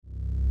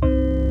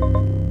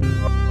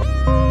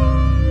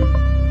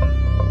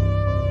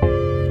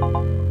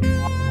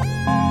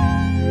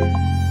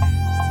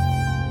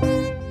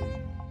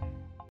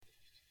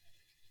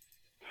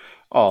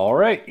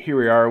here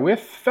we are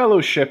with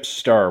Fellowship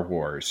Star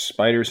Wars: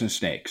 Spiders and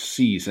Snakes,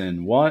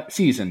 Season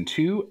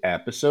 2,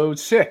 Episode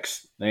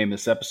 6. The name of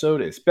this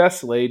episode is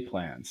Best Laid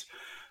Plans.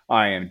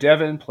 I am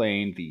Devin,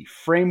 playing the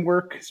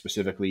framework,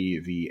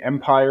 specifically the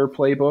Empire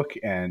playbook,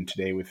 and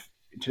today with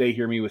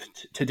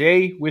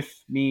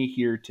me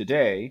here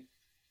today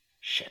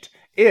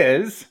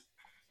is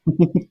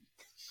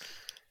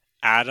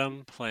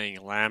Adam, playing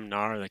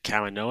Lamnar the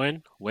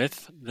Kaminoan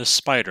with the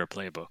Spider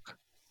playbook.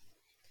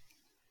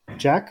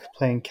 Jack,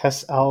 playing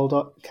Kes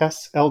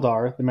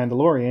Eldar the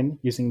Mandalorian,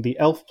 using the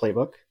Elf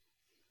playbook.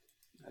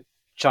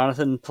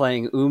 Jonathan,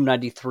 playing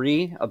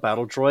 93, a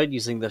battle droid,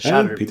 using the And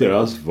Shattered Peter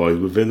playbook. as Void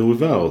Within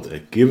Without, a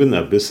given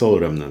abyssal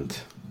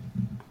remnant.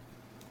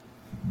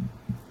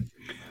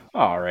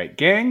 Alright,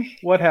 gang,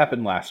 what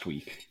happened last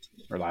week?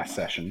 Or last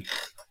session?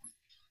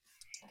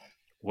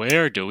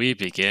 Where do we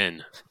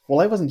begin?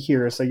 Well, I wasn't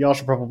here, so y'all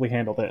should probably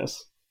handle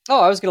this.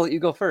 Oh, I was going to let you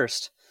go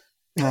first.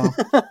 Well,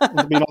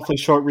 it'll be an awfully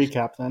short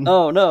recap then.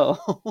 Oh, no.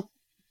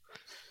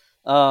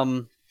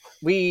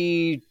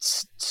 We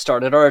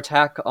started our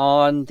attack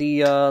on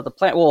the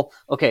planet. Well,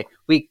 okay,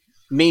 we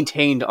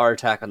maintained our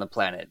attack on the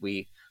planet.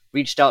 We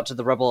reached out to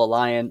the Rebel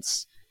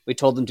Alliance. We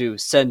told them to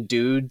send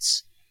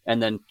dudes,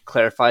 and then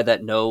clarify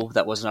that no,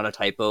 that was not a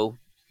typo.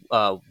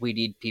 We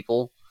need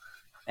people.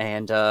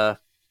 And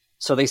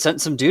so they sent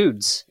some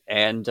dudes,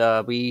 and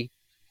we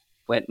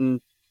went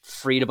and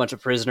freed a bunch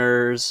of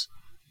prisoners.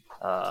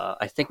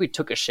 I think we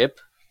took a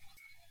ship.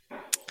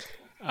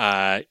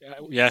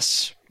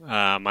 Yes,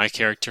 my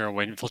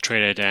character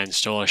infiltrated and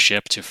stole a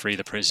ship to free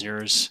the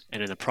prisoners,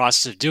 and in the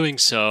process of doing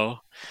so,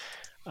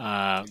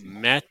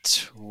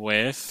 met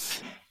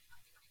with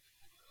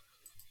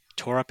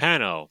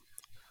Torapano,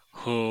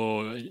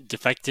 who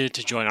defected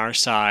to join our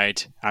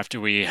side after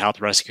we helped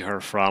rescue her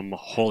from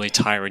Holy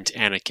Tyrant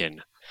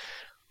Anakin.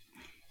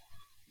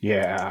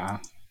 Yeah.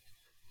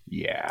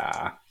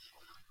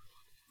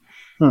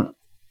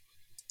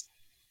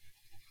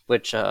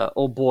 Which,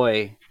 oh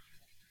boy,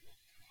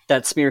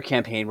 that smear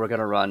campaign we're going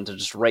to run to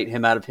just write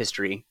him out of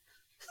history.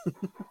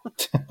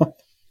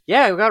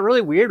 Yeah, it got really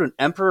weird when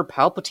Emperor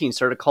Palpatine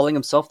started calling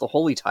himself the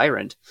Holy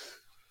Tyrant.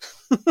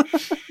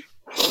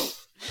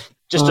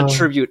 Just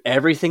attribute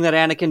everything that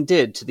Anakin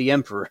did to the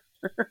Emperor.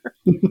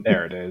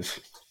 There it is.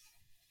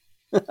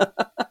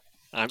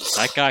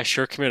 That guy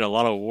sure committed a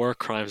lot of war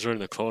crimes during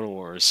the Clone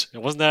Wars.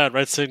 And wasn't that a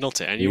red signal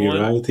to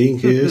anyone? Rewriting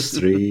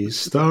history,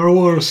 Star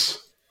Wars.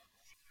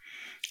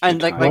 And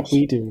like What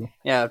we do.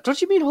 yeah,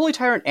 don't you mean Holy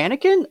Tyrant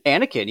Anakin?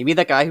 Anakin, you mean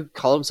that guy who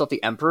called himself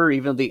the Emperor,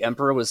 even though the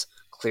Emperor was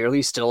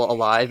clearly still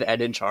alive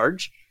and in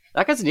charge?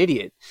 That guy's an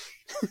idiot.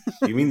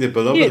 You mean the He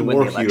beloved didn't win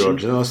war the hero, election.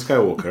 General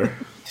Skywalker?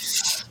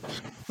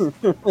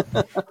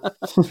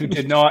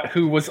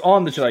 Who was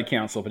on the Jedi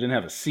Council but didn't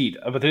have a seat,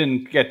 but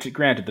didn't get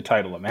granted the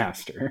title of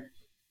Master.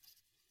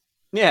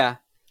 Yeah.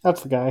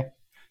 That's the guy.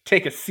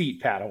 Take a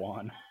seat,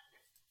 Padawan.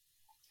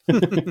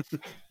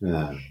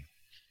 Yeah.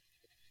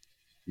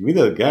 You mean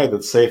the guy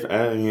that saved,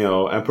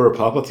 Emperor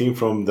Palpatine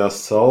from the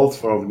assault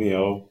from,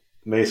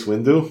 Mace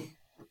Windu?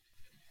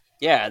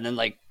 Yeah, and then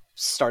like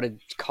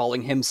started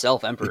calling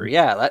himself Emperor.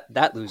 Yeah,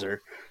 that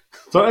loser.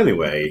 So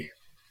anyway,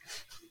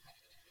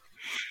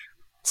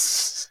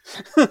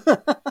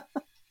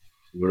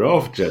 we're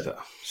off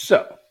Jeddah.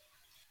 So,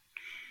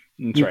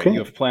 that's right. Okay. You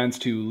have plans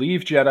to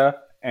leave Jeddah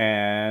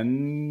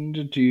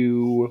and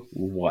do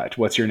what?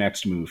 What's your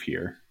next move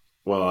here?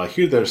 Well, I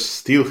hear there's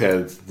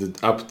Steelhead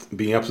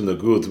being up to no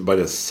good by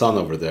the sun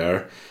over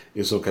there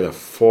in some kind of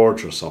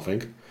forge or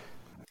something.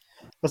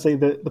 Let's say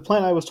the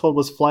plan I was told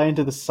was fly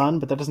into the sun,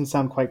 but that doesn't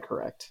sound quite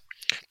correct.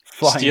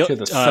 Flying to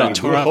the sun.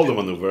 Do a hold a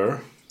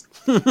maneuver.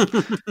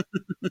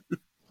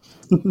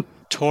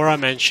 Torah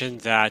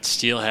mentioned that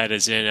Steelhead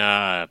is in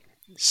a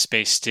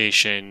space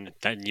station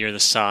that near the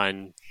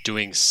sun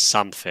doing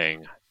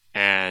something,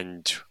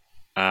 and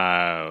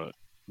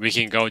we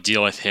can go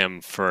deal with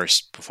him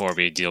first before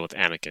we deal with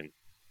Anakin.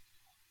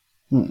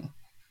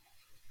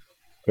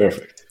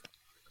 Perfect.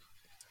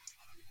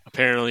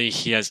 Apparently,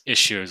 he has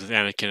issues with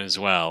Anakin as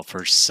well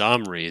for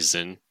some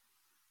reason.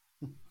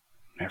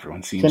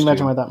 Everyone seems Can't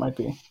imagine to, why that might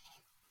be.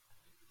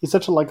 He's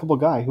such a likable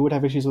guy. Who would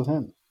have issues with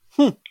him?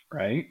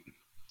 right?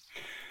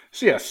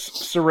 So yes,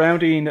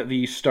 surrounding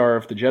the Star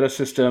of the Jeddah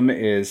system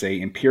is a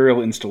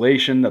Imperial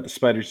installation that the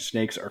Spiders and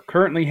Snakes are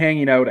currently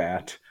hanging out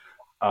at.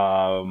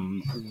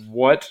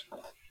 What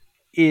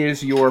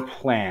is your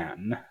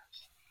plan?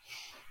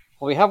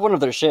 Well, we have one of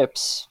their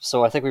ships,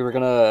 so I think we were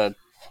gonna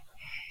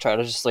try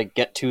to just like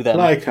get to them.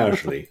 Fly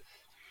casually.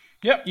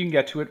 Yep, you can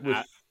get to it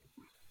with...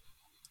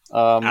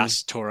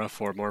 Ask Torah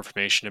for more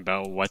information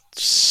about what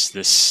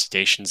this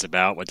station's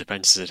about, what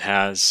defenses it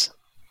has,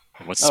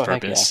 and what's its Oh,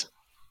 heck purpose.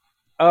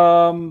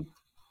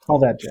 All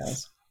that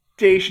jazz.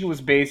 Station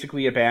was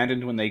basically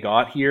abandoned when they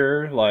got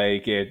here.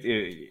 Like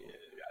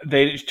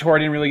Torah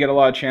didn't really get a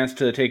lot of chance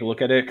to take a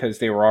look at it because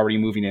they were already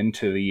moving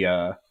into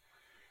the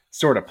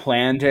sort of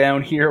plan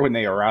down here when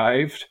they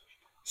arrived.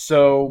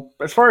 So,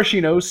 as far as she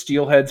knows,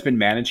 Steelhead's been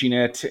managing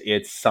it.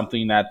 It's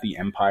something that the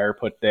Empire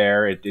put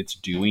there. It's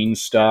doing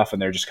stuff,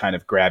 and they're just kind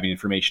of grabbing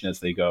information as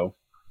they go.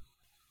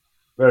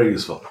 Very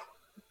useful.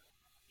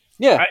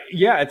 Yeah.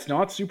 It's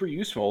not super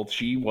useful.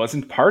 She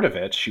wasn't part of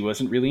it. She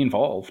wasn't really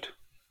involved.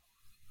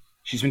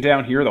 She's been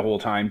down here the whole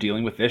time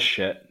dealing with this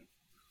shit.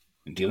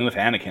 And dealing with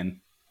Anakin.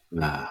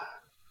 Nah.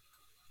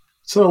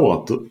 So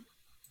what?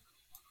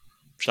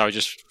 Shall we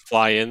just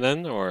fly in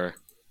then, or?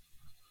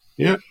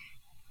 Yeah.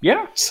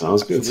 Yeah.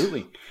 Sounds good.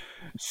 Absolutely.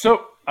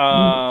 So,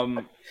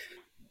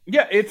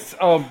 it's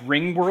a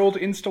ring world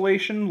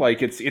installation.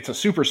 Like it's a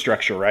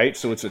superstructure, right?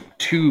 So it's a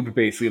tube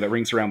basically that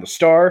rings around the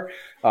star.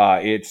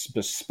 It's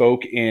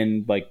bespoke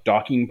in like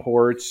docking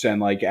ports and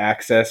like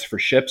access for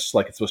ships.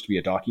 Like it's supposed to be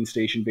a docking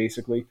station,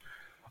 basically.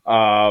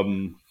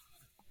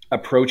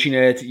 Approaching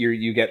it,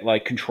 you get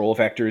like control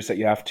vectors that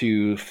you have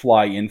to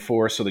fly in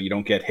for, so that you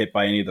don't get hit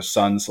by any of the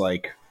sun's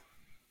like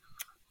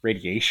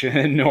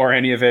radiation or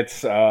any of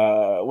its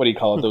what do you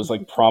call it? Those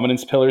like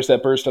prominence pillars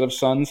that burst out of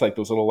suns, like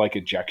those little like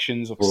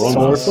ejections of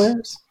Solar suns.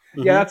 flares?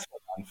 Yeah, that's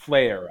one.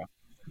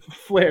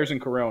 Flares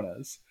and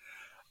coronas.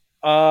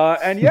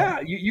 And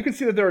you can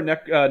see that there are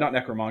not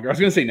necromonger. I was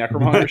going to say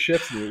necromonger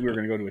ships. We were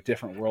going to go to a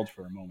different world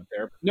for a moment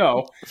there.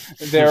 No,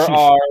 there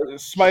are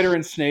spider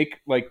and snake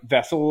like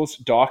vessels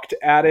docked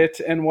at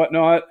it and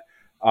whatnot.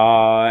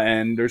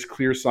 And there's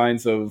clear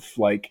signs of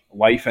like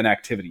life and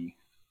activity.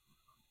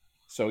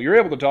 So you're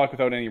able to dock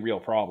without any real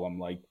problem.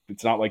 Like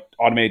it's not like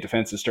automated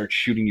defenses start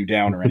shooting you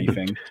down or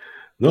anything.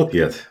 Not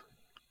yet.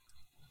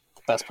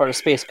 Best part of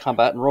space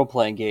combat and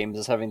role-playing games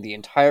is having the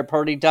entire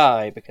party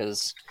die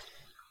because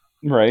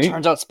Right.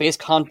 turns out space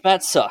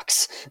combat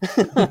sucks.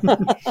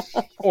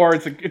 Or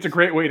it's a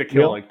great way to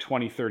kill like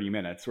 20, 30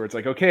 minutes where it's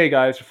like, okay,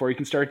 guys, before you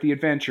can start the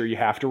adventure, you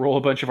have to roll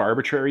a bunch of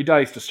arbitrary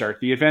dice to start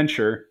the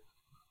adventure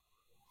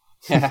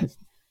Yeah.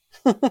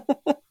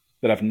 that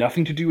have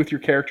nothing to do with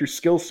your character's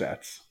skill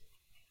sets.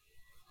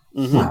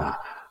 Mhm.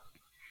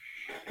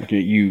 Look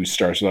at you,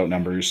 Stars Without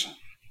Numbers.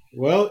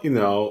 Well,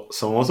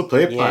 someone wants to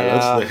play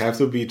pilots. Yeah. They have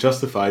to be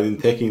justified in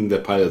taking the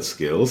pilot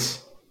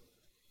skills.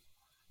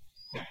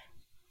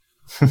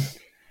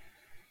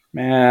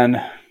 Man.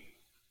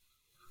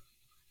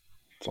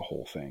 It's a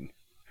whole thing.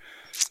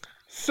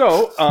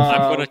 So,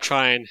 I'm going to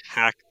try and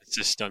hack the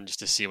system just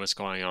to see what's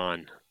going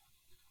on.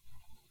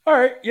 all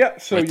right, yeah,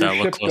 so with your the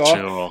ship local docks,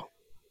 tool.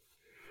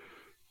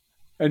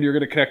 and you're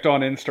going to connect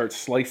on in and start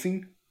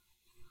slicing.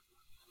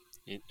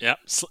 Yep.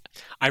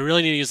 I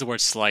really need to use the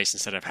word slice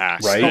instead of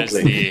hack. Right. That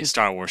is the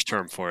Star Wars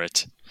term for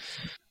it.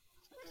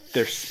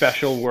 Their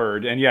special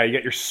word. And yeah, you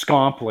get your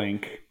scomp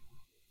link.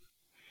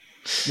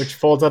 Which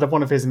folds out of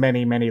one of his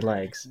many, many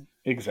legs.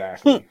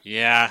 Exactly.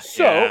 Yeah.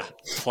 So- yeah.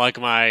 Plug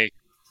my.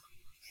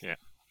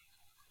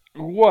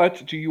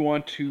 What do you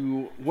want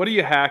to... What are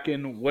you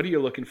hacking? What are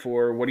you looking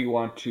for? What do you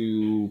want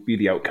to be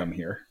the outcome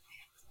here?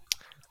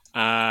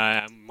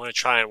 I'm going to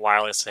try and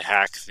wirelessly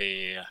hack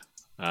the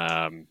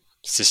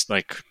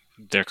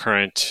their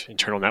current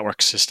internal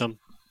network system,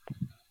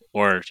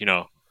 or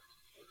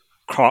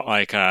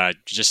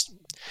just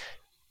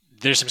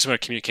there's some sort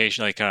of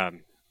communication, like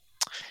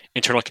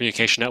internal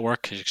communication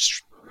network.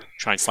 Just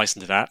try and slice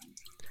into that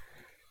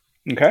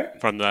Okay.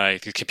 from the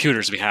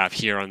computers we have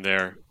here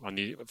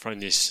from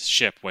this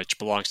ship, which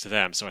belongs to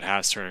them. So it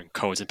has certain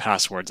codes and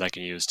passwords I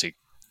can use to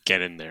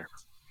get in there.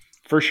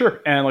 For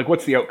sure. And like,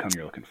 what's the outcome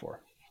you're looking for?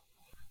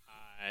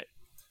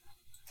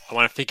 I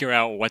want to figure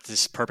out what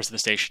this purpose of the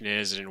station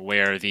is and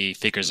where the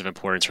figures of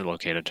importance are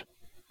located.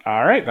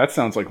 All right. That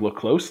sounds like look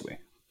closely.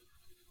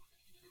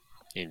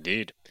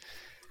 Indeed.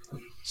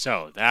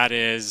 So that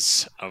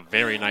is a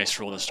very nice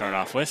roll to start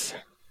off with.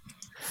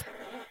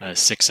 A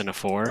 6 and a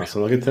 4. That's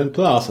like a 10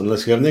 plus,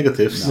 unless you have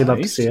negatives. We'd love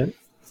to Nice. see it.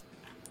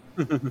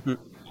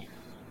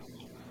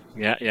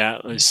 Yeah.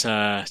 I was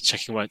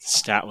checking what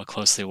stat look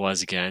closely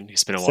was again.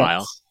 It's been a Sense.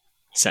 while.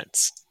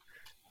 Sense.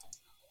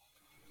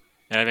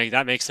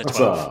 That makes it That's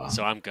 12,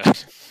 so I'm good.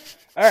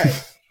 All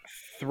right.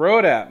 Throw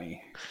it at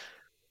me.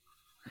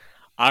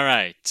 All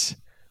right.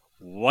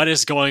 What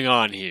is going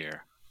on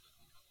here?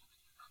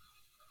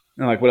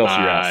 And like, what else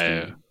are you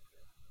asking?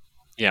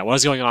 Yeah, what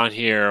is going on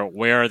here?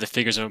 Where are the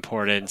figures of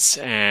importance?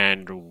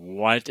 And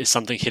what is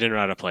something hidden or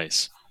out of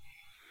place?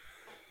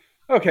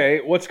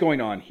 Okay, what's going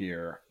on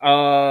here?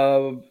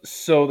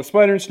 So the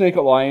Spider and Snake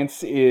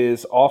Alliance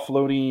is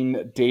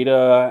offloading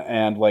data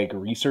and like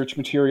research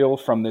material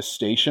from this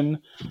station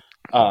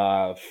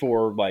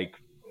for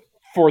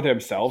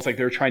themselves. Like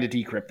they're trying to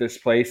decrypt this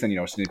place, and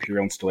it's an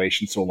Imperial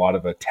installation, so a lot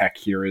of the tech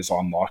here is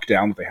on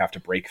lockdown that they have to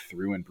break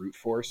through and brute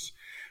force.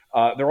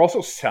 They're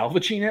also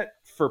salvaging it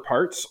for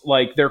parts.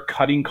 Like they're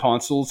cutting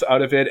consoles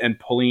out of it and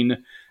pulling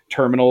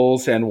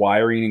terminals and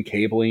wiring and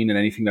cabling and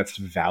anything that's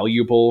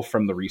valuable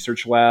from the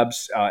research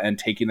labs and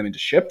taking them into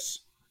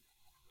ships.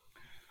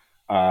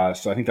 So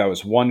I think that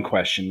was one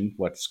question.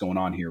 What's going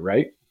on here,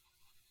 right?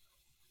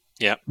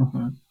 Yep. Mm-hmm.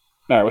 All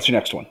right, what's your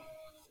next one?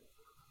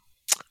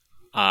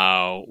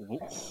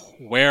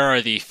 Where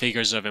are the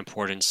figures of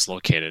importance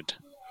located?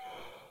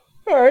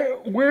 All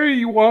right, where do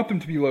you want them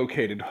to be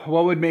located?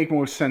 What would make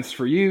most sense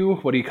for you?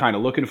 What are you kind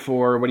of looking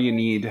for? What do you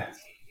need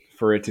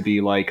for it to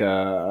be like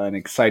an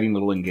exciting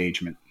little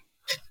engagement?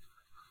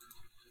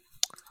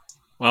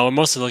 Well, we're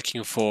mostly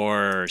looking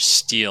for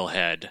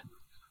Steelhead.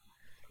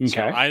 Okay.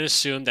 So I'd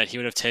assume that he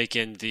would have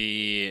taken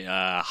the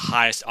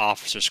highest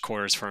officer's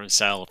quarters for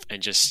himself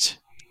and just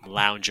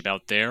lounge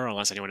about there,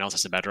 unless anyone else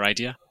has a better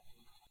idea.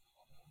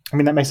 I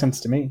mean, that makes sense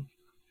to me.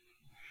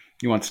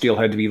 You want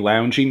Steelhead to be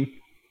lounging?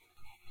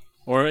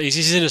 Or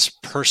he's in his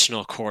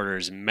personal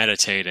quarters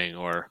meditating,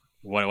 or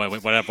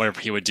whatever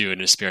he would do in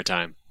his spare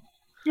time.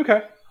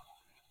 Okay.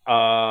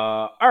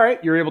 All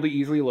right. You're able to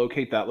easily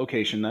locate that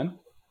location then,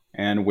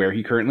 and where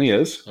he currently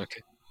is.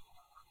 Okay.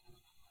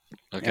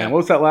 And what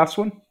was that last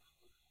one?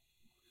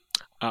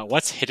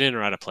 What's hidden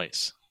or out of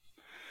place?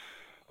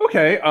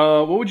 Okay.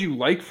 What would you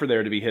like for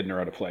there to be hidden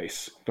or out of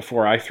place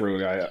before I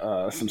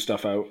throw some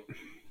stuff out?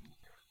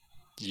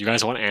 You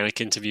guys want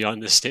Anakin to be on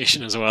this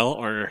station as well,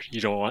 or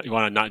you want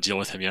to not deal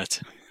with him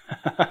yet?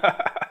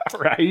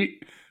 Right.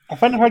 I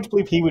find it hard to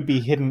believe he would be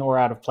hidden or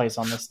out of place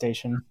on this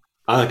station.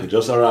 Anakin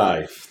just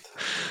arrived.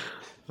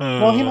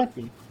 Well, he might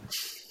be.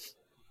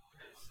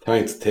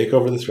 Trying to take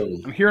over the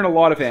throne. I'm hearing a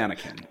lot of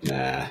Anakin.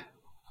 Nah.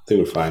 They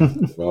were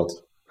fine. Well,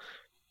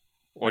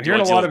 Or do you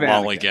want to deal with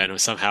Maul again, who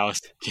somehow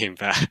came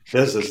back?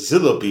 there's a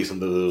Zillow piece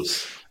on the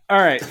loose. All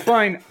right,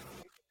 fine.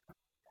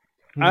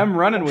 I'm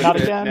running with Not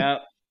it again. now.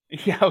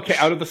 Yeah, okay.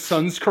 Out of the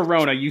sun's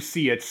corona, you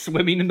see it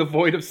swimming in the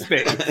void of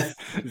space.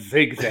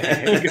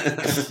 Zigzag.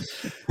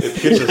 It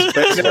pitches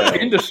best well.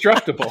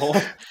 Indestructible,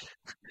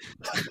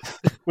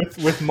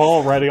 With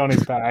Maul riding on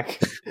his back.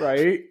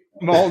 right?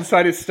 Maul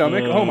inside his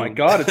stomach. Oh my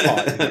god, it's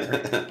hot in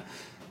here.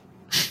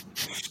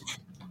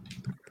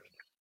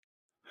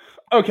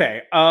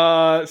 Okay,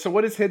 so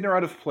what is hidden or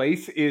out of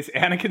place is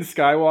Anakin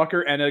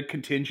Skywalker and a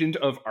contingent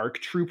of ARC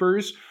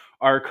troopers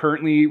are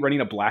currently running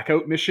a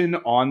blackout mission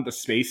on the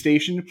space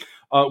station,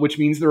 which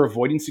means they're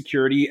avoiding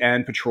security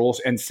and patrols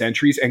and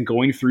sentries and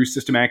going through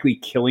systematically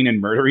killing and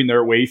murdering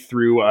their way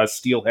through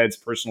Steelhead's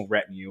personal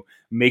retinue,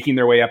 making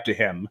their way up to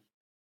him.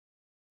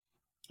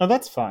 Oh,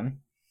 that's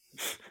fun.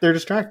 They're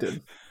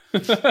distracted.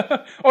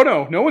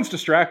 Oh no one's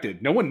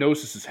distracted. No one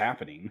knows this is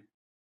happening.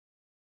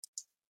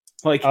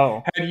 Like,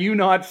 Oh. had you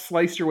not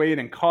sliced your way in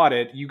and caught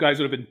it, you guys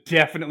would have been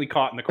definitely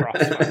caught in the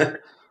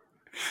crossfire.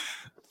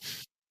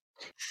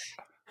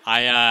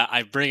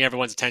 I bring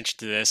everyone's attention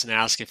to this and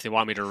ask if they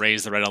want me to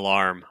raise the red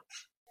alarm.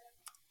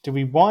 Do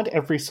we want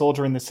every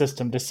soldier in the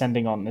system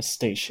descending on this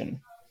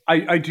station?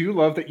 I do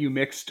love that you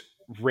mixed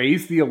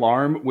raise the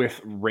alarm with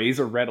raise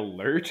a red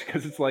alert,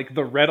 because it's like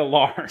the red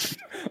alarm.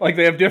 Like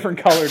they have different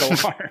colored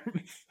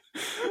alarms.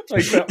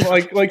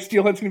 like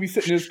Steelhead's gonna be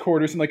sitting in his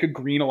quarters and like a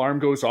green alarm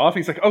goes off.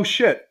 He's like, oh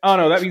shit. Oh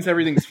no, that means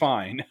everything's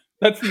fine.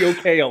 That's the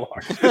okay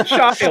alarm.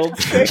 Child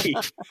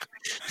safe.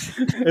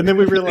 And then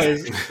we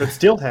realize that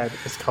Steelhead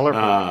is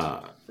colorful.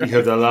 You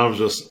have the alarms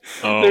just...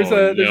 Oh, There's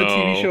a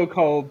TV show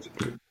called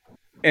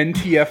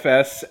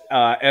NTFS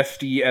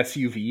SD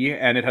SUV,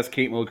 and it has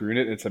Kate Mulgrew in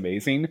it. It's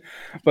amazing.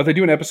 But they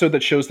do an episode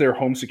that shows their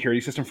home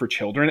security system for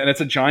children, and it's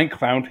a giant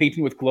clown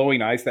painting with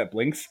glowing eyes that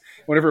blinks.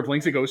 Whenever it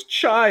blinks, it goes,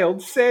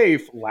 child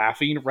safe,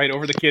 laughing right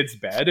over the kid's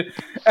bed.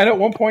 And at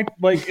one point,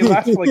 like, it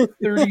lasts for like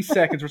 30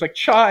 seconds, where it's like,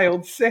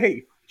 child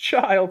safe,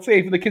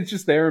 and the kid's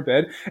just there in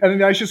bed. And then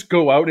the eyes just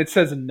go out, and it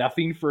says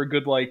nothing for a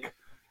good, like,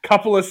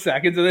 couple of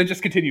seconds, and then it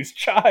just continues,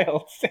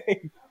 child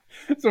safe.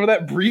 So for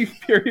that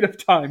brief period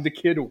of time, the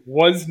kid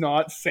was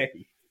not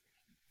safe.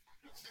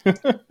 we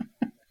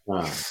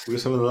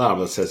just have an alarm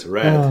that says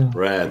red,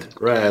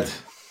 red.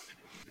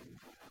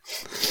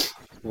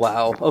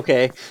 Wow.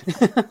 Okay.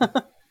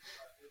 I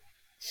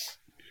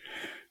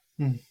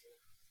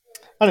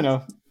don't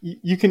know.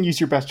 You can use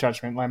your best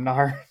judgment,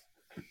 Lamnar.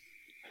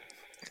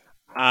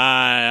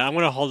 I'm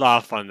going to hold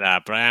off on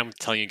that, but I am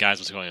telling you guys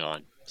what's going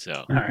on. So,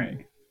 All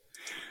right.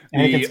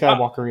 Anakin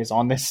Skywalker is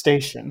on this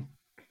station.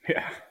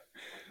 Yeah.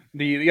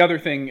 The other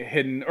thing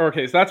hidden, or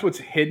okay, so that's what's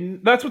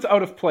hidden. That's what's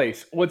out of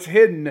place. What's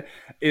hidden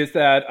is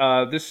that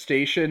this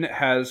station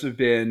has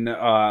been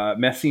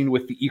messing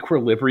with the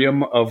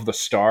equilibrium of the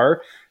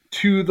star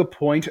to the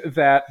point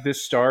that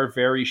this star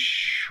very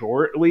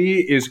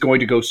shortly is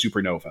going to go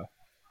supernova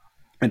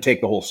and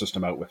take the whole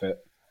system out with it.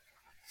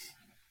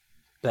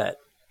 Bet.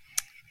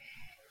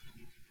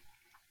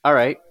 All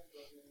right.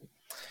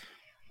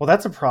 Well,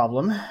 that's a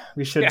problem.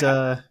 We should...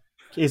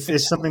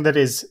 Is something that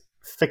is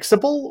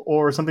fixable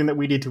or something that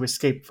we need to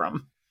escape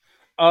from?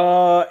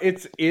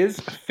 It is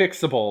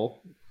fixable,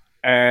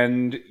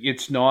 and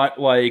it's not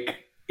like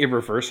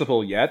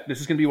irreversible yet. This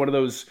is going to be one of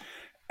those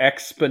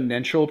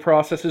exponential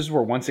processes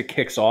where once it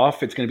kicks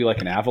off, it's going to be like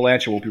an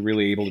avalanche. It won't be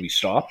really able to be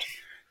stopped.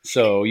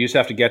 So you just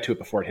have to get to it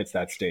before it hits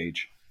that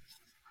stage.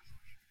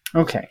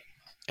 Okay.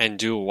 and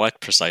do what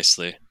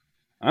precisely?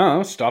 I don't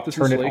know, stop this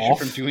Turn it installation off?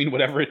 from doing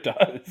whatever it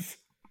does.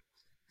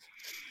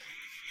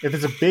 If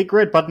there's a big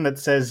red button that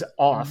says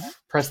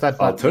off, press that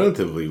button.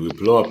 Alternatively, we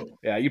blow up.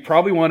 Yeah, you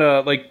probably want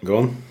to, like, Go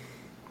on.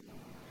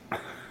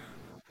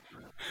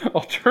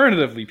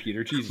 alternatively,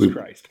 Peter, Jesus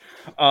Christ.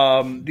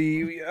 I don't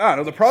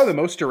know, probably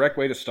the most direct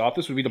way to stop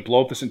this would be to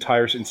blow up this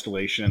entire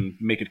installation and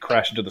make it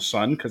crash into the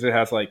sun, because it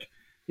has, like,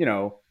 you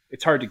know,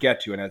 it's hard to get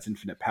to and has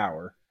infinite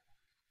power.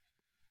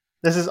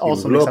 This is You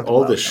also an blow up acceptable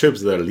all the outcome.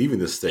 ships that are leaving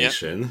the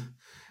station.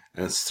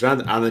 and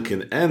strand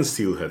Anakin and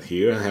Steelhead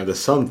here and have the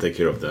sun take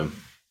care of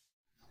them.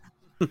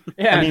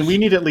 Yeah, I mean, we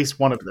need at least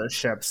one of those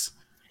ships.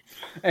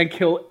 and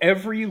kill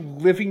every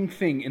living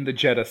thing in the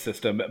Jeddah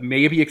system,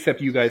 maybe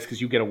except you guys because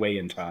you get away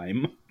in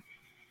time.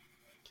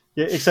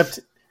 Yeah, except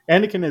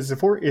Anakin is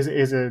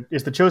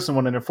the chosen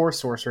one and a Force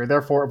sorcerer.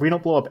 Therefore, if we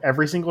don't blow up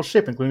every single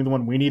ship, including the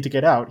one we need to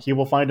get out, he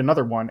will find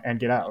another one and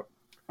get out.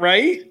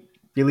 Right?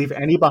 If you leave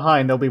any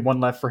behind, there'll be one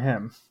left for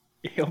him.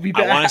 He'll be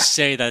I back. want to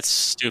say that's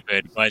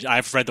stupid, but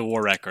I've read the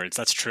war records.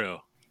 That's true.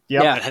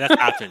 Yep. Yeah. That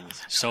happened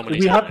so many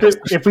We times.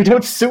 have to, if we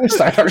don't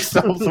suicide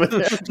ourselves with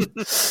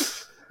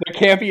it. There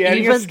can't be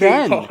any Even escape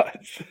then.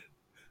 pods.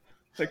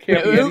 There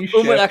can't be any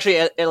would ship.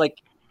 actually like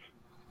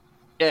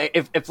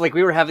if like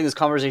we were having this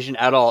conversation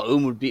at all,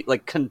 would be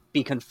like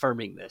be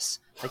confirming this.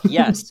 Like,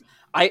 yes,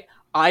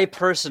 I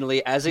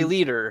personally, as a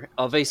leader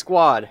of a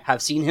squad,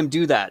 have seen him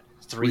do that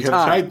 3 We times.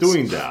 have tried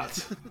doing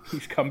that.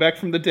 He's come back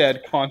from the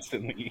dead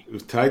constantly.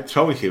 We've tried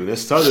throwing him in a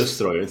Star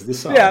Destroyer into the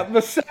sun. Yeah,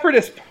 the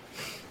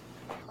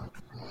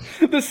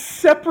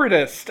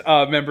separatist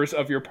members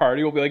of your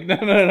party will be like, no,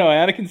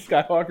 Anakin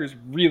Skywalker is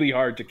really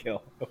hard to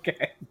kill.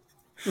 Okay.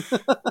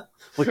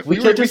 Like, We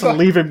can't just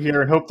leave him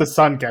here and hope the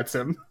sun gets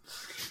him.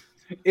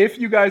 If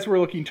you guys were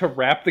looking to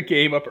wrap the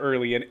game up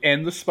early and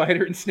end the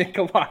Spider and Snake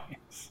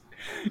Alliance,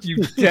 you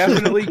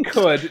definitely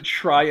could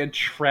try and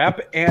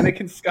trap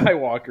Anakin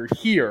Skywalker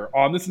here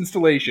on this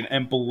installation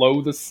and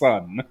blow the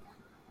sun.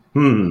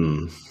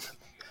 Hmm.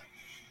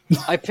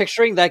 I'm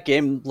picturing that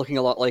game looking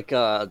a lot like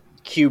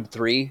Cube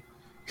 3.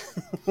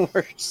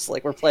 We're just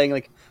like we're playing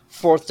like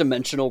 4th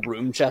dimensional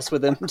room chess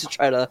with him to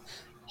try to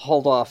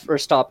hold off or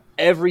stop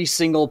every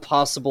single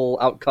possible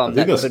outcome I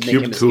think that that's could make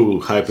him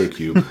Cube escape.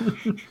 2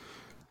 Hypercube.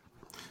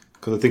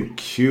 Because I think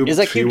Cube Is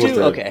that 3 Cube was 2?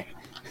 the Okay.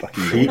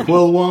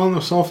 prequel one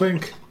or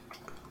something.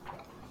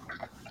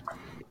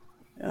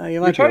 You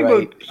You're might be talking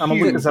right. about I'm gonna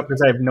look Cube, this up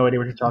because I have no idea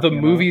what you're talking the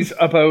about. movies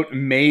about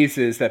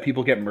mazes that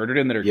people get murdered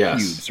in that are Yes.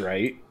 cubes,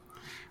 right?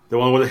 The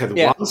one where they had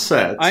Yeah. one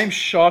set. I'm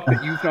shocked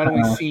that you've not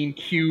only seen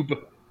Cube.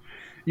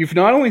 You've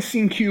not only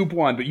seen Cube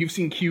 1, but you've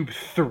seen Cube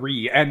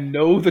 3 and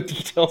know the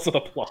details of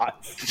the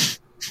plots.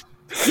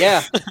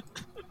 Yeah.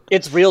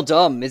 It's real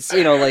dumb. It's,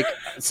 like,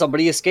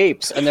 somebody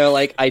escapes, and they're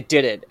like, I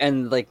did it.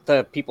 And, like,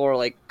 the people are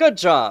like, good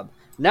job.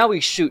 Now we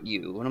shoot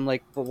you. And I'm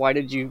like, but why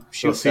did you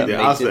shoot So see, them? they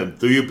ask them,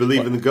 do you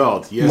believe in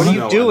God? Yes, What are you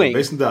no. doing? And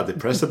based on that, they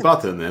press a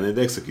button and it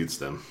executes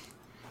them.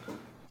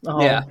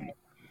 Oh, Yeah.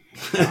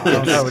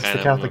 Oh, no, it's Kind the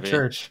of Catholic movie.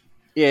 Church.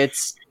 Yeah,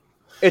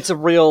 it's a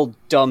real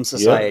dumb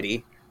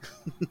society.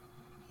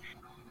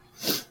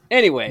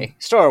 Anyway,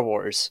 Star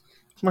Wars.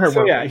 Where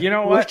So were yeah, we? you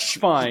know what?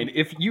 Fine.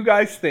 If you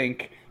guys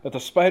think that the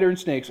spider and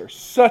snakes are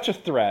such a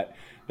threat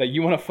that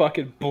you want to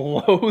fucking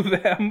blow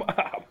them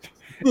up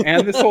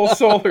and this whole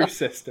solar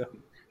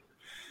system,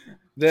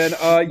 then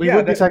We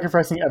would be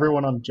sacrificing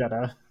everyone on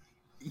Jeddah.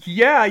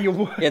 yeah, you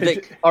would. Yeah,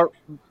 they are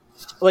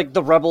like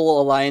the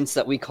Rebel Alliance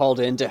that we called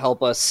in to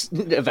help us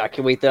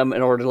evacuate them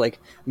in order to like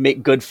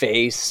make good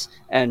face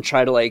and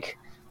try to like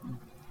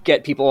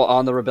get people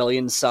on the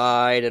rebellion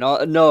side and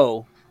all.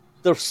 No,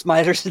 the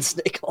Spiders and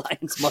Snake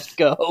Alliance must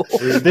go.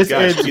 This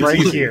Guys, ends it's right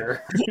easy.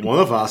 here. One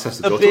of us has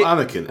to The go big- to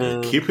Anakin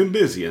and keep him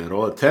busy and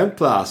roll a 10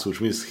 plus,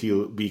 which means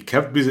he'll be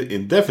kept busy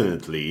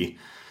indefinitely,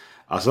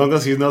 as long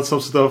as he's not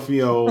some sort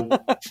of,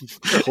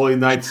 Holy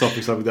Knight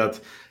something that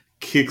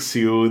kicks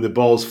you in the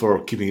balls for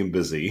keeping him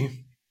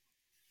busy.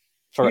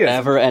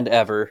 Forever and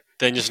ever.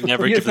 Then just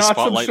never He give is the not some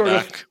spotlight sort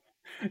of- back.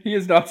 He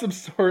is not some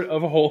sort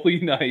of holy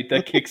knight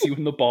that kicks you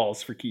in the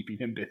balls for keeping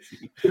him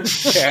busy.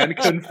 Can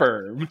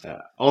confirm.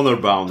 Honor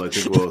bound, I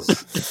think was.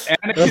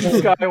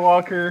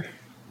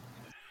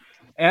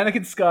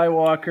 Anakin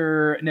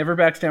Skywalker never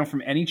backs down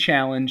from any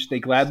challenge. They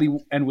gladly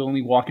and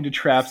willingly walk into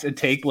traps and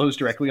take blows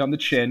directly on the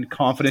chin,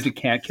 confident it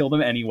can't kill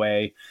them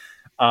anyway.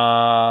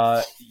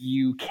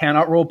 You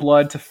cannot roll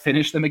blood to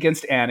finish them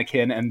against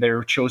Anakin, and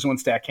their chosen one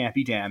stat can't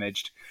be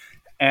damaged.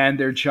 And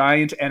they're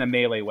giant and a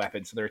melee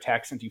weapon, so their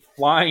attacks send you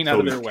flying out So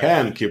of we their way.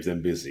 can keep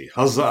them busy.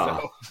 Huzzah!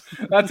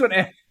 So, that's what.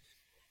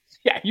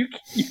 Yeah, you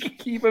can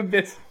keep him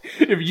busy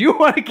if you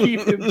want to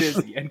keep him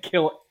busy and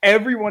kill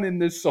everyone in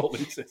this solar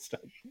system,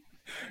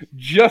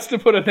 just to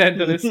put an end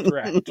to this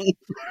threat.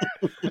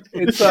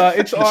 It's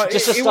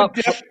Just to stop.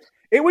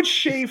 it would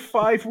shave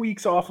 5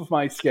 weeks off of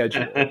my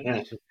schedule.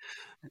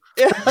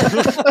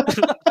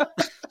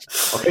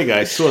 Okay,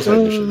 guys, suicide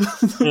mission.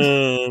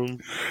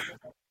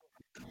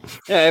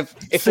 Yeah,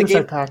 if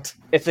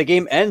the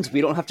game ends,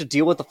 we don't have to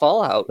deal with the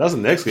fallout. That's the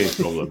next game's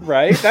problem.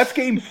 Right? That's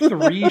game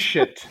 3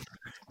 shit.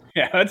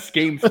 Yeah, that's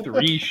game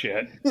 3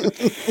 shit.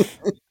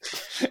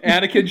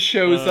 Anakin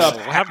shows up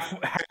half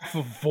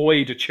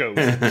void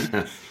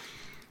chosen.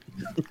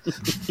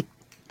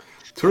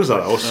 Turns out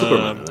I was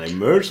Superman and I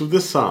merged with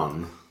the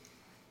sun.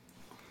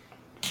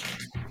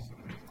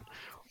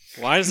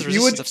 Why is the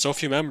resistance have so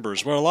few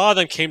members? Well, a lot of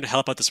them came to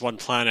help out this one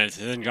planet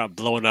and then got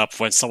blown up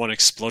when someone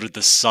exploded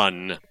the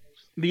sun.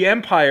 The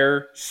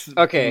Empire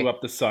Okay. blew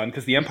up the sun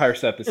because the Empire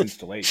set up this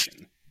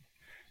installation.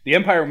 The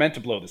Empire meant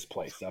to blow this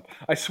place up.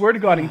 I swear to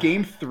God, in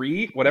Game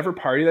 3, whatever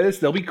party that is,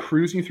 they'll be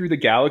cruising through the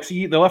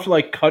galaxy. They'll have to,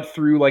 like, cut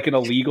through, like, an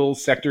illegal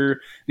sector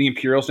the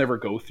Imperials never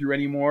go through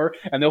anymore.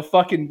 And they'll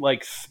fucking,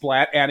 like,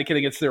 splat Anakin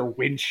against their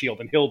windshield,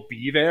 and he'll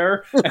be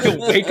there. And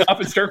he'll wake up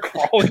and start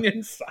crawling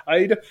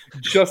inside,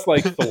 just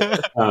like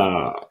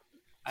Thor.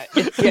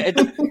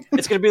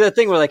 It's gonna be that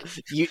thing where like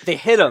they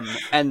hit him,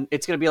 and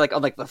it's gonna be like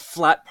on like the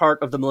flat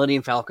part of the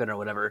Millennium Falcon or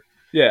whatever,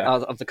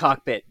 of the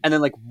cockpit, and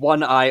then like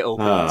one eye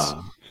opens.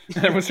 And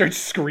everyone starts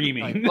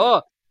screaming.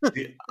 Like,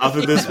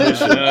 After this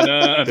mission,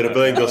 the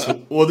rebellion goes,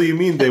 "What do you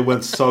mean they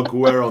went Saw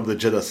Gerrera on the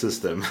Jedha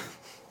system?"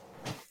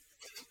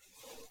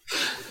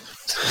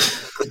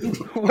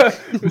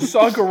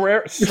 Saw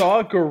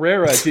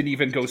Gerrera didn't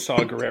even go Saw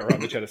Gerrera on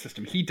the Jedha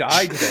system. He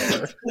died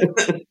there.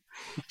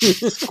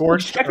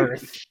 Scorched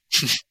earth.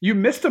 You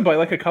missed him by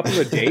like a couple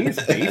of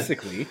days,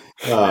 basically.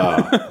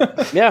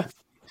 yeah.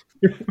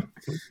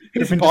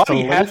 His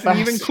body hasn't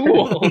even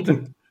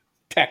cooled.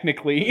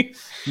 Technically,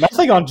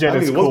 nothing on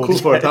Jedha is cool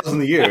for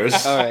 1,000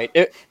 years. All right,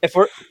 if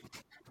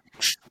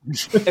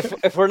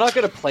we're not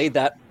gonna play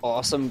that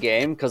awesome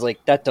game, because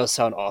like that does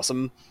sound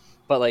awesome,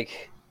 but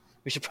like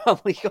we should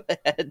probably go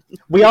ahead.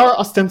 We are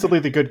ostensibly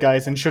the good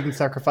guys and shouldn't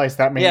sacrifice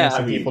that many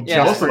innocent people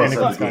just for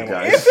Anakin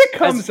Skywalker. If it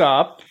comes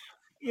up,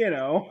 you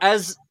know,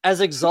 as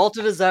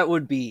exalted as that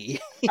would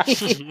be.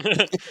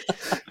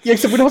 Yeah,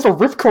 except we don't have a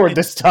ripcord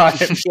this time.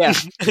 Yeah,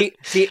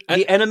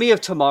 the enemy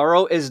of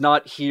tomorrow is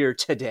not here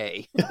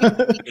today.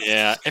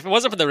 Yeah, if it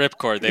wasn't for the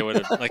ripcord, they would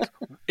have like.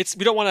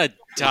 We don't want to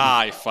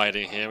die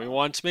fighting him. We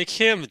want to make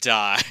him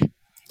die.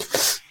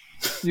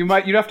 You'd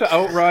have to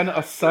outrun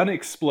a sun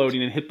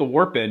exploding and hit the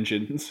warp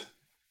engines.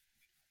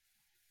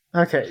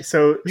 Okay,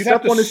 so You'd step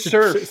have to one is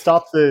surf. to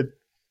stop the.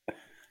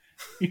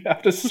 You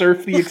have to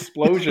surf the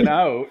explosion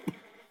out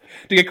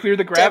to clear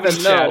the gravity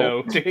Devin, no.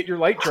 shadow to hit your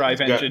light drive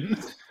engine.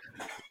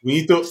 We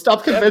need to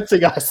Stop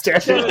convincing us, Dan.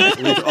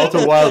 we need to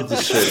Outer Wild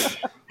this shit.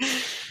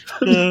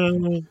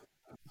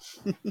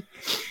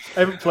 I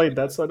haven't played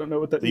that, so I don't know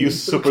what that They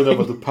means. use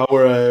supernova to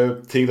power a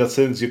thing that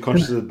sends your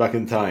consciousness back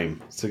in time.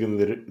 So you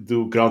can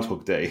do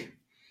Groundhog Day.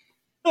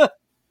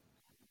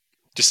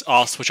 Just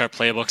all switch our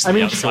playbooks to I the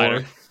mean,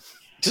 outsider.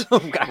 sure. Oh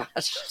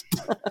gosh.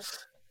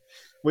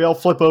 We all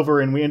flip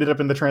over and we ended up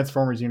in the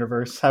Transformers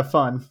universe. Have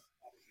fun.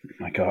 Oh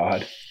my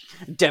God.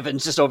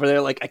 Devin's just over there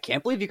like, I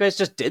can't believe you guys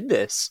just did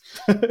this.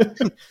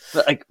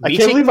 Like, I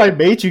can't believe I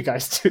made you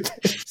guys do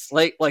this.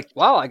 like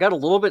wow, I got a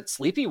little bit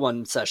sleepy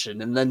one session,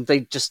 and then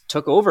they just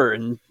took over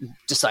and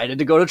decided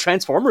to go to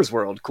Transformers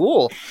World.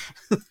 Cool.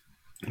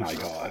 My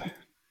God.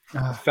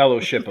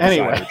 Fellowship of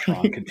Anyway.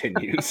 Cybertron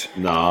continues.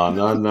 No.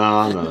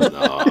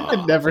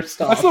 It never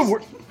stops. That's the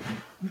word.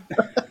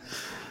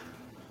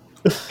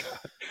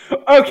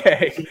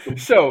 Okay,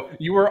 so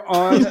you were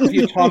on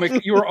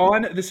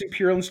this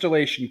Imperial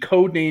installation,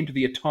 codenamed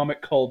the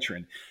Atomic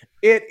Cauldron.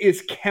 It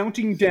is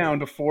counting down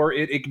before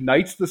it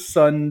ignites the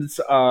sun's.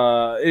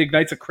 It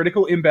ignites a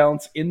critical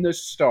imbalance in the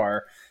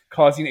star,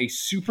 causing a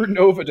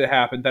supernova to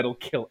happen that'll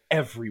kill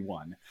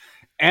everyone.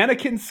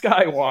 Anakin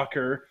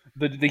Skywalker,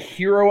 the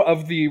hero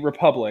of the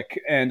Republic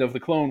and of the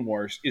Clone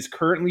Wars, is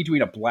currently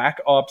doing a Black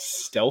Ops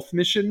stealth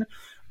mission.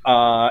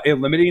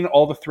 Eliminating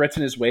all the threats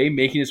in his way,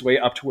 making his way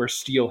up to where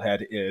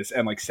Steelhead is,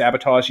 and like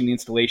sabotaging the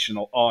installation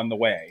on the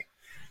way.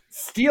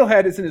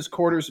 Steelhead is in his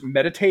quarters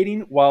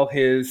meditating while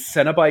his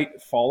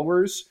Cenobite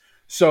followers.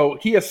 So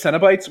he has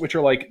Cenobites, which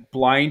are like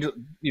blind,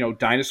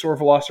 dinosaur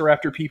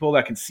velociraptor people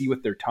that can see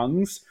with their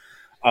tongues.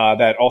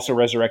 That also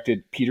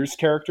resurrected Peter's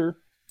character,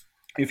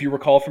 if you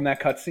recall from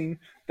that cutscene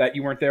that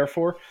you weren't there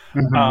for.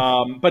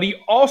 Mm-hmm. But he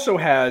also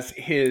has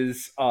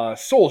his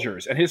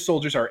soldiers, and his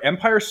soldiers are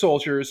Empire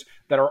soldiers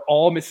that are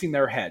all missing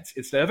their heads.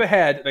 Instead of a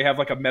head, they have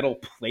like a metal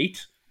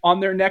plate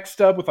on their neck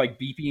stub with like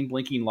beeping,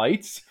 blinking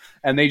lights,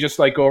 and they just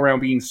like go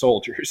around being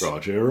soldiers.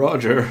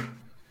 Roger.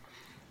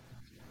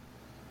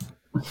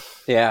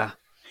 Yeah.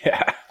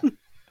 Yeah.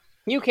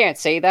 You can't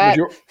say that.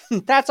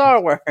 That's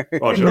our word.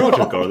 Roger,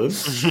 Gordon.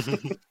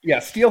 Yeah,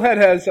 Steelhead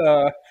has...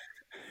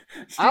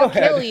 I'll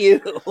kill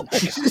you.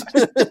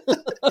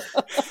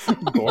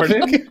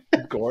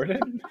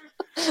 Gordon?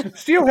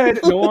 Steelhead,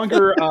 no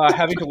longer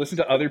having to listen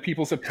to other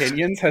people's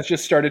opinions, has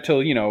just started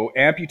to,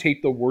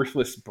 amputate the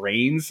worthless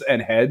brains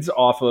and heads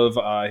off of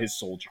his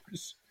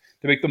soldiers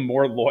to make them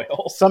more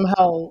loyal.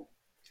 Somehow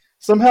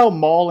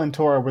Maul and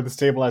Tora were the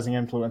stabilizing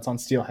influence on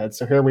Steelhead,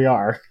 so here we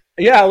are.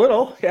 Yeah, a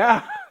little,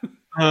 yeah.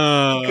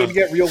 Could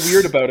get real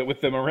weird about it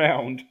with them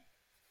around.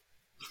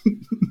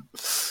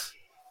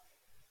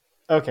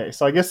 Okay,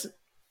 so I guess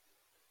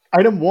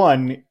item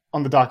 1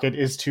 on the docket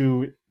is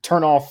to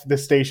turn off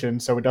this station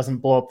so it doesn't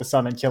blow up the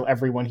sun and kill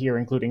everyone here,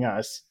 including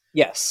us.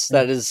 Yes,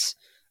 that is.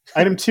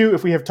 Item 2,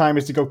 if we have time,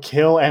 is to go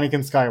kill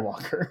Anakin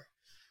Skywalker.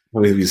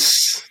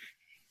 Because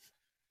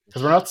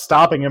we're not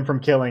stopping him from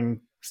killing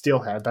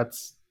Steelhead.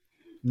 That's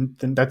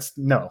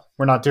no,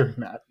 we're not doing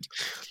that.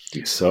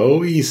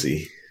 so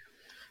easy.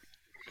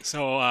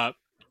 So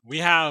we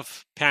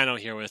have Pano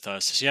here with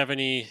us. Does she have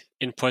any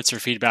inputs or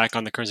feedback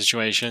on the current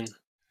situation?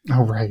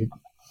 Oh, right.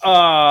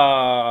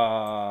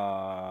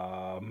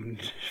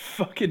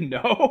 fucking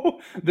know.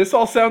 This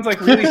all sounds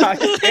like really high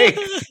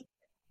stakes.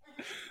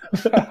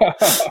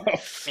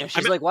 And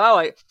she's like,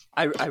 "Wow,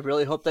 I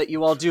really hope that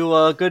you all do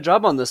a good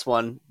job on this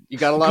one. You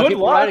got a lot of Good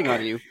people luck. riding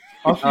on you."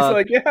 She's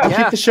like, yeah. I'll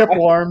keep the ship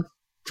warm.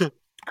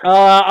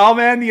 I'll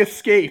man the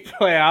escape.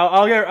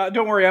 I'll get.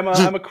 Don't worry, I'm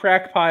a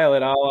crack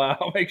pilot.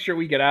 I'll make sure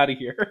we get out of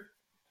here.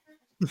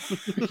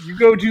 You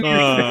go do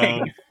your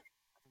thing.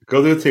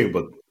 Go do your thing,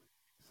 but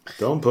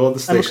don't blow the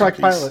station. I'm a crack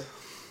please. pilot.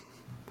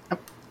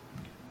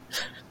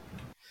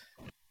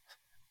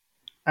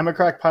 I'm a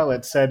crack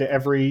pilot, said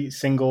every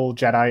single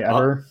Jedi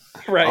ever.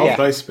 Right. I'll Yeah.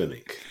 try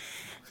spinning.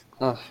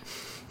 Ugh.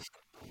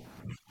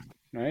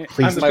 Right.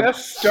 Please. I'm the My-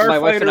 best my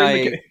wife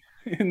starfighter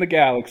and in the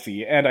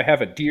galaxy, and I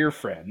have a dear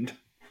friend.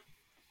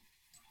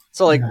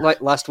 So like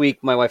last week,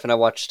 my wife and I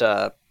watched.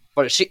 But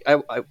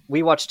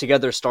we watched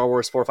together Star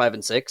Wars 4, 5,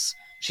 and 6.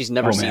 She's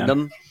never Oh, seen man.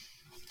 them,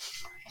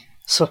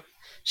 so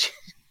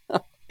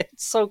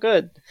it's so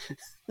good.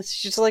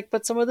 She's like,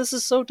 but some of this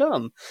is so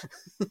dumb.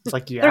 It's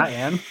like, yeah,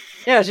 and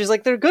Yeah, she's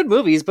like, they're good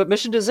movies, but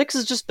Mission to Six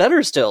is just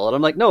better still. And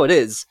I'm like, no, it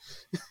is.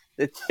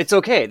 It's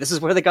okay. This is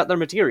where they got their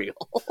material.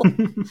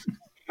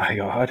 My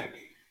God.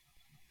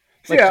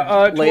 So Like,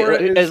 yeah, Tora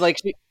and is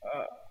like,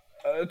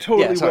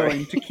 totally Yeah, sorry.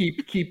 willing to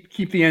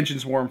keep the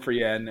engines warm for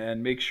you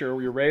and make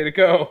sure you're ready to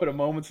go at a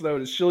moment's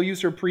notice. She'll use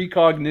her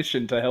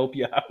precognition to help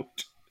you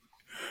out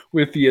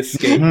with the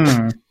escape.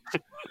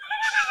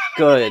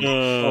 good.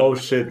 Oh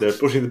shit, they're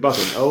pushing the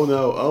button. Oh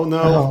no, oh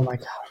no. oh my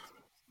god.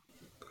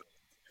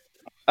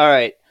 All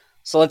right,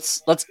 so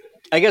let's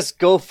I guess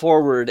go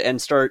forward and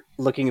start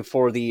looking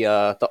for the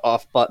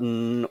off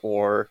button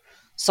or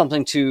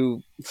something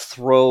to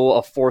throw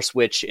a force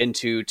witch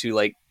into to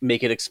like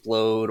make it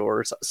explode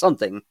or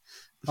something.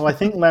 Well, I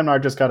think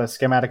Lamnar just got a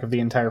schematic of the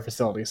entire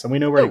facility, so we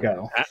know where to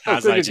go.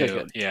 As good, I good, do,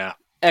 good. yeah.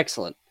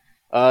 Excellent.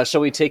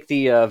 Shall we take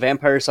the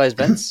vampire-sized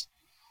vents?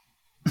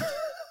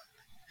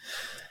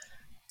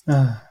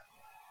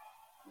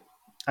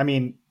 I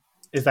mean,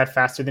 is that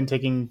faster than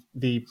taking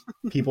the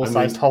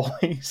people-sized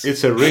hallways?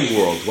 It's a ring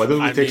world. Why don't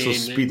we I take mean,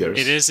 some speeders?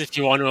 it is if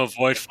you want to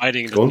avoid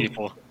fighting Go the on.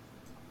 people.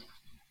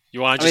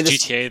 You want to I mean,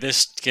 just GTA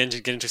this, get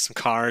into some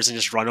cars and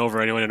just run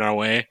over anyone in our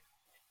way?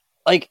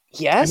 Like, I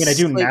yes. mean, I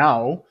do like,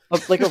 now.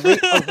 Like a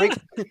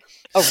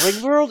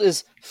ring world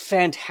is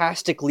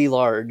fantastically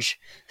large.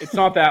 It's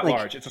not that Like,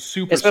 large. It's a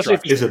super especially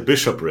if structure. It's a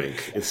bishop ring.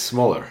 It's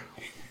smaller.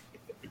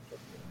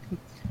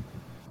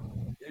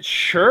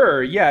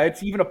 Sure, yeah,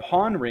 it's even a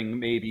pawn ring,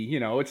 maybe. You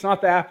know, it's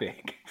not that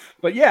big.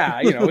 But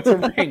yeah, you know, it's a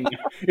ring.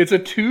 It's a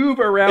tube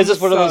around Is the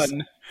this one of those-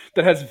 sun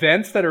that has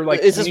vents that are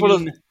like Is this one of-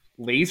 pointing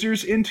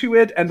lasers into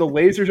it, and the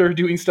lasers are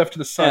doing stuff to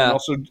the sun, Yeah. and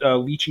also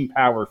leeching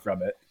power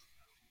from it.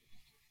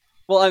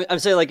 Well, I'm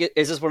saying, like,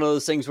 is this one of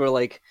those things where,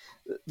 like,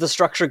 the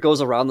structure goes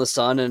around the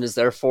sun and is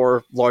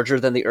therefore larger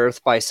than the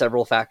Earth by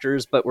several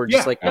factors, but we're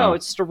just Yeah. like, no,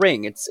 it's just a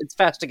ring. It's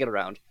fast to get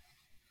around.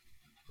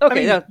 Okay, I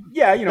mean, yeah.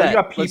 yeah, you know, you bet.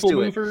 got Let's people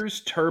do it.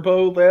 movers,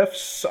 turbo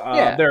lifts.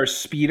 Yeah. There are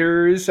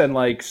speeders and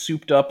like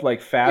souped up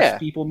like fast Yeah.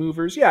 people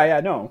movers. Yeah,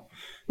 no.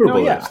 Turbo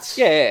yeah. lifts.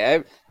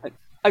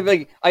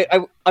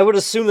 I would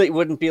assume that you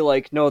wouldn't be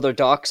like, no, the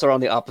docks are on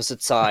the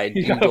opposite side.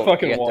 You You gotta don't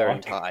fucking get there in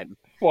walk. time.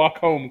 Walk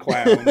home,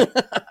 clown.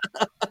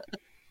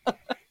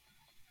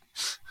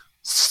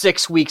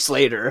 6 weeks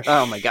later.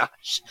 Oh my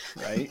gosh.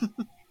 Right?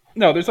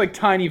 No, there's like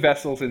tiny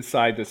vessels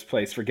inside this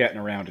place for getting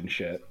around and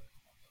shit.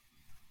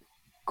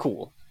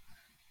 Cool.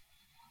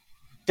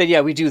 Then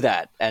yeah, we do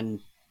that and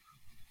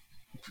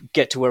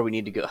get to where we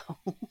need to go.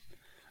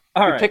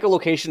 All We right. pick a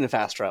location and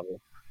fast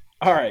travel.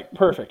 All right,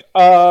 perfect.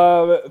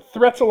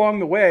 Threats along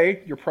the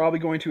way you're probably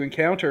going to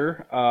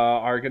encounter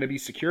are going to be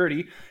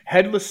security.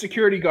 Headless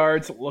security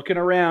guards looking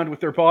around with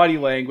their body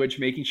language,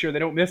 making sure they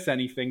don't miss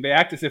anything. They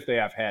act as if they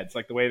have heads,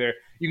 like the way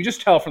you can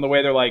just tell from the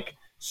way they're like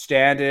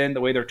standing,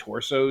 the way their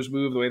torsos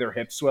move, the way their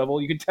hips swivel.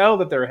 You can tell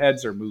that their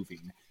heads are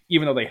moving,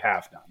 even though they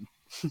have none.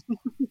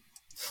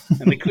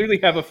 And they clearly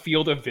have a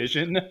field of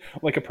vision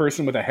like a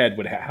person with a head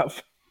would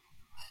have.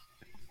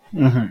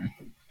 Mm-hmm.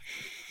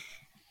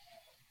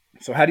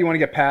 So how do you want to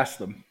get past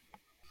them?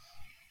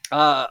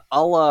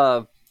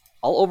 I'll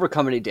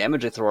overcome any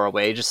damage I throw our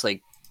way. Just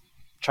like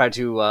try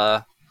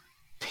to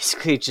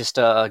basically just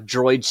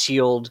droid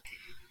shield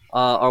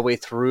our way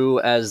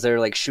through as they're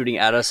like shooting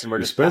at us, and we're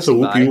You just spend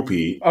some passing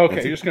whoopee by. whoopee.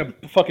 Okay, you're just going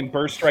to fucking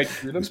burst right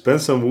through them? You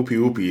spend some whoopee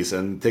whoopies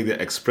and take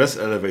the express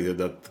elevator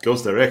that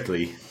goes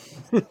directly.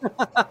 All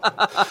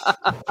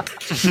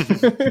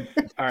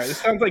right, this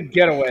sounds like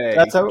Getaway.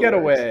 That's how it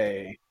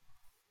Getaway.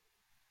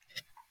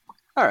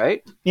 All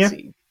right. Yeah. Let's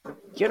see.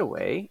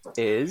 Getaway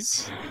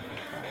is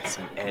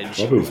some edge.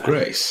 Probably with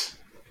grace.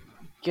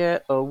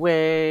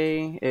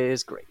 Getaway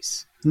is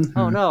Grace.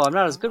 Oh no, I'm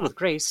not as good with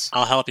Grace.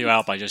 I'll help you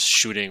out by just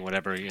shooting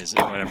whatever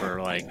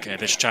like they're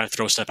just trying to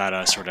throw stuff at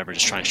us or whatever.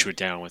 Just try and shoot it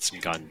down with some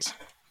guns.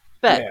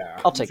 Bet. Yeah,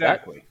 I'll take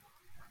exactly. that.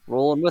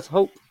 Rolling with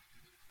hope.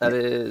 That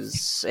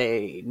is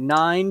a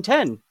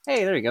 9-10.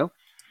 Hey, there you go.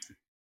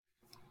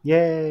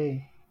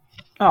 Yay.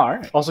 All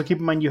right. Also, keep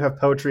in mind you have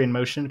poetry in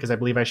motion because I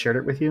believe I shared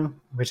it with you,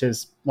 which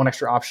is one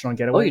extra option on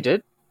Getaway. Oh, you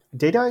did?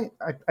 Did I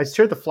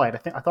shared the flight.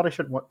 I thought I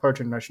shared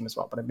poetry in motion as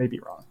well, but I may be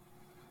wrong.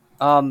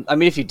 I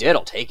mean, if you did,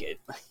 I'll take it.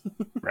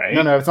 Right?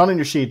 No, if it's not in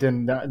your sheet,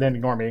 then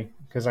ignore me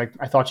because I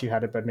thought you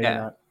had it, but maybe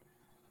not.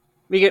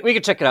 We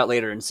could check it out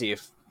later and see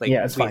if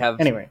It's we fine. have.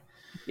 Anyway,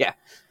 Yeah.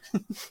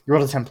 you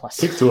rolled a 10 plus.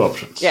 Pick two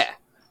options. Yeah.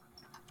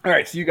 All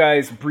right, so you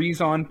guys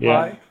breeze on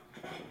by.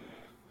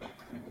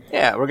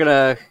 Yeah, we're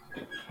gonna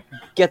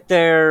get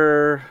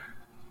there.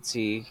 Let's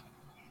see.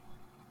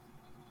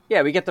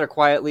 Yeah, we get there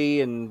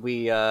quietly and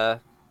we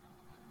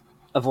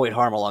avoid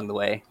harm along the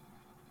way,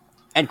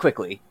 and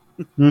quickly.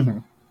 Mm-hmm.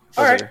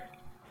 All right.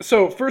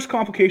 So first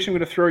complication I'm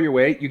going to throw your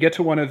way. You get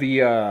to one of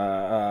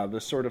the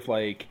sort of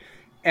like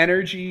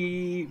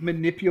energy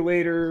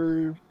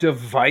manipulator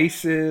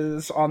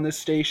devices on this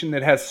station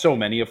that has so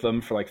many of them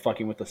for like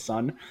fucking with the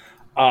sun.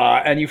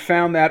 And you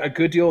found that a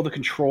good deal of the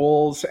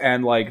controls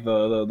and like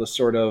the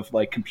sort of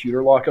like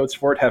computer lockouts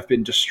for it have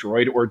been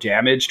destroyed or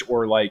damaged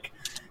or like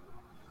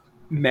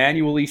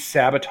manually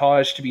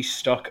sabotaged to be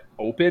stuck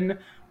open.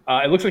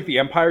 It looks like the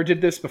Empire did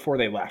this before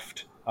they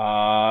left.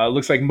 It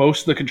looks like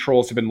most of the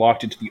controls have been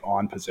locked into the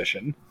on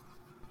position.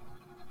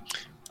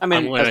 I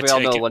mean, as we all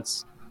know,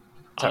 once.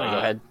 Sorry, go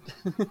ahead.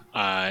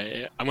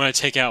 I'm going to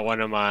take out one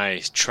of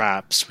my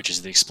traps, which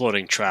is the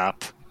exploding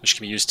trap, which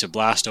can be used to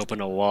blast open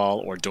a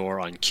wall or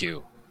door on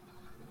cue.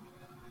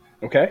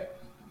 Okay.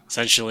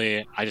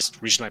 Essentially, I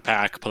just reach in my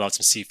pack, pull out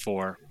some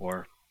C4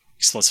 or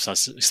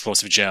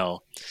explosive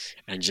gel,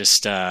 and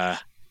just tell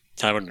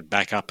everyone to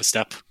back up a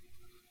step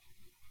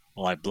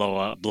while I blow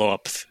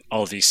up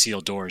all of these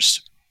sealed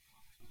doors.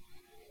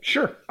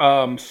 Sure.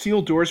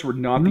 Sealed doors were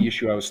not the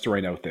issue I was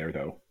throwing out there,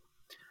 though.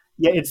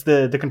 Yeah, it's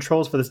the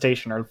controls for the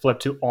station are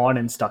flipped to on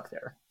and stuck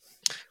there.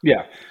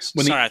 Yeah.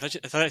 I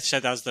thought I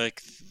said that was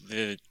like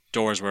the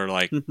doors were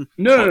like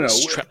No.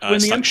 when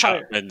the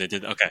Empire and they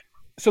did okay.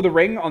 So the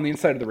ring on the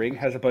inside of the ring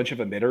has a bunch of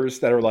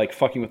emitters that are like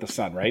fucking with the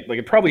sun, right? Like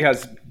it probably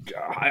has,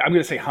 I'm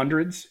going to say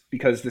hundreds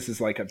because this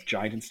is like a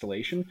giant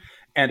installation.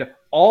 And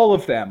all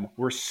of them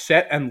were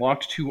set and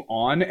locked to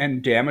on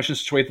and damaged in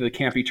such a way that they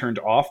can't be turned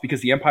off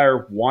because the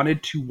Empire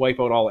wanted to wipe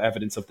out all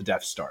evidence of the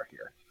Death Star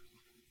here.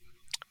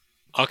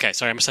 Okay,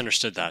 sorry, I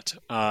misunderstood that.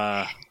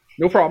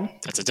 No problem.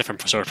 That's a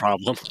different sort of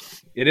problem.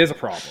 It is a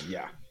problem,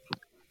 yeah.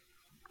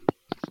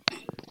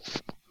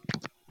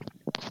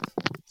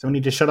 So we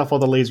need to shut off all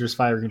the lasers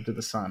firing into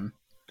the sun.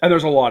 And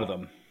there's a lot of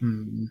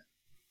them.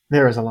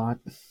 There is a lot.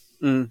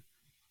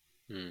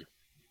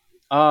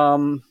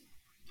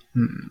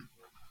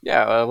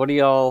 Yeah. What do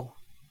y'all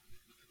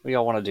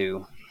want to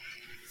do?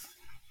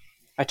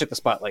 I took the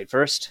spotlight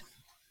first.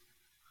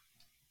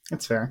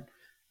 That's fair.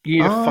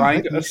 You need to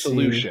find a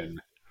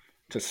solution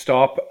to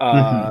stop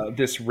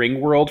this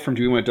ring world from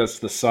doing what it does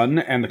to the sun,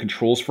 and the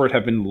controls for it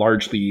have been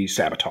largely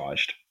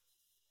sabotaged.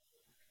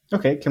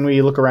 Okay, can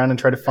we look around and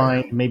try to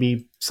find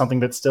maybe something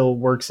that still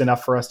works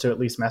enough for us to at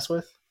least mess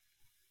with?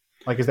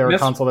 Like, is there a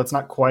console that's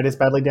not quite as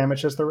badly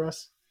damaged as the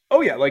rest?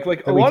 Oh yeah, like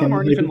a lot of them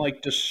aren't even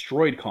like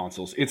destroyed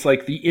consoles. It's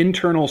like the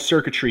internal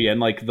circuitry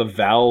and like the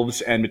valves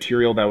and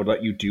material that would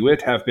let you do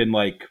it have been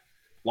like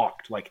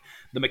locked. Like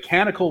the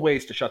mechanical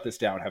ways to shut this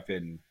down have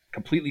been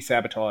completely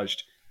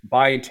sabotaged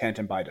by intent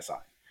and by design.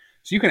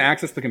 So you can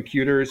access the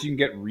computers, you can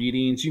get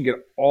readings, you can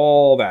get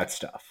all that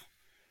stuff.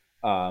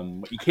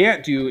 What you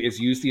can't do is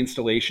use the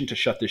installation to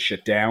shut this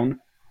shit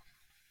down.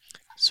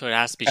 So it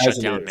has to be shut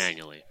down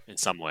manually in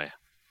some way.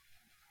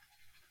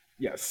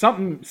 Yeah,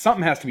 something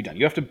has to be done.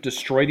 You have to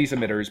destroy these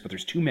emitters, but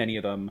there's too many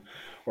of them,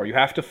 or you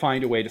have to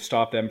find a way to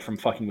stop them from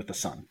fucking with the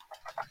sun.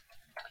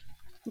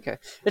 Okay,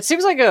 it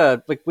seems like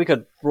we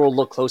could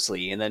look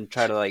closely and then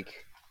try to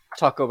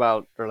talk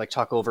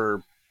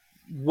over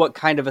what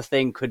kind of a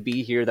thing could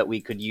be here that we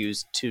could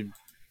use to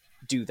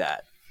do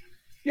that.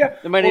 Yeah,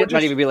 it might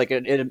not even be like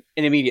an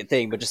immediate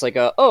thing, but just like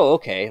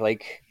okay.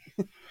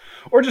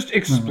 Or just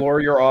explore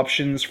your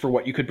options for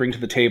what you could bring to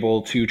the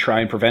table to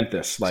try and prevent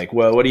this. Like,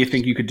 well, what do you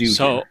think you could do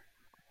here?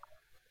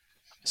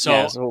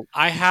 So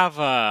I have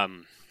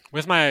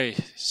with my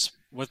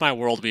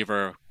World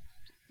Weaver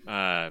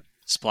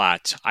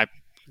splat, I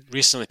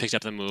recently picked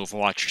up the move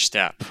Watch Your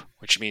Step,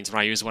 which means when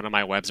I use one of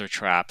my webs or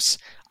traps,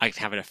 I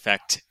can have it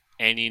affect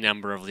any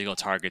number of legal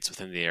targets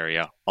within the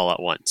area all at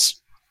once.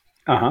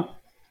 Uh-huh.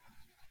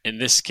 In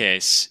this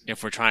case,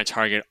 if we're trying to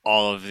target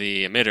all of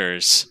the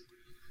emitters,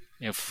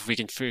 if we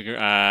can figure,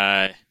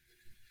 I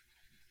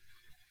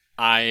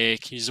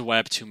can use the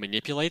web to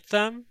manipulate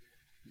them,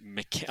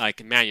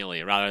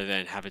 manually, rather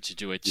than having to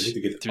do it through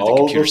the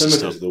computer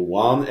system. The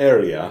one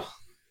area.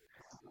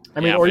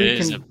 I mean, yeah, or it you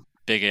is can, a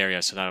big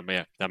area, so that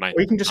might.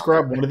 Or you can just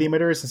grab one of the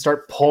emitters and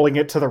start pulling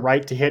it to the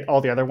right to hit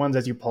all the other ones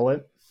as you pull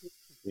it.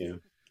 Yeah.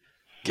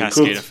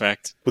 Cascade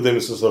effect. Put them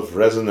in sort of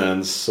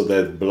resonance so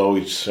they blow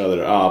each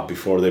other up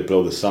before they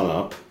blow the sun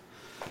up.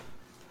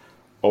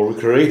 Or we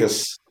create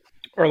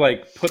or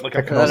like put like a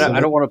I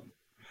don't want to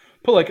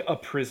put like a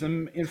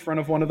prism in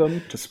front of one of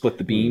them to split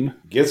the beam.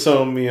 Get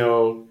some,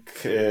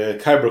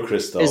 kyber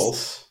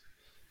crystals,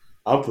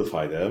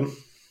 amplify them.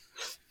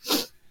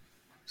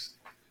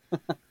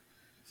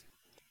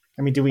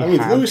 I mean, do we do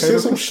we see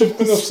some kyber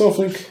shipment of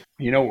something?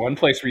 You know, one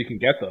place where you can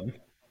get them.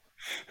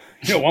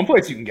 You know, one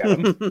place you can get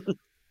them.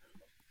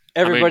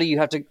 Everybody, you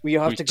have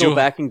to go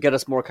back and get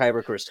us more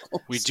kyber crystals.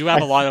 We do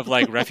have a lot of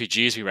like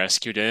refugees we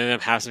rescued. Any of them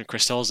have some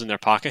crystals in their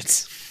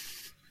pockets?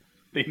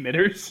 The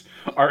emitters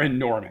are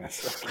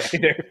enormous.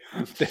 Okay,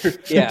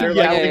 these things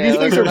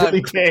are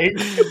really big.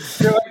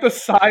 They're like the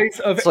size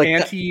of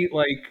like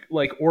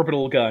like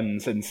orbital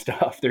guns and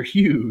stuff. They're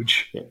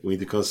huge. Yeah, we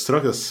need to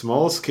construct a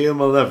small-scale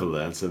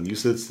malevolence and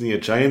use it near a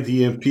giant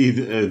EMP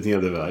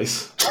near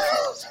device.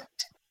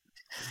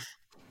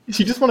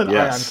 You just want an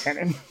ion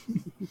cannon.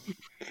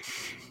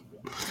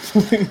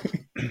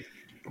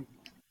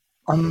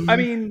 I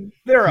mean,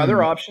 there are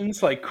other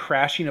options like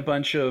crashing a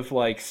bunch of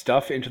like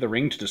stuff into the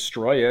ring to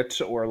destroy it,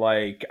 or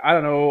like I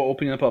don't know,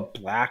 opening up a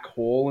black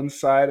hole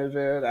inside of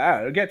it.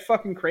 It'll get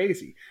fucking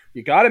crazy.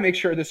 You got to make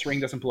sure this ring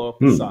doesn't blow up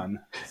the sun.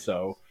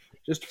 So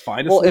just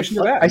find a solution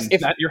to that.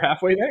 If you're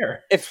halfway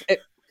there. If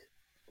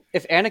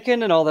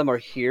Anakin and all them are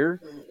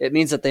here, it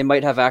means that they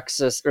might have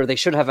access, or they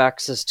should have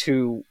access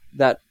to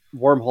that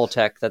wormhole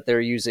tech that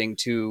they're using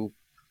to,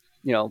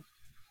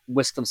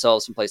 whisk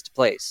themselves from place to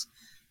place.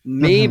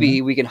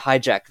 Maybe we can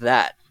hijack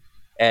that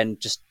and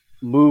just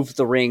move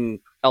the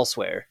ring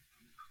elsewhere.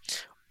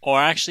 Or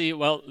actually,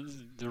 well,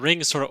 the ring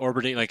is sort of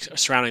orbiting, like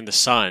surrounding the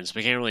sun, so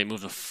we can't really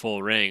move the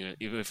full ring.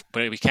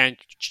 But we can't,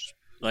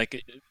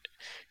 like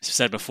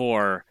said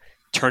before,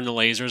 turn the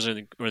lasers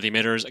or the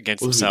emitters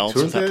against themselves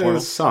with that portal.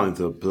 The sun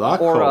into a black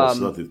hole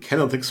so that it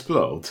cannot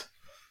explode.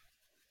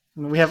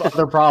 We have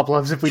other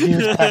problems if we do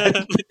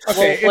that.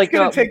 Okay, well, like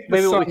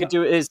maybe what we could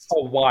do is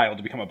a while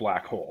to become a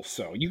black hole.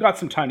 So you got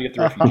some time to get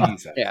the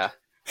refugees out. Yeah.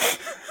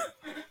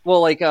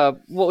 Well, like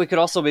what we could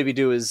also maybe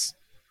do is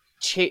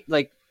I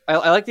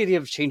like the idea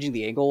of changing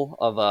the angle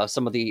of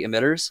some of the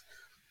emitters.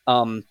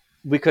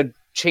 We could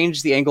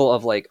change the angle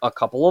of like a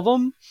couple of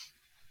them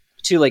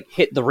to like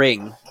hit the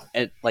ring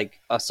at like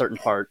a certain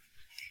part,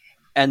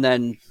 and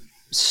then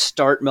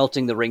start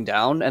melting the ring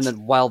down, and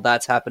then while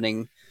that's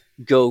happening,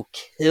 go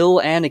kill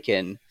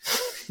Anakin,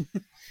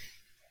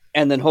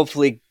 and then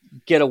hopefully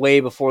get away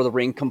before the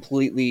ring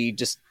completely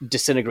just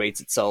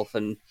disintegrates itself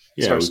and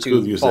starts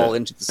to fall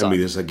into the sun.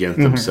 Emitters against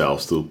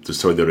themselves to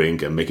destroy the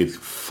ring and make it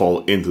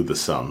fall into the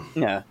sun.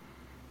 Yeah,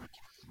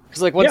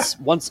 because like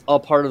once a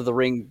part of the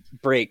ring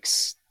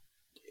breaks,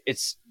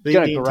 it's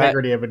the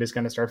integrity of it is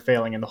going to start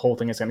failing, and the whole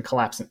thing is going to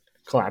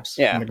collapse.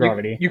 Yeah, in the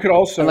gravity. You could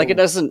also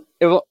it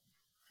will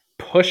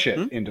push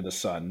it into the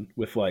sun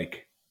with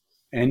like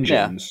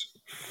engines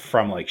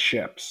from like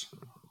ships.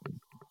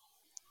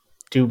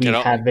 Do we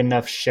have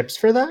enough ships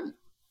for that?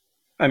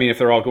 I mean, if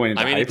they're all going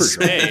into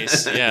hyperdrive.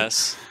 Space,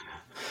 yes.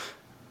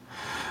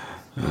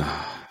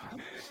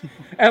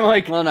 And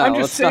like, well, no, I'm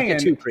just saying, not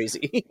get too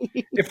crazy.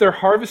 If they're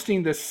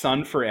harvesting this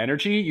sun for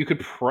energy, you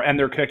could, and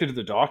they're connected to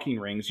the docking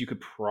rings, you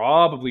could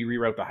probably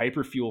reroute the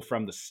hyperfuel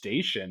from the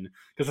station,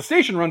 because the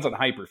station runs on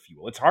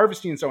hyperfuel. It's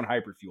harvesting its own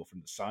hyperfuel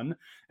from the sun,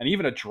 and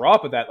even a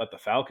drop of that let the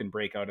Falcon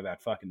break out of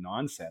that fucking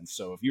nonsense.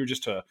 So if you were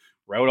just to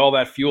route all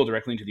that fuel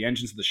directly into the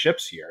engines of the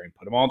ships here and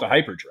put them all into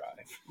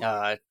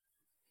hyperdrive,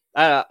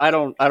 I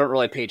don't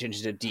really pay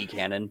attention to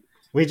D-cannon.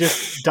 We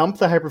just dump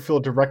the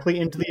hyperfuel directly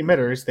into the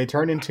emitters. They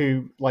turn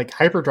into like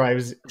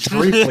hyperdrives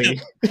briefly.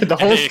 The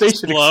whole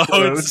station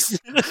explodes,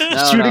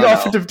 shooting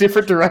off into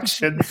different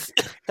directions.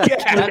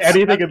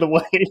 Anything in the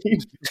way.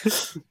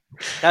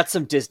 That's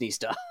some Disney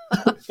stuff.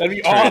 That'd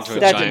be awesome.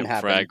 That didn't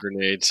happen. Frag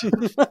grenade.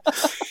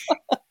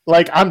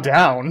 Like, I'm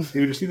down.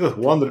 You just need to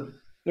wonder.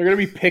 They're going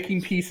to be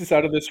picking pieces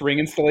out of this ring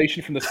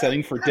installation from the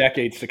setting for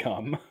decades to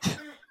come.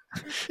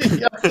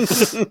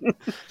 It's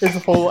a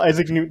whole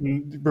Isaac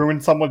Newton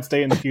ruined someone's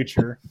day in the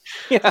future.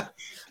 Yeah.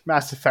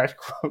 Mass Effect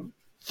quote.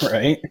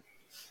 Right.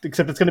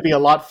 Except it's going to be a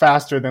lot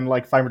faster than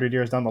like 500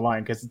 years down the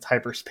line because it's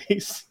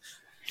hyperspace.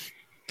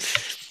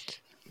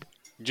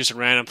 Just a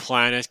random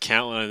planet,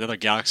 count another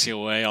galaxy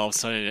away, all of a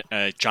sudden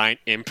a giant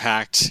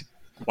impact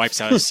wipes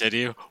out a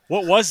city.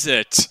 What was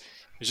it?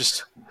 It was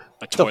just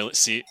a toilet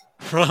seat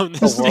from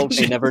the world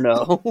may never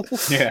know.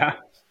 Yeah.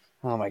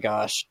 Oh my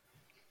gosh.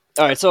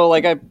 All right, so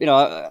like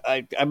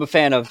I'm a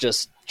fan of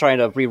just trying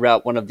to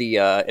reroute one of the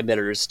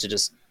emitters to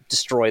just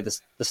destroy the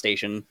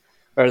station,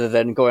 rather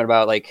than going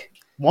about like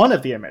one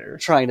of the emitters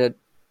trying to,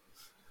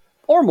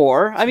 or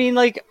more. I mean,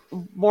 like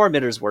more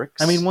emitters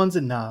works. I mean, one's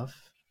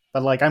enough,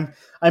 but like I'm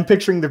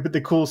picturing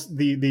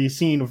the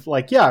scene of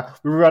like we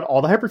reroute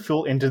all the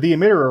hyperfuel into the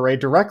emitter array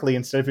directly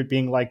instead of it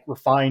being like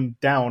refined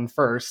down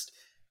first,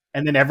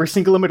 and then every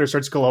single emitter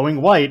starts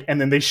glowing white, and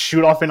then they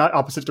shoot off in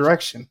opposite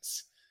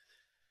directions,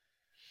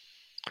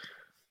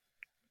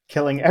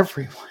 killing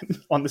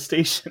everyone on the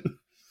station.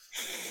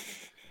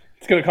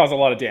 It's going to cause a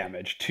lot of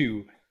damage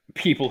to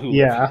people who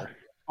live here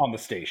on the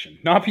station,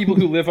 not people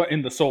who live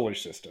in the solar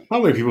system.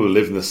 How many people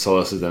live in the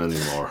solar system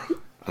anymore?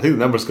 I think the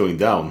number's going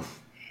down.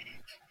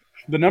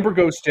 The number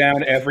goes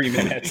down every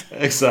minute.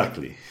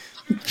 Exactly.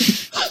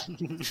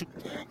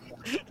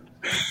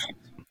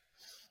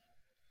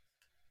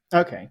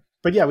 Okay.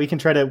 But yeah, we can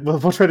try to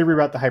we'll try to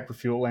reroute the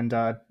hyperfuel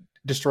and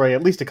destroy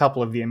at least a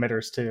couple of the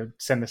emitters to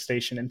send the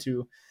station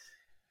into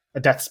a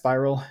death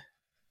spiral.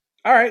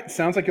 All right,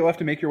 sounds like you'll have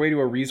to make your way to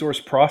a resource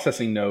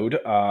processing node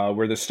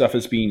where this stuff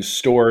is being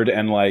stored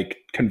and like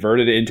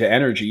converted into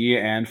energy,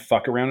 and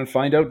fuck around and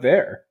find out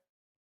there.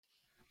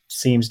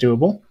 Seems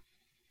doable.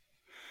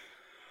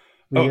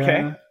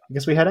 Okay. I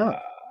guess we head out.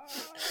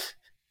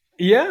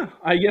 Yeah,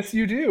 I guess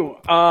you do.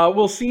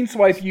 We'll scene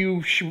swipe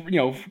you,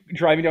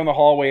 driving down the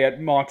hallway at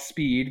Mach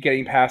speed,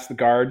 getting past the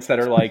guards that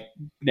are like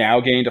now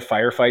getting into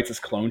firefights as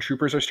clone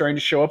troopers are starting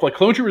to show up. Like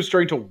clone troopers are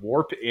starting to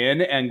warp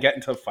in and get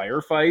into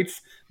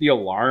firefights. The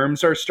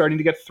alarms are starting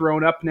to get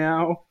thrown up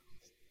now.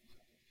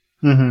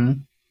 Mm-hmm.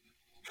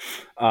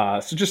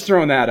 So just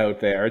throwing that out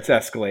there. It's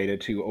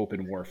escalated to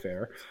open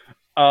warfare.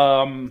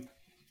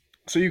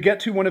 So you get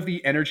to one of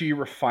the energy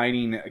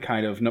refining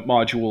kind of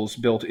modules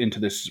built into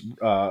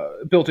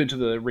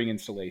the ring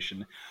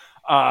installation.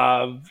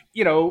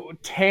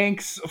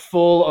 Tanks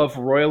full of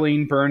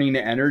roiling, burning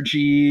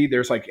energy.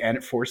 There's like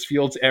force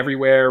fields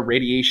everywhere.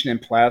 Radiation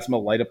and plasma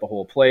light up the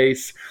whole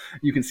place.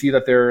 You can see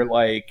that they're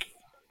like,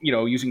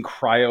 using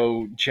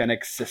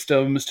cryogenic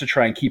systems to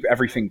try and keep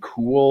everything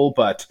cool,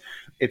 but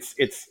it's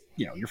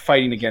you're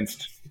fighting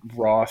against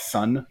raw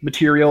sun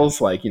materials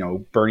like,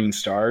 burning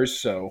stars,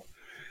 so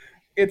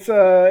it's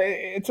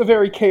a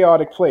very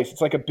chaotic place.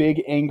 It's like a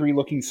big,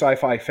 angry-looking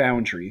sci-fi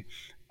foundry.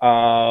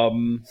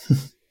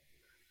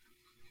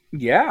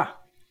 Yeah,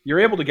 you're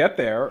able to get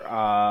there.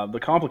 The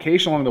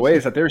complication along the way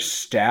is that there's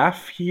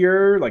staff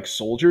here, like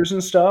soldiers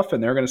and stuff,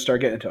 and they're going to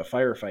start getting into a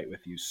firefight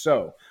with you.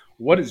 So,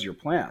 what is your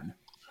plan?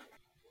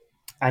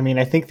 I mean,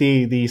 I think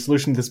the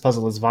solution to this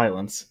puzzle is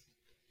violence.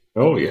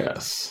 Oh,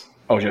 yes.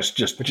 Oh, just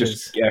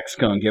X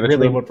go and give it really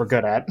to them? what we're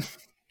good at.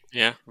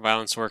 Yeah,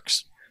 violence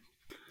works.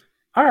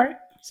 All right.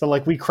 So,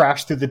 like, we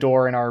crash through the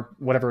door in our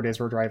whatever it is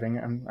we're driving.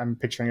 I'm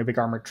picturing a big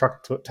armored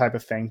truck type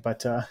of thing,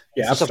 but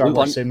yeah, Star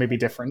Wars it may be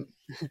different.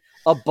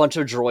 A bunch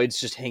of droids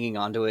just hanging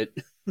onto it.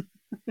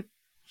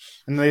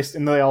 And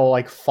they all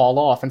like fall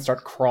off and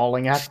start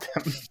crawling at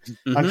them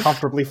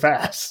uncomfortably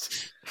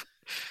fast.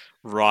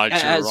 Roger.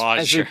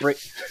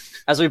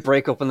 As we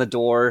break open the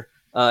door,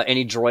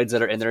 any droids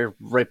that are in there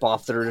rip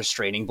off their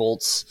restraining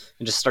bolts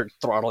and just start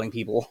throttling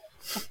people.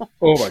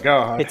 Oh my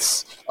god.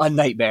 It's a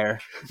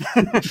nightmare.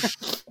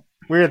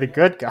 We're the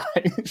good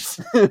guys.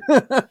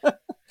 That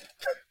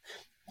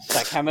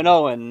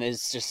Kaminoan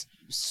is just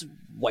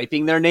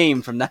wiping their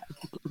name from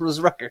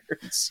those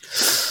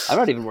records. I'm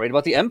not even worried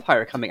about the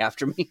Empire coming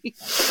after me.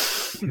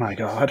 My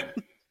god.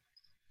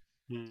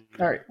 All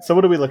right. So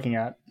what are we looking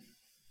at?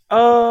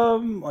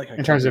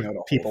 In terms of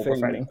people we're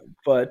fighting,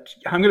 but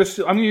I'm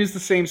gonna use the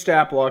same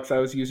stat blocks I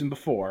was using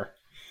before.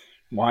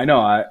 Why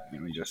not?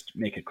 Let me just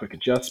make a quick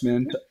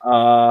adjustment.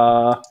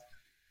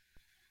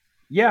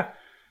 Yeah,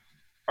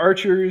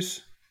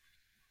 archers,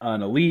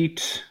 an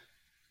elite.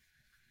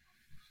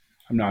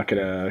 I'm not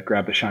gonna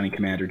grab the shiny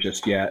commander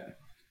just yet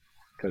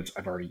because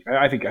I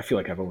feel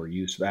like I've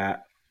overused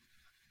that.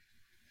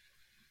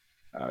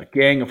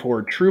 Gang of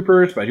Horde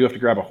troopers, but I do have to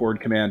grab a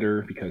Horde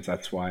commander because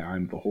that's why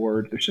I'm the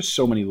Horde. There's just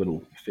so many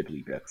little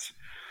fiddly bits.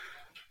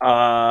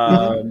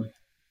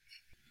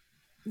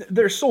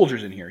 There's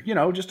soldiers in here,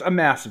 just a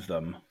mass of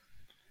them.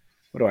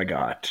 What do I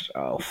got?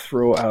 I'll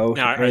throw out.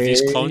 Now, are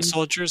these clone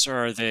soldiers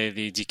or are they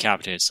the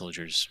decapitated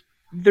soldiers?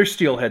 They're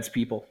Steelheads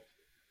people.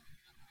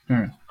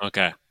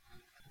 Okay.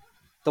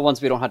 The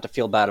ones we don't have to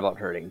feel bad about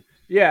hurting.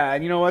 Yeah,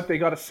 and you know what? They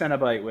got a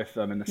Cenobite with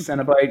them, and the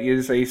Cenobite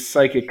is a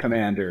psychic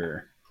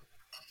commander.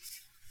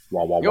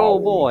 Wah, wah, Yo, wah.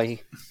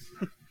 boy.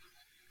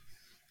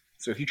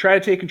 So if you try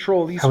to take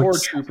control of these Horde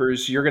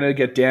troopers, you're going to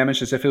get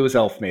damaged as if it was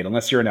Elfmaid,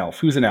 unless you're an elf.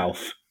 Who's an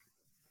elf?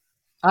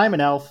 I'm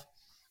an elf.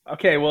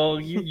 Okay, well,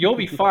 you'll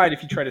be fine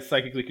if you try to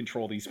psychically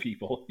control these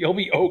people. You'll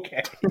be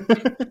okay.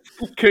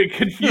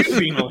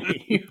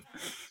 Confusingly.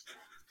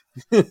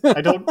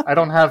 I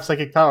don't have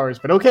psychic powers,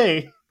 but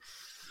okay.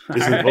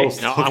 Right.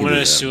 Now, I'm going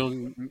to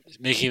assume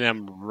making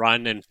them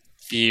run and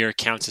fear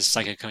counts as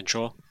psychic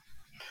control.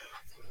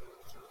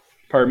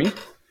 Pardon me?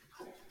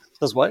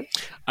 Does what?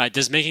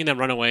 Does making them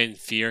run away in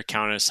fear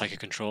count as psychic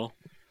control?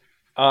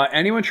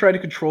 Anyone trying to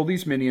control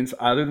these minions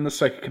other than the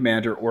psychic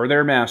commander or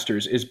their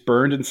masters is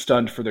burned and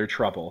stunned for their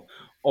trouble.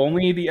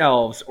 Only the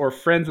elves or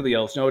friends of the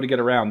elves know how to get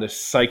around this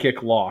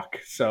psychic lock.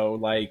 So,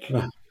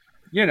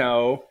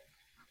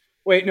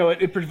 Wait, no,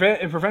 it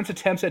prevents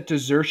attempts at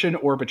desertion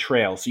or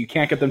betrayal. So you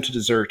can't get them to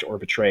desert or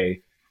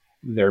betray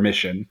their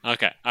mission.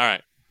 Okay, all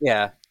right.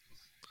 Yeah.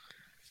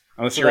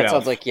 Unless So you're that an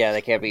sounds elf. like,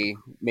 they can't be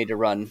made to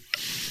run.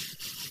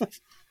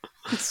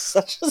 It's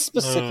such a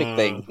specific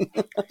thing.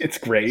 It's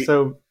great.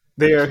 So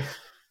they're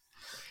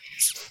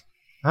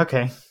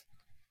okay.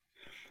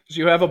 So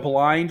you have a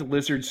blind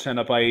lizard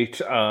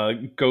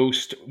Cenobite,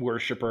 ghost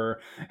worshiper,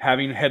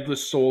 having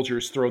headless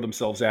soldiers throw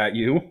themselves at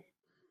you.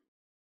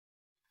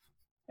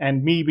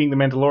 And me being the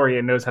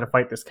Mandalorian knows how to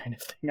fight this kind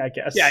of thing, I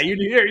guess. Yeah,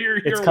 you're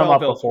it's come well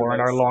up built before for in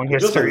this. our long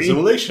Just like a history.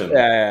 simulation.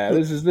 Yeah,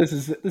 this is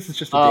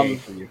just a day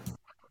for you.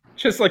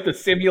 Just like the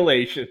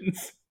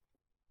simulations.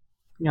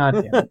 God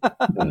damn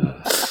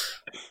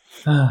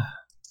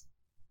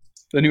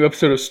it. The new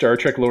episode of Star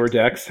Trek Lower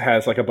Decks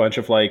has like a bunch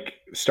of like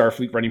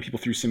Starfleet running people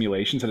through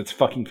simulations, and it's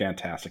fucking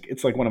fantastic.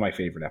 It's like one of my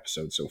favorite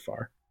episodes so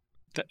far.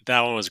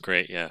 That one was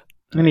great. Yeah.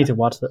 I need to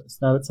watch this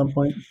now at some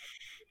point.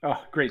 Oh,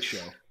 great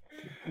show.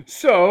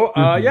 So,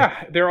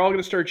 yeah, they're all going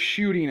to start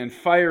shooting and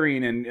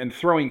firing and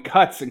throwing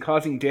cuts and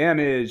causing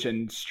damage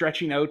and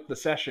stretching out the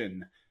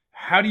session.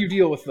 How do you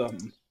deal with them?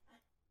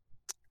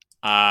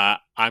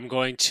 I'm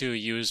going to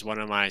use one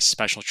of my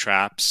special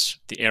traps,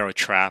 the arrow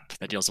trap,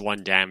 that deals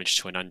 1 damage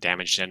to an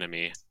undamaged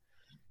enemy.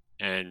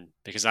 And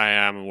because I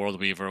am a World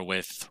Weaver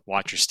with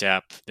Watch Your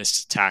Step,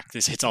 this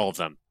hits all of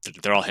them.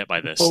 They're all hit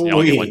by this. They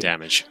all get 1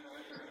 damage.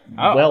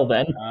 Oh. Well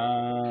then,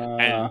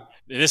 And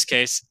in this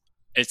case,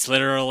 it's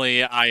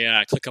literally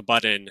I click a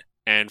button,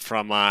 and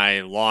from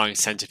my long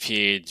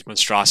centipede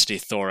monstrosity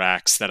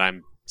thorax that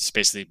I'm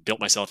basically built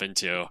myself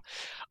into,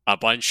 a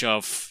bunch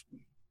of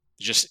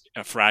just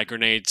frag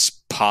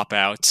grenades pop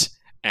out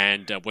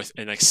and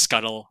like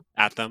scuttle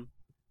at them.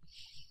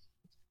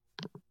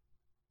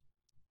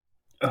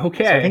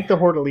 Okay. so I think the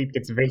Horde Elite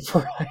gets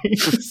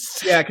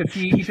vaporized. Yeah, because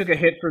he took a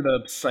hit for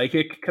the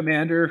psychic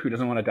commander who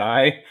doesn't want to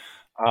die.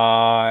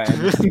 And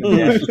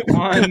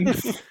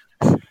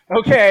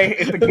okay,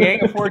 it's a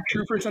gang of Horde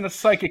troopers and a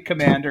psychic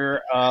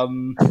commander.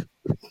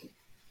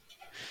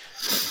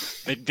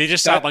 They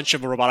just saw a bunch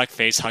of robotic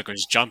face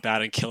huggers jump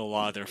out and kill a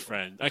lot of their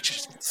friends.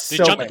 Actually,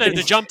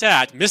 they jumped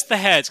at, missed the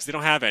heads because they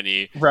don't have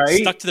any,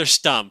 Right. stuck to their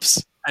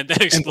stumps, and then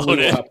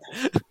exploded. All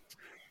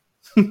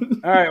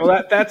right,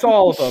 well that's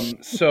all of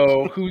them.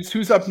 So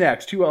who's up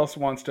next? Who else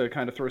wants to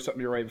kind of throw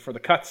something your way before the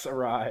cuts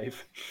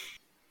arrive?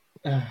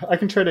 I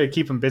can try to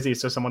keep them busy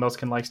so someone else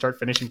can like start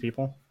finishing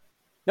people.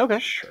 Okay.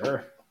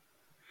 Sure.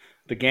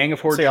 The gang of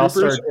Horde Say I'll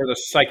troopers start- or the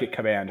psychic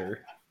commander?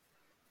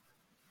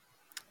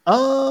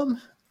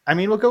 I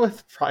mean, we'll go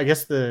with I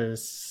guess the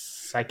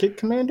Psychic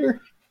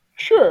Commander.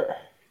 Sure.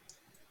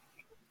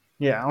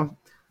 Yeah,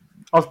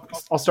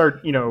 I'll start.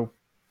 You know,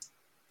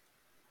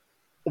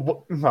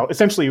 well,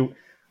 essentially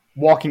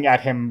walking at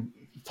him,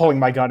 pulling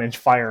my gun and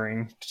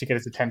firing to get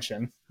his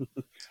attention.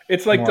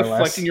 It's like More or less.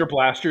 deflecting your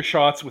blaster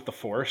shots with the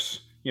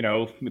Force, you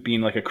know, being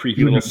like a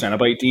creepy little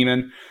Cenobite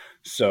demon.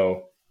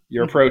 So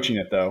you're approaching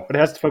it, though. But it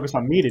has to focus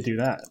on me to do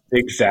that.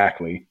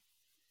 Exactly.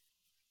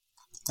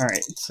 All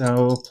right,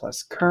 so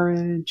plus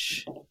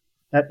courage.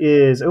 That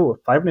is 5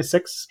 and a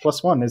 6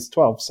 plus 1 is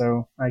 12.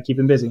 So I keep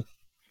him busy.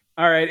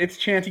 All right, it's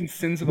chanting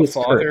sins of the It's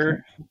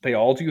Father. They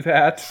all do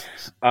that.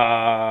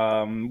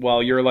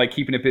 While you're like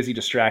keeping it busy,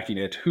 distracting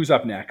it. Who's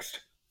up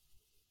next?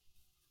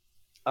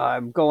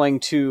 I'm going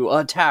to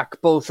attack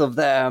both of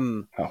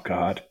them Oh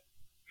God.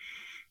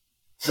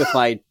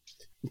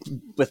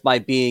 with my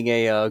being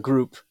a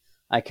group.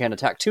 I can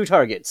attack 2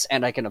 targets,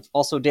 and I can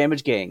also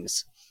damage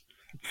gangs.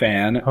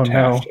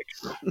 Fantastic.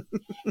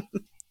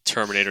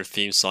 Terminator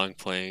theme song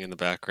playing in the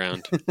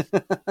background.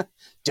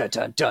 Dun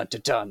dun dun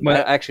dun dun.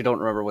 But- I actually don't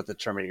remember what the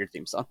Terminator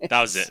theme song is.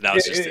 That was it. That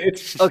was just it.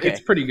 It's Okay. It's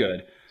pretty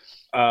good.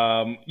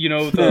 You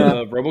know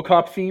the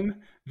RoboCop theme?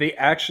 They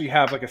actually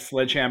have like a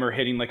sledgehammer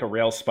hitting like a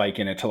rail spike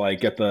in it to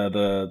like get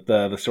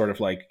the sort of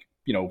like,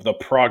 you know, the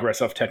progress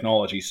of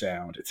technology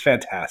sound. It's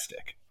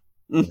fantastic.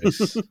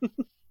 Nice.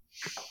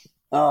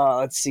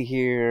 Let's see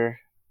here.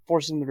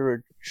 Forcing them to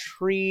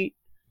retreat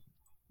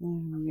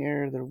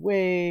near their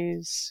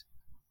ways.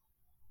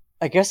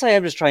 I guess I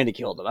am just trying to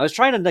kill them. I was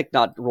trying to like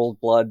not roll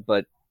blood,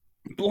 but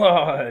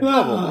Blood.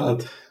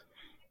 Blood.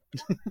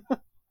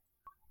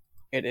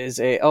 it is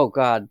a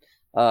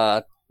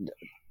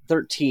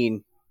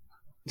 13.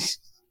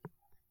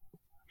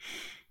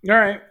 All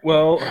right.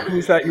 Well,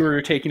 who's that you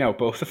were taking out?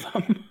 Both of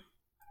them?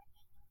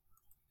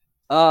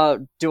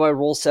 Do I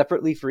roll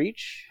separately for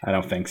each? I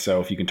don't think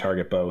so. If you can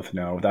target both,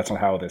 no, that's not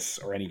how this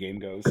or any game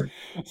goes.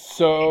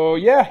 So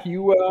yeah,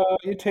 you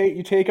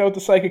take out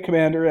the psychic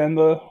commander and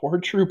the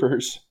Horde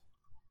troopers.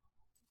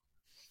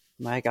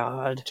 My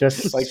God.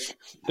 Just Like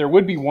there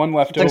would be one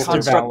left The over.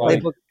 construct but,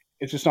 like, playbook.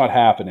 it's just not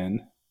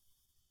happening.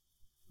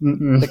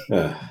 mm-mm.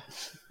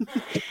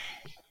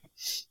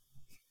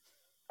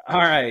 All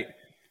right.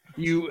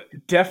 You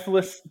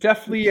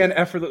deftly and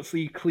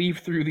effortlessly cleave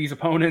through these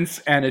opponents,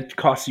 and it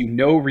costs you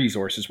no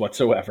resources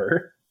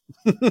whatsoever.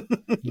 Nope.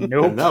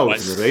 And now we One-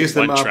 can raise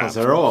them one up trap. as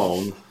our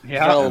own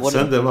Yeah. Well, and what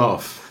send them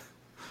off.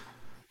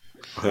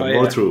 We have Oh,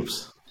 more yeah.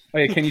 troops. Oh,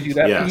 yeah, can you do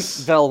that?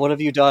 Yes. Vel, what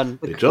have you done?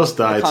 They just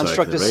died, so I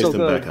construct can is raise so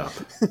them good. back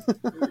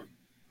up.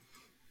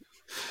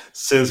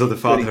 Sins of the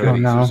Pete? Father. Oh,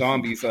 no.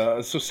 Zombies. So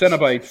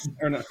Cenobites,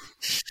 or no,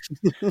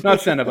 not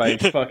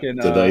Cenobites. Fucking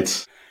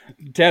Deadites.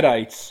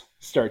 Deadites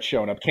start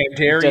showing up.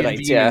 Kandarian Deadites,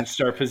 demons yeah.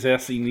 start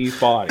possessing these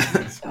bodies.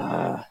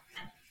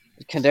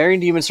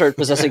 Kandarian demons start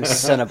possessing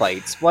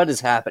Cenobites. What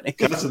is happening?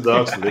 Cats and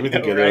dogs living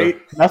together.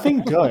 Right?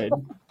 Nothing good.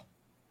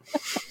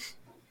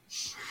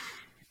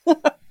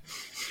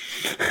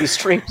 These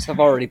streams have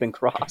already been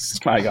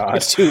crossed. My God.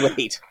 It's too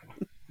late.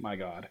 My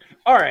God.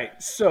 All right.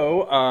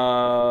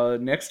 So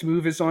next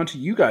move is on to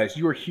you guys.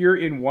 You are here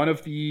in one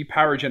of the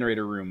power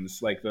generator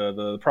rooms, like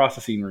the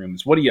processing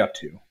rooms. What are you up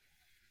to?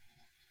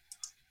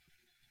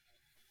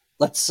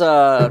 Let's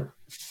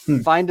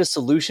find a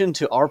solution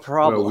to our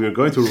problem. Well, we're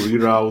going to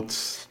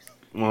reroute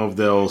one of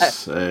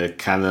those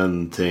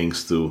cannon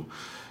things to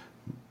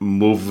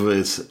move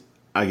its,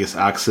 I guess,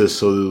 axis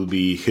so it'll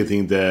be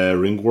hitting the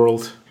ring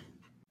world.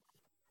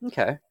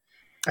 Okay.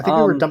 I think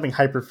we were dumping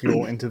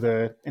hyperfuel into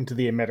the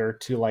emitter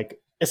to like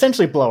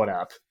essentially blow it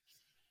up.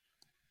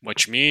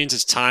 Which means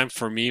it's time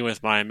for me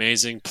with my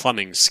amazing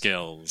plumbing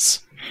skills.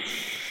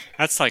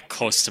 That's like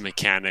close to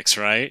mechanics,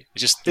 right?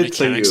 It's just the It's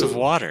a mechanics you. of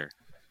water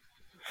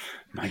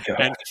My God.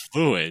 and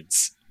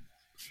fluids.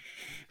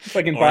 It's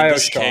like in Or in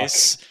this Bioshock.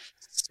 case,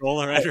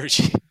 solar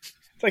energy.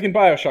 It's like in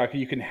Bioshock,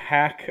 you can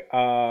hack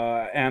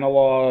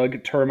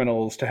analog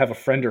terminals to have a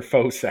friend or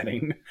foe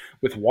setting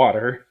with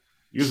water.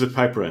 Use a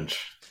pipe wrench.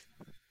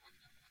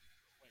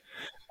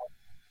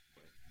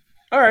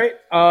 All right.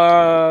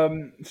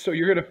 So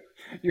you're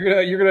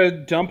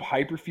gonna dump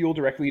hyperfuel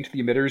directly into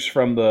the emitters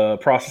from the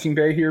processing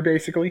bay here,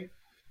 basically.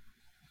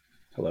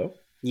 Hello.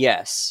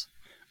 Yes.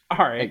 All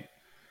right.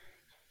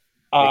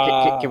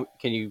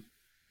 Can you?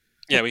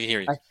 Yeah, we can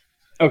hear you.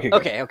 Okay. Good.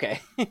 Okay.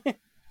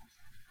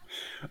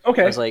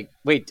 Okay. I was like,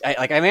 wait,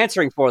 I'm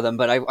answering for them,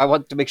 but I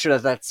want to make sure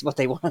that that's what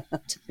they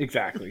want.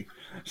 Exactly.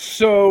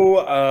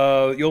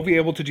 So you'll be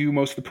able to do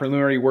most of the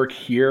preliminary work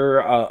here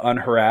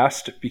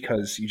unharassed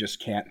because you just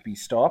can't be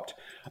stopped.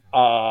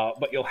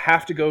 But you'll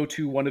have to go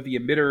to one of the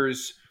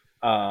emitters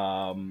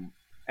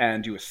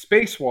and do a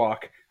spacewalk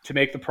to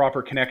make the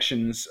proper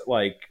connections,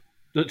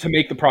 to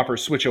make the proper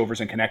switchovers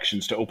and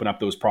connections to open up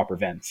those proper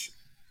vents.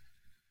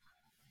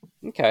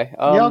 Okay.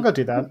 Yeah, I'll go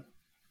do that.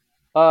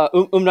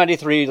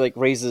 93 like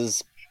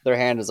raises their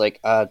hand, is like,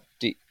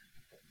 do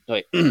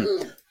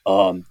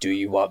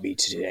you want me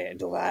to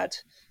handle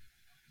that?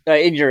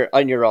 In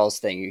your all's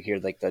thing, you hear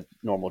like the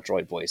normal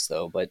droid voice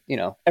though, but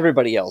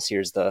everybody else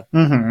hears the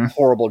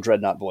horrible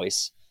dreadnought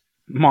voice.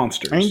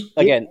 Monsters.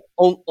 Again,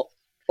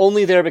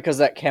 only there because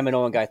that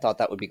Kaminoan guy thought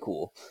that would be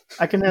cool.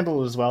 I can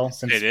handle it as well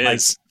since It my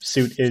is.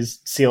 suit is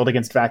sealed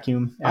against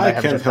vacuum. And I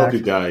have a can't help jetpack. you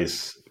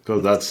guys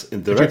because that's in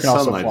you direct can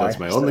also sunlight. fly, That's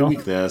my only so.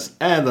 weakness,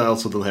 and I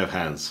also don't have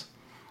hands.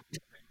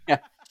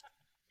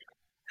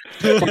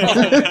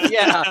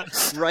 Yeah,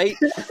 right.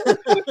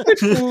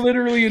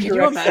 Literally in Can you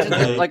direct imagine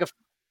sunlight. like a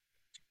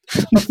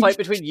fight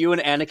between you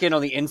and Anakin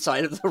on the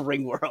inside of the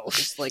ring world?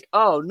 It's like,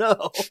 oh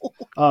no.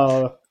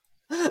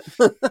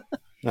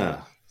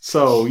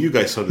 So you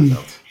guys sort it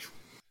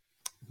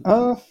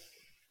out.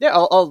 Yeah,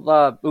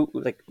 I'll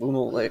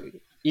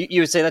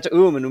you would say that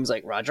to and Oom's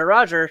like, Roger.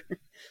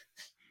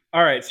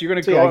 All right, so you're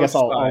going to So go yeah, I guess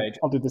outside.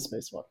 I'll do the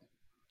spacewalk.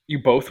 You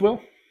both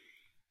will?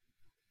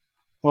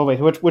 Well, wait,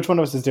 which one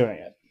of us is doing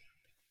it?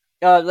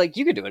 Like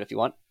you could do it if you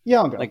want. Yeah,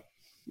 I'll go. Like-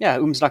 Yeah,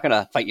 Oom's not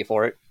gonna fight you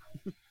for it.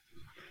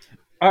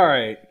 All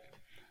right.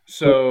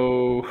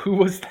 So who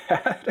was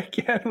that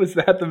again? Was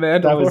that the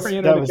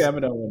Mandalorian or the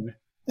Kaminoan?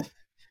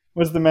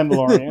 Was the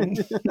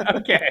Mandalorian.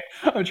 Okay,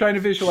 I'm trying to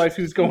visualize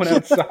who's going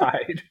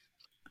outside.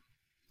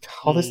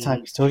 All this time,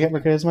 you still can't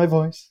recognize my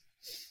voice.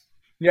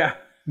 Yeah,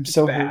 I'm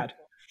so bad.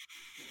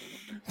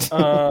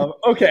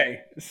 Okay,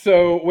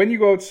 so when you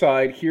go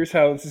outside, here's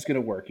how this is going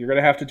to work. You're going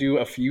to have to do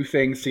a few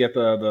things to get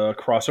the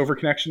crossover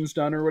connections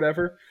done or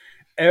whatever.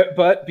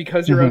 But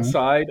because you're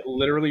outside,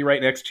 literally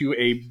right next to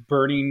a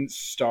burning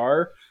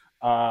star,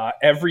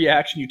 every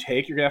action you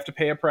take, you're going to have to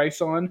pay a price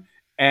on,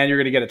 and you're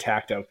going to get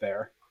attacked out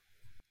there.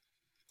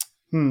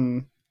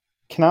 Can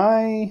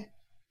I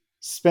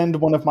spend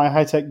one of my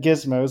high-tech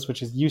gizmos,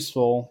 which is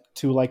useful,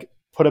 to like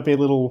put up a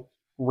little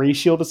ray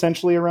shield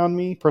essentially around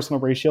me, personal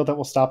ray shield that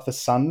will stop the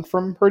sun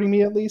from hurting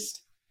me at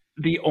least?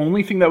 The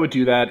only thing that would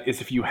do that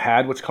is if you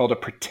had what's called a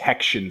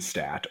protection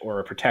stat or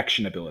a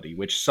protection ability,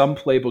 which some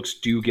playbooks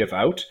do give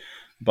out,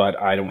 but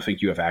I don't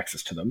think you have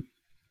access to them.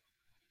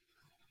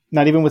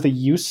 Not even with a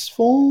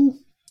useful?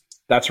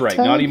 That's right,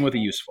 tag? not even with a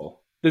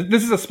useful.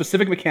 This is a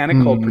specific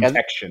mechanic called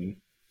protection.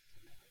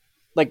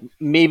 Like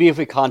maybe if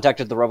we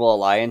contacted the Rebel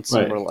Alliance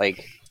and Right. we're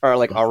like, or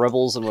like our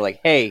rebels, and we're like,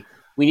 hey,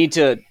 we need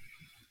to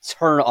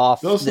turn off.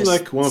 Doesn't this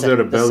like one of set- their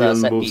this, rebellion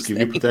set moves piece give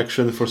you thing.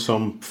 protection for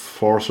some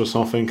force or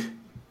something?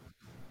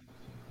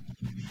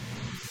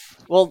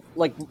 Well,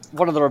 like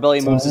one of the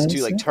rebellion moves is to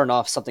Does like it? turn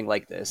off something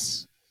like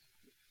this.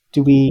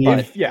 Do we...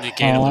 But- Yeah,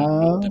 Negate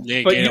a But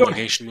negate you a don't-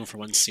 location move for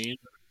one scene.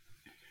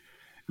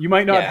 you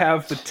might not Yeah.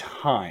 have the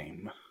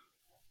time.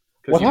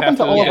 'Cause What you happened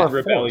have to all of get our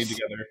rebellion force?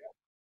 together.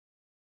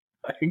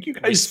 I think you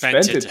We guys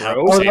spent spent it it, to help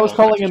bro. Oh, save I was all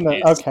calling the in the...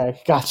 kids.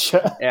 Okay,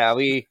 gotcha. Yeah,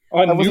 we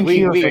I On wasn't new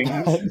here for things.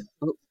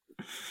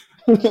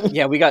 that.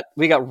 yeah we got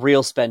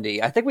real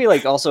spendy. I think we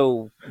like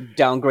also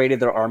downgraded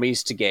their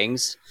armies to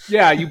gangs.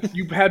 Yeah, you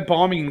had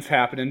bombings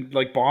happen and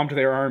like bombed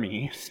their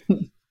army.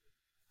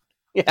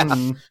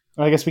 Yeah.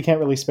 I guess we can't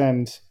really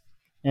spend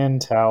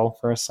intel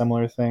for a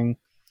similar thing.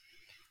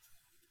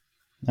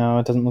 No,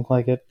 it doesn't look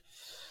like it.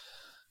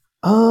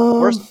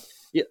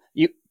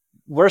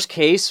 Worst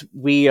case,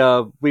 we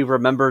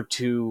remember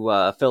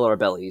to fill our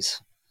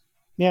bellies.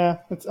 Yeah,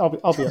 I'll be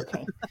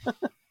okay.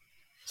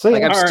 So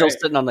Like yeah, I'm All still right.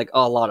 sitting on like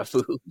a lot of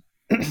food.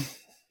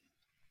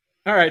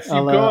 All right, so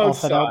you go I'll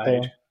head out outside.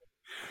 there.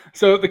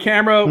 So the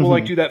camera will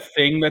like do that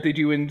thing that they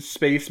do in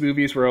space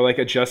movies where like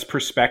adjust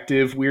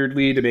perspective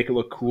weirdly to make it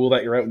look cool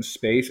that you're out in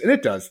space, and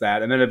it does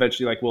that. And then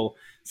eventually like we'll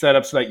set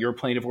up so that your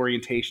plane of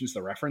orientation is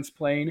the reference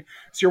plane.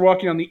 So you're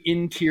walking on the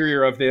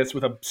interior of this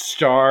with a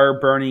star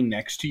burning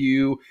next to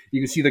you.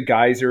 You can see the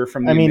geyser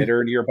from the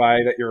emitter nearby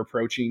that you're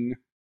approaching.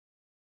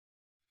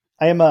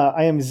 I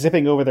am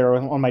zipping over there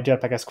on my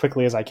jetpack as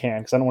quickly as I can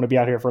because I don't want to be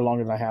out here for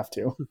longer than I have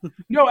to.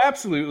 No,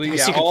 absolutely.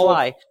 Yeah, you can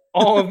fly.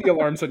 All of the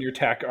alarms on your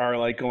tech are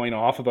like going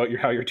off about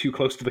how you're too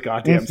close to the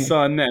goddamn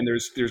sun, and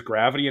there's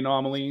gravity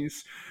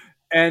anomalies.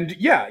 And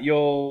yeah,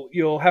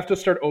 you'll have to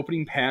start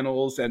opening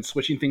panels and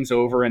switching things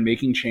over and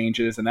making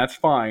changes, and that's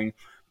fine.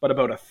 But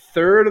about a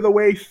third of the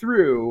way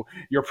through,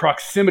 your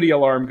proximity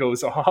alarm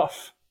goes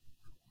off.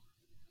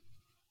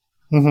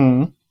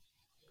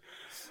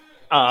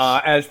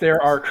 As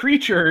there are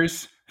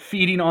creatures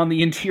feeding on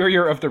the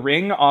interior of the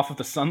ring off of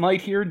the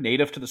sunlight here,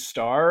 native to the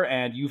star,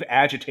 and you've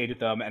agitated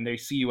them, and they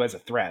see you as a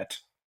threat.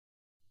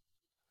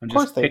 I'm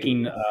just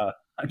picking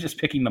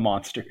the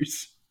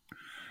monsters.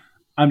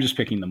 I'm just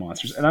picking the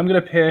monsters, and I'm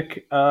gonna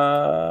pick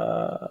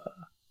not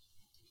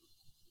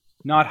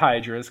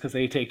Hydras because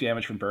they take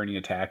damage from burning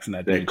attacks, and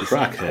that just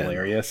is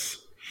hilarious.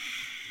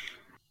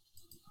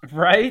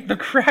 Right, the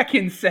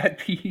Kraken set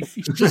piece.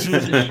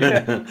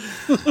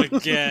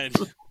 Again.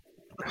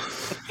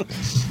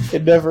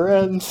 It never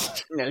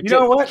ends. You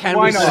know what? Can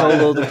Why we not?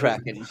 solo the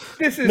Kraken?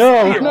 This is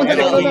No.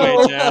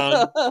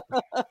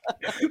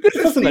 This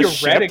is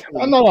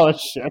theoretically. I'm not on a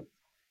ship.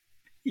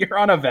 You're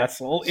on a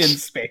vessel in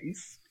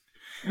space,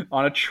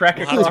 on a trek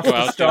We'll have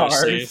across to go the out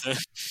there and stars. save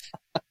it.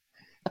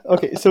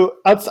 Okay, so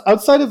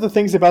outside of the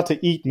things about to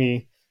eat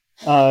me,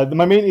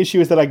 my main issue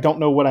is that I don't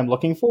know what I'm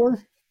looking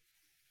for.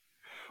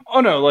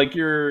 Oh no, like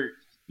you're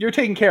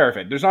taking care of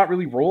it. There's not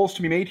really rolls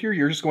to be made here.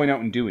 You're just going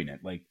out and doing it.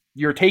 Like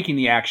you're taking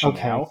the action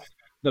now.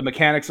 The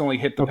mechanics only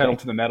hit the pedal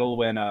to the metal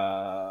when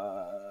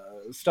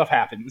stuff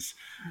happens.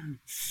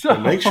 So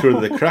make sure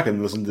the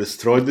Kraken doesn't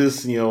destroy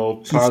this,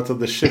 part of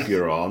the ship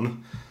you're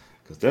on,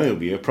 because then it'll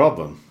be a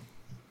problem.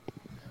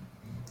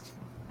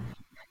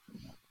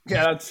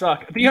 Yeah, that'd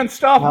suck. The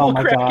unstoppable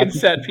Kraken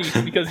set piece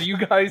because you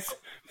guys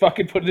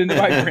fucking put it into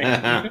my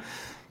brain.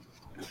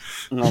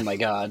 Oh my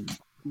god.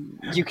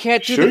 You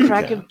can't do the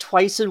Kraken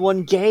twice in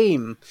one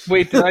game.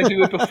 Wait, did I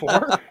do it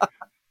before?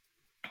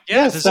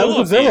 Yes, that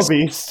was a Zilla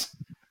Beast.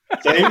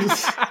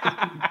 James?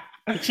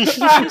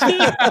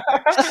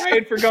 I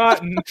had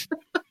forgotten.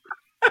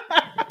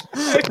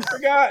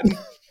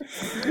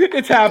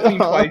 It's happening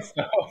twice,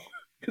 though.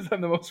 Because I'm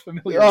the most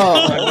familiar.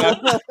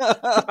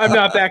 I'm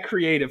not that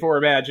creative or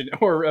imagined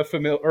or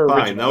familiar.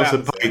 Fine, that was a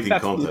pie-eating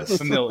contest.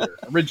 Familiar,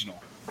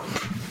 original.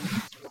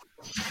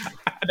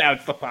 Now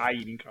it's the pie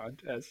eating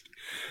contest.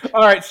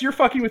 All right, so you're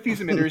fucking with these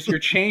emitters. You're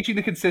changing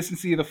the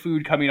consistency of the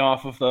food coming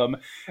off of them,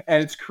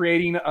 and it's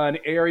creating an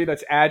area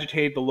that's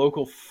agitated the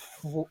local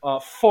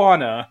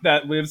fauna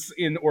that lives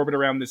in orbit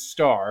around this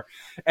star.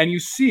 And you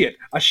see it.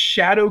 A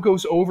shadow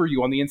goes over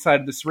you on the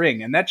inside of this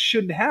ring, and that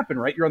shouldn't happen,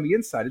 right? You're on the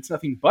inside. It's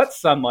nothing but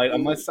sunlight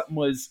unless something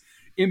was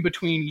in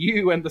between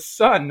you and the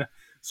sun.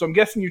 So I'm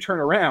guessing you turn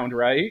around,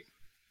 right?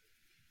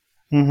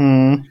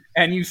 Mm-hmm.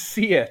 And you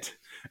see it.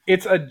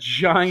 It's a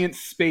giant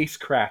space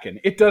kraken.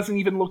 It doesn't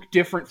even look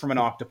different from an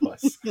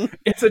octopus.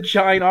 It's a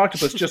giant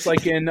octopus, just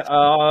like in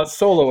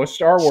Solo, a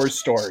Star Wars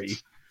story.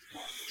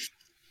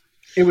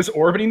 It was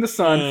orbiting the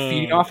sun,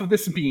 feeding off of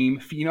this beam,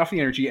 feeding off the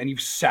energy, and you've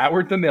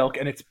soured the milk,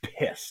 and it's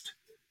pissed.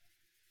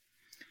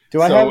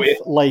 Do I have,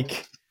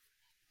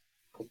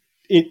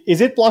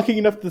 is it blocking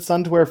enough of the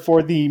sun to where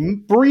for the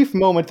brief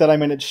moment that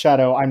I'm in its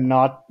shadow, I'm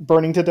not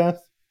burning to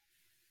death?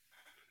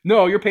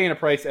 No, you're paying a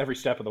price every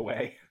step of the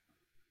way.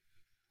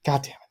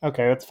 God damn it.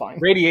 Okay, that's fine.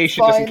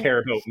 Radiation doesn't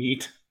care about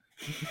meat.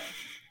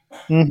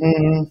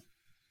 Mm-hmm.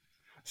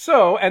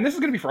 So, and this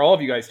is going to be for all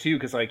of you guys too,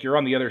 because like you're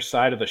on the other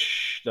side of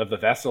the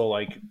vessel.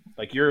 Like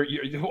you're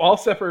all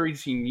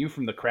separating you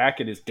from the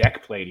Kraken is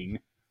deck plating,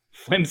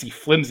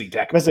 flimsy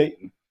deck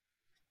plating.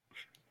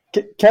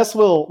 Kess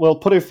will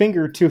put a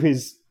finger to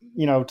his,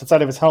 to the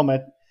side of his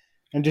helmet,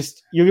 and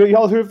just you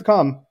all who have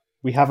come.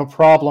 We have a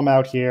problem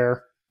out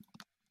here,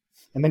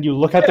 and then you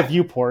look at the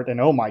viewport, and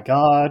oh my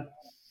god.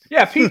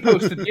 Yeah, Pete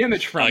posted the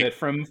image from it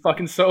from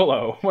fucking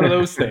Solo. One of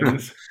those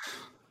things.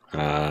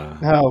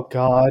 Oh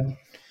god.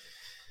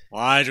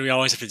 Why do we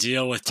always have to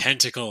deal with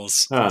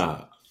tentacles?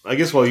 I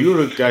guess while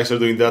you guys are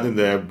doing that in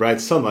the bright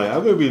sunlight,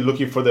 I'm going to be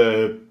looking for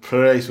the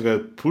place. We're going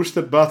to push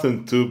the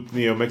button to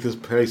make this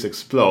place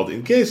explode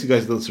in case you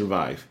guys don't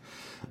survive.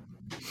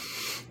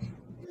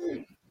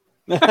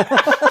 You're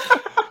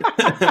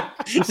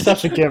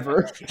such a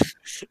giver.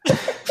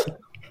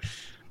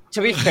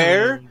 To be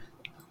fair,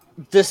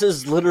 this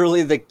is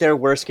literally their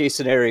worst case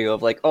scenario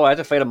of I have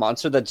to fight a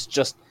monster that's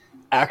just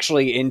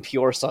actually in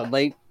pure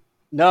sunlight.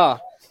 Nah.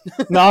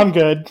 No, I'm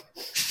good.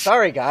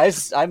 Sorry,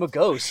 guys. I'm a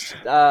ghost.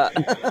 I'm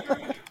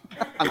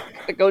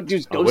gonna go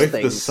do ghost wait things.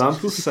 Wait the sun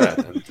to set,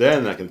 and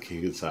then I can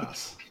kick its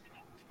ass.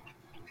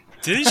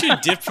 Didn't you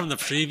dip from the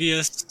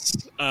previous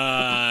Zillow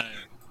I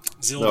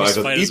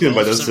got eaten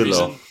by the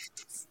Zillow.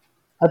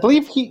 I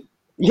believe he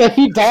Yeah,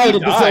 he died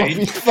in the died.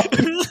 Zillow fight.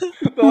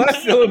 The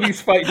last Zillow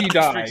fight, he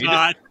died.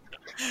 Forgot.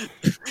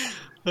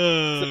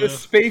 So the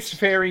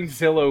spacefaring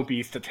Zillow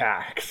Beast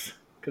attacks.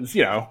 Because,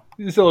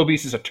 Zillow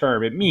Beast is a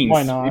term. It means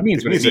Why not? It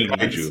means It what means it a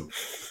means. kaiju.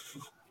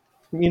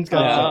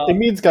 It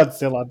means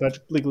Godzilla, but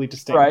legally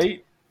distinct.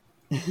 Right?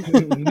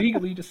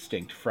 Legally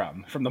distinct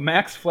from the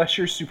Max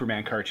Fleischer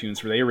Superman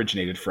cartoons where they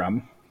originated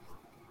from.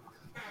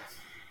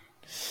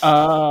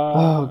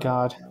 Oh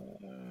god.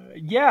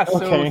 Yeah,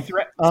 so Okay.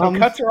 so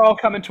cuts are all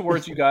coming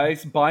towards you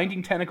guys.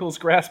 Binding tentacles,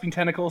 grasping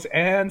tentacles,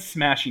 and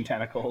smashing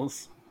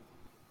tentacles.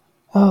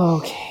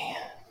 Okay.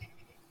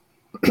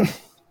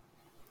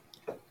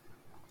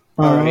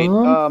 All right.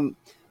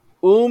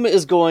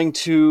 Is going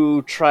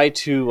to try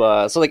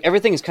to so like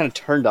everything is kind of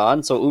turned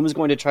on. So is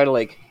going to try to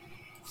like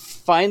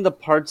find the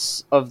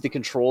parts of the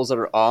controls that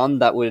are on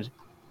that would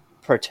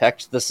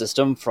protect the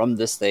system from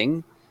this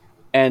thing,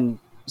 and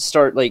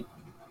start like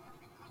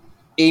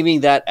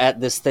aiming that at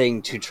this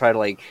thing to try to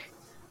like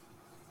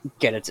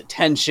get its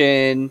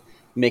attention,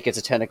 make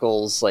its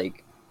tentacles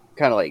like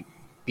kind of like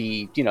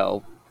be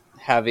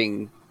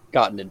having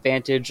gotten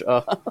advantage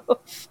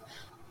of.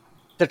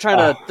 They're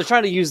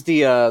trying to use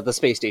the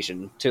space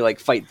station to like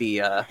fight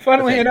the.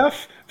 Funnily the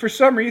enough, for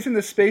some reason,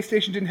 the space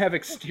station didn't have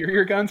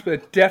exterior guns, but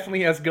it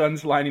definitely has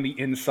guns lining the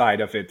inside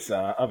of its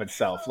of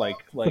itself, like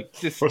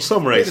For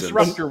some reason.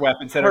 disruptor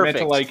weapons that are meant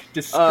to like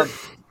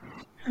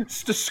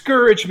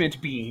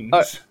discouragement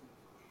beams.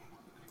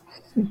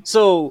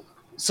 So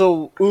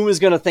is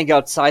gonna think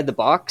outside the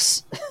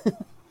box,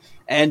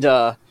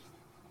 and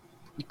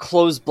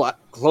close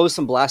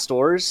some blast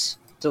doors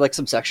to like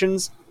some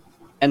sections,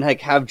 and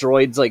like have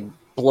droids like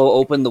blow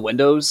open the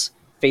windows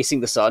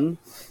facing the sun,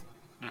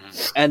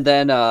 and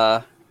then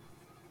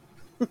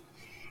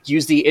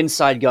use the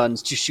inside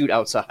guns to shoot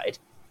outside.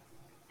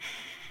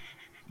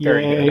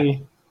 Very good.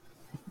 Yay.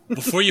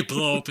 Before you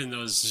blow open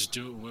those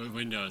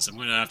windows, I'm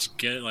gonna have to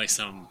get like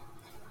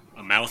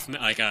a mouth,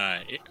 like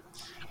a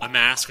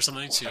mask or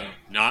something to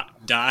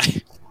not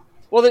die.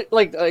 Well,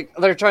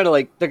 they're trying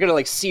to they're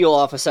gonna seal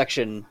off a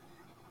section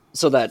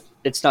so that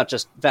it's not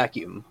just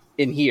vacuum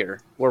in here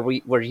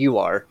where you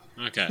are.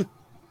 Okay.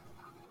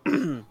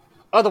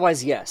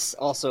 Otherwise, yes.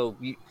 Also,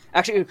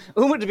 actually,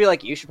 would be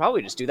like, you should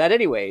probably just do that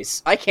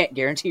anyways. I can't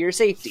guarantee your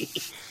safety.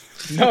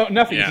 No,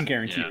 nothing Yeah, can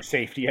guarantee yeah. your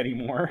safety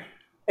anymore.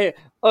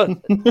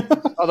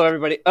 Although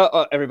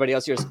everybody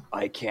else hears,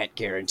 I can't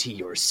guarantee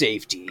your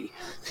safety.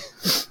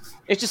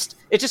 It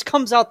just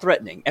comes out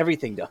threatening.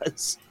 Everything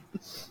does.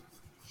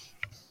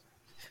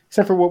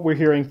 Except for what we're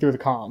hearing through the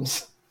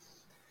comms.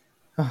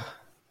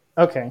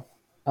 Okay.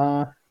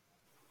 So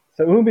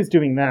is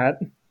doing that.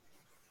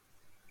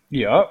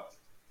 Yep.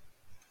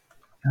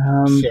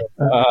 Can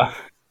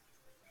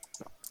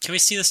we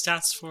see the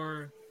stats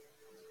for?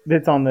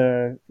 It's on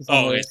the. It's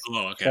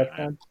below. Okay, stat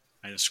pad.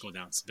 I just scroll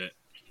down a bit.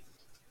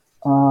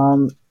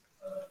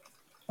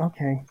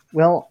 Okay.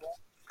 Well,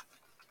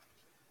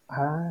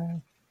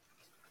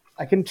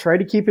 I can try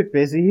to keep it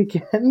busy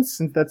again,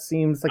 since that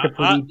seems like a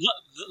pretty.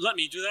 Let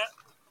me do that.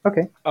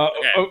 Okay.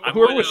 I'm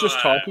whoever going was to, just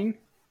talking,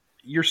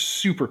 you're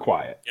super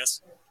quiet.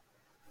 Yes.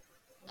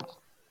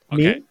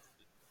 Me? Okay.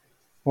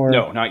 Or Oh.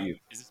 No, not you.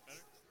 Is this better?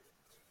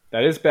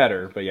 That is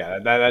better, but yeah,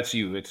 that's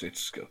you. It's a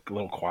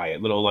little quiet,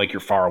 a little like you're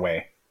far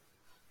away.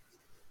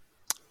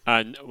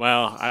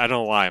 Well, I don't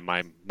know why.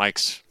 My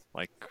mic's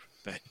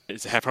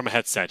it's from a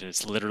headset, and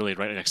it's literally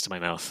right next to my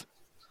mouth.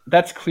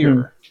 That's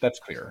clearer. That's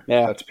clearer.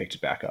 Yeah. That's picked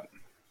it back up.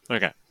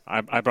 Okay,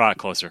 I brought it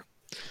closer.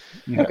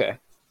 Okay.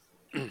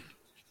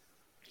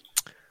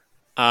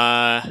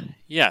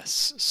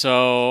 Yes.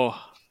 So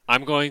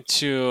I'm going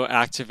to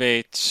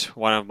activate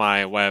one of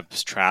my web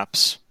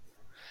traps,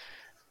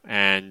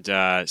 and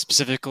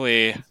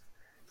specifically,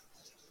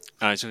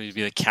 it's going to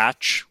be the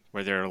catch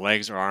where their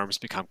legs or arms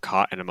become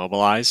caught and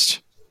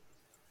immobilized.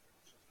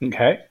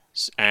 Okay.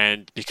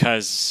 And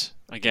because,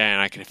 again,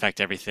 I can affect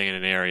everything in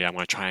an area, I'm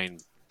going to try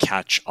and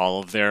catch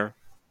all of their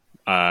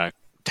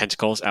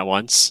tentacles at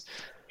once.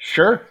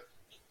 Sure.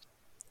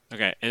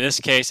 Okay, in this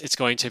case, it's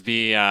going to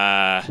be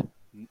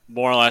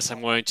more or less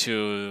I'm going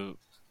to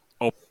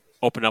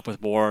open up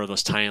with more of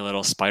those tiny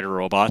little spider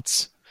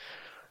robots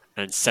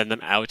and send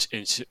them out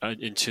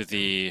into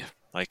the,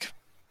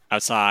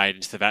 outside,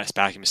 into the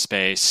vacuum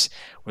space,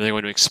 where they're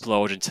going to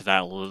explode into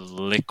that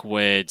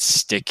liquid,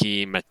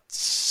 sticky,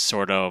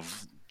 sort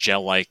of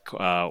gel-like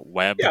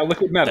web. Yeah,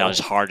 liquid metal. That'll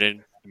just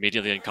harden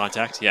immediately in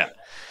contact. Yeah.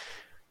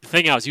 The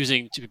thing I was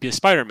using to be a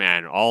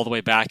Spider-Man all the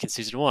way back in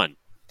Season 1.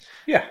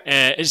 Yeah.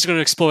 And it's going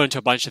to explode into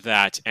a bunch of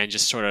that and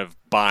just sort of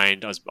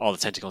bind all the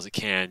tentacles it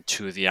can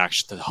to the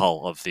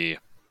hull of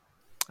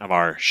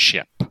our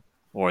ship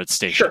or the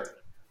station. Sure.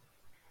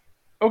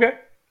 Okay.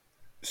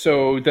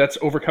 So that's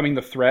overcoming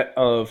the threat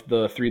of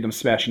the three of them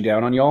smashing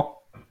down on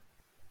y'all?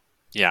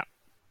 Yeah.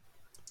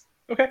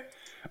 Okay.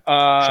 Should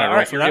I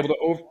roll for you're that?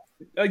 able to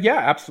yeah,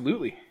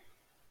 absolutely.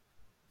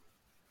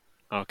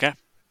 Okay.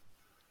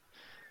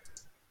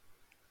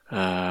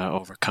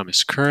 Overcome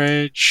his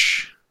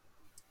courage.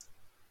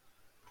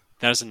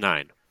 That is a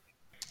 9.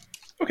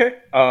 Okay.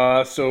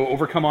 So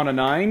overcome on a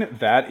 9.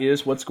 That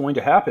is what's going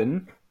to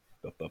happen.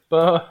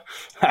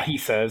 He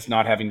says,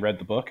 not having read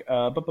the book.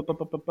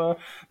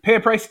 Pay a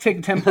price to take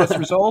a 10 plus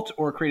result,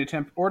 or create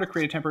to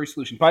create a temporary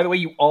solution. By the way,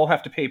 you all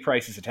have to pay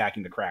prices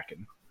attacking the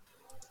Kraken.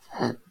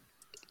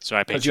 So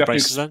I pay 'Cause 2 you have to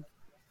prices then?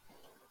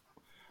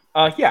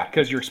 Yeah,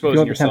 because you're You exposing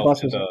want the 10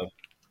 yourself pluses?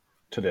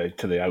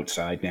 to the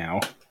outside now.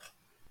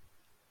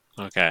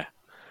 Okay.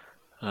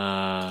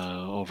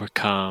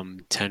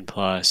 Overcome 10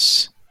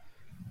 plus.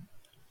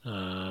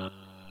 Yeah,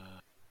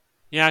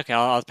 okay,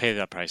 I'll pay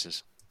the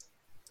prices.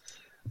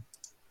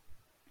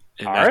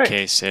 In All that right.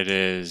 case, it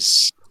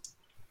is.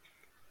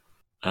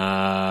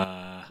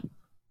 I'll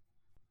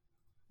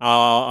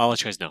let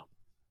you guys know.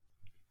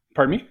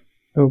 Pardon me?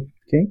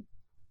 Okay.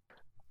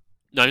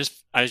 No,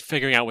 I was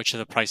figuring out which of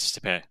the prices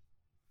to pay.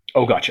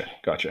 Oh, gotcha.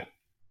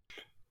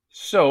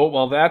 So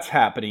while that's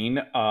happening,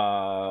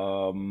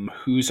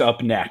 who's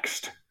up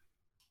next?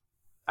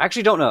 I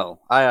actually don't know.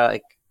 I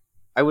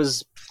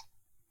was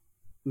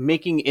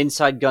making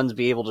inside guns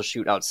be able to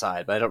shoot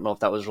outside, but I don't know if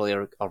that was really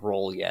a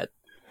role yet.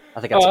 I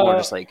think that's more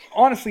just like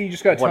honestly, you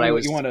just got to tell what me I what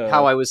was, you want to.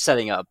 how I was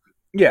setting up.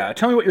 Yeah,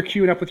 tell me what you're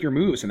queuing up with your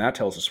moves, and that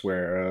tells us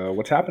where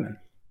what's happening.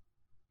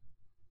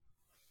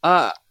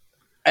 I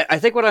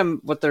think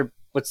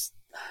what's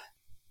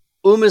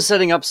is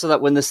setting up so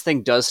that when this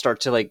thing does start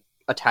to like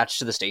attach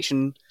to the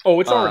station, Oh,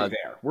 it's already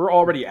there. We're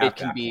already at it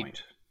can that be-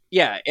 point.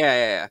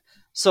 yeah.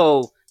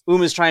 So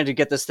is trying to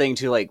get this thing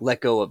to like let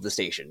go of the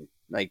station,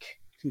 like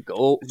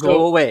go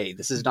away.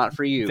 This is not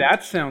for you.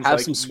 That sounds Have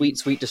like some sweet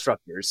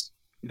disruptors.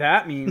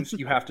 That means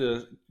you have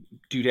to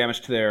do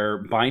damage to their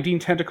binding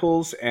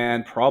tentacles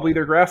and probably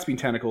their grasping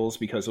tentacles,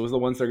 because those are the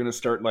ones that are going to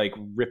start like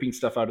ripping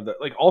stuff out of the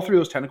all three of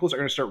those tentacles are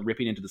going to start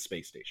ripping into the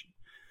space station.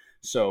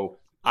 So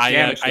I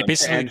damage them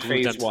basically and glued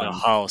them phase to the one.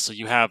 hull, so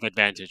you have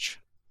advantage.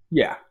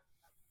 Yeah.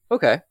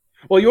 Okay.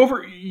 Well, you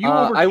overcame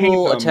I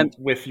will them attempt-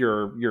 with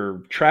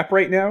your trap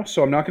right now,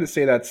 so I'm not going to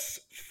say that's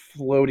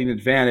floating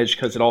advantage,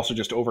 because it also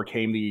just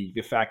overcame the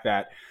fact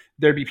that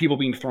there'd be people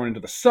being thrown into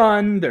the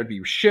sun, there'd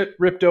be shit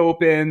ripped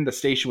open, the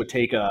station would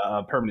take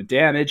a permanent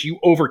damage. You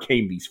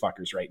overcame these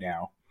fuckers right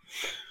now.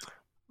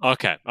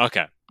 Okay.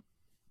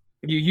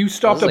 You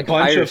stopped This is a like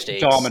bunch higher of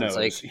stakes. dominoes.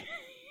 It's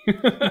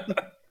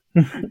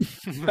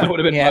That would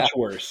have been Yeah. much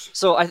worse.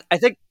 So I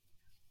think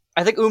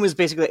is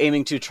basically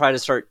aiming to try to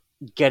start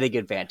getting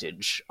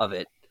advantage of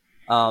it,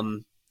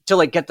 to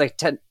like get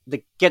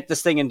get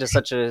this thing into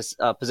such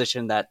a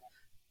position that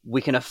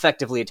we can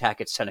effectively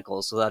attack its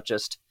tentacles without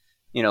just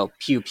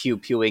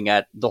pewing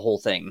at the whole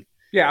thing.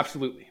 Yeah,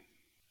 absolutely.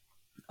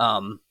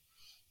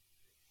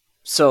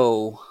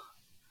 So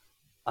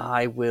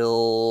I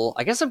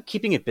guess I'm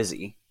keeping it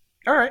busy.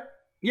 All right.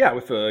 Yeah,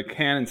 with the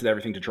cannons and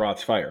everything to draw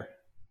its fire.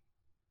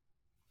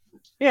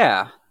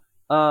 Yeah.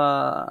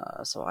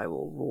 So I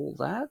will roll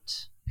that.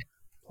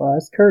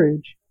 Plus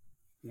courage.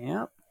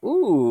 Yeah.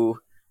 Ooh,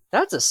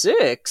 that's a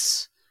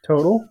 6.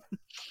 Total?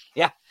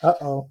 Yeah.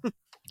 Uh-oh.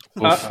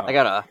 Uh-oh. I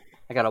got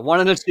a 1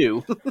 and a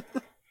 2.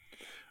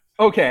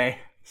 Okay,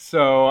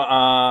 so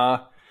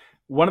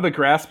one of the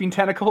grasping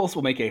tentacles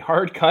will make a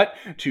hard cut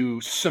to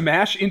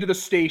smash into the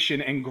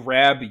station and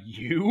grab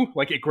you,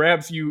 like it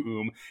grabs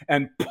you,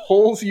 and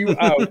pulls you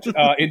out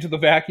into the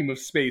vacuum of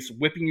space,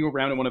 whipping you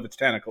around in one of its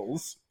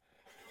tentacles.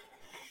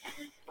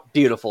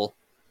 Beautiful.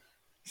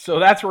 So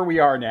that's where we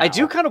are now. I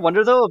do kind of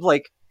wonder though, of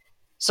like,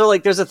 so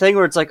like, there's a thing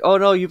where it's like, oh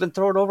no, you've been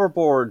thrown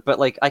overboard, but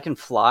like, I can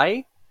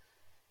fly.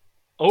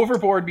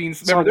 Overboard means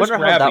So I remember, there's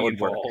wonder how that gravity would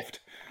work. involved.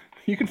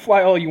 You can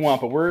fly all you want,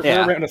 but we're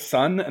Yeah. around a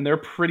sun, and they're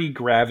pretty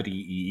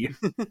gravity-y.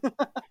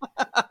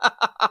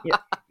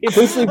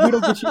 Basically, if we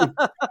don't get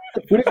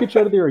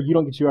you out of there, or you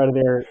don't get you out of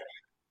there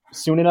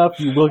soon enough,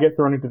 you will get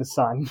thrown into the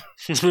sun.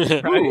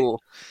 Right. Ooh.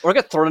 Or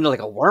get thrown into like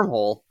a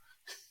wormhole.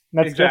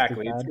 That's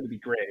Exactly, just it's as going to be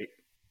great.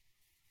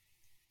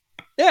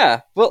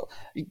 Yeah. Well,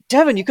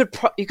 Devin, you could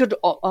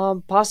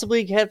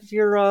possibly have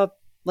your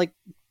like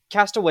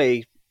castaway.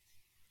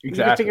 You can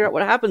Exactly. figure out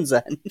what happens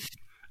then.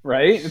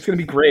 Right? It's going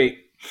to be great.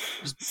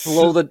 Just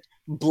blow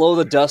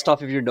the dust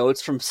off of your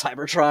notes from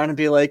Cybertron and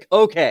be like,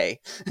 okay,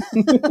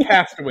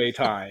 Castaway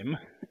time.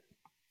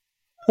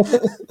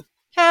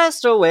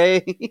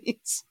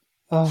 castaways.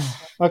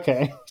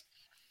 okay.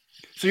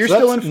 So you're So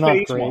still in that's not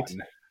phase great. one.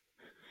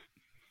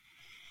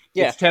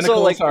 Yeah. Its tentacles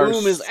So like, are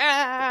is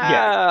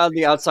on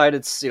the outside.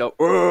 It's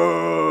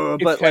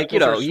but like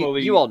tentacles are you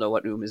slowly- you all know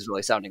what is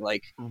really sounding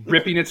like.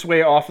 ripping its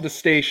way off of the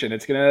station.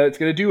 It's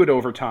gonna do it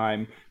over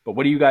time. But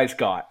what do you guys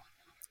got?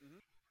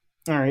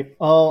 All right.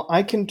 Well,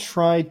 I can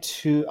try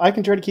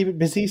to keep it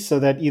busy so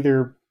that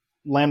either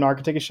Lamnar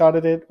can take a shot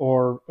at it,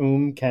 or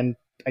can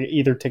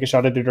either take a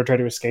shot at it or try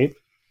to escape.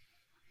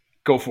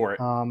 Go for it.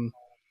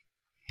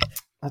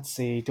 Let's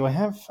see. I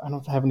don't know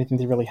if I have anything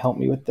to really help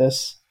me with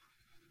this,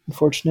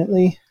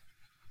 unfortunately.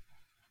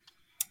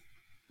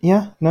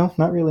 Yeah, no,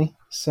 not really.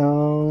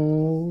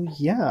 So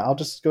yeah, I'll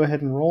just go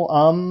ahead and roll.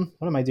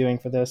 What am I doing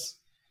for this?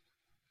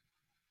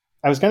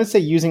 I was gonna say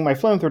using my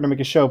flamethrower to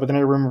make a show, but then I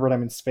remembered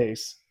I'm in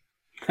space.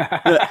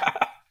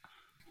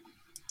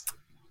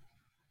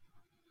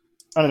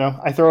 I don't know.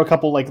 I throw a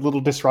couple like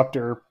little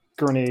disruptor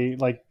grenade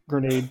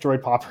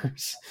droid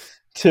poppers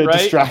to Right?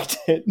 distract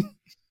it.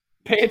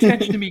 Pay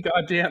attention to me,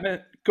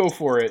 goddammit. Go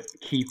for it.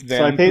 Keep them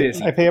So I pay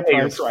busy. I pay a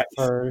your price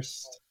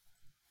first.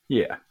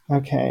 Yeah.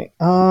 Okay.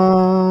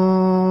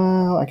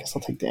 I guess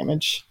I'll take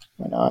damage.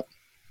 Why not?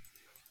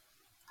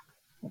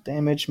 I'll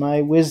damage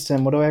my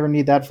wisdom. What do I ever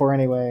need that for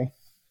anyway?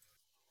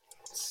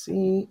 Let's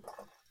see.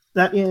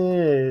 That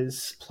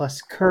is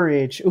plus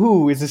courage.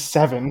 Ooh, is a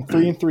 7.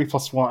 3 and 3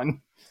 plus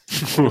 1.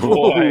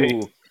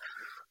 Boy.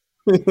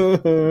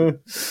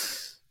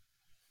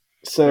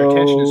 So Their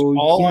attention is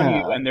all on yeah.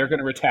 you, and they're going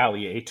to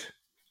retaliate.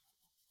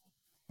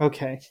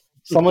 Okay.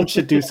 Someone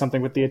should do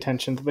something with the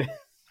attention.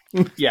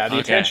 Yeah, the Okay.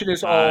 attention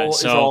is all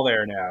So- is all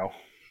there now.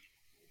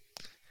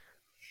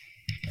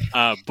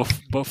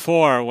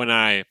 Before, when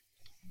I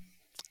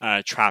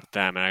trapped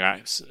them, and I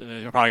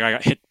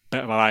got hit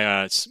by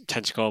a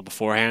tentacle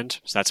beforehand.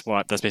 So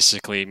that's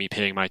basically me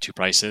paying my 2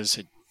 prices.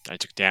 I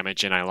took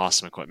damage and I lost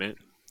some equipment.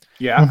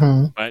 Yeah.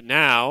 Mm-hmm. But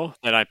now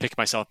that I pick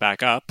myself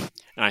back up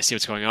and I see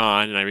what's going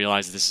on, and I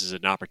realize that this is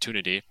an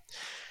opportunity,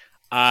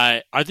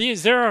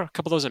 is there a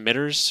couple of those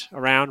emitters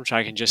around which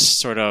I can just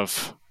sort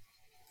of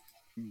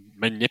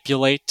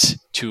manipulate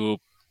to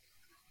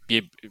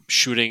be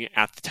shooting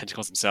at the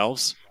tentacles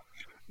themselves?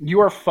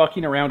 You are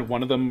fucking around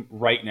one of them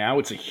right now.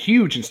 It's a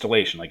huge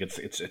installation. Like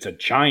it's a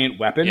giant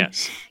weapon.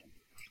 Yes.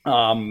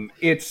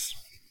 It's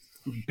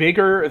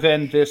bigger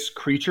than this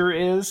creature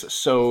is,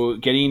 so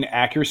getting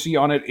accuracy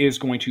on it is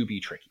going to be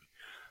tricky.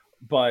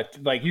 But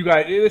like you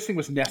guys, this thing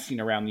was nesting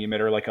around the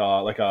emitter like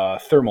a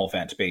thermal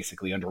vent,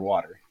 basically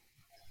underwater.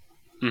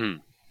 Mm-hmm.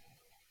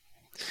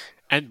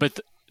 But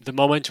the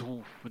moment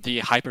the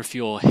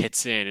hyperfuel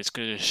hits in, it's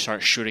going to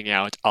start shooting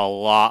out a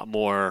lot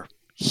more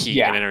heat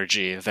Yeah. and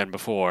energy than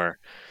before.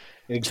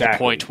 Exactly. To the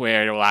point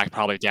where it will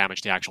probably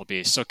damage the actual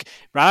beast. So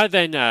rather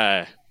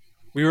than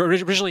we were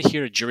originally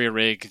here to jury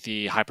rig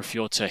the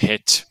hyperfuel to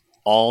hit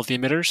all of the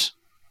emitters,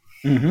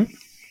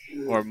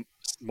 or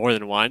more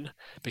than one.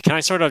 But can I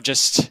sort of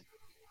just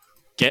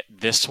get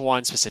this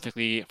one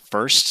specifically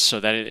first, so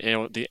that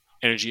the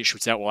energy it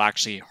shoots out will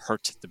actually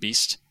hurt the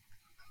beast?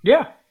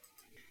 Yeah.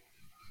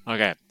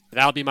 Okay,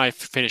 that'll be my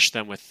finish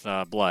then with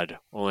blood.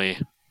 Only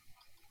in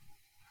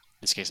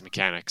this case,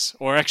 mechanics.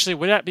 Or actually,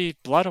 would that be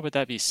blood or would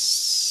that be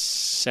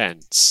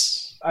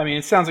sense? I mean,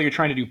 it sounds like you're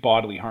trying to do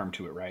bodily harm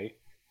to it, right?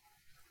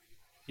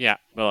 Yeah,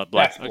 well,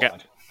 blood. That's Okay,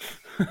 blood.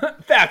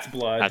 That's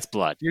blood. that's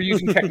blood. You're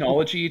using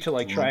technology to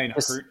like try and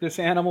hurt this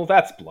animal.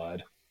 That's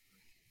blood.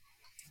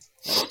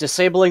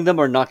 Disabling them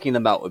or knocking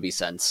them out would be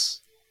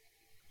sense.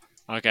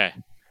 Okay.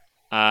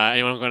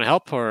 Anyone going to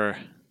help or?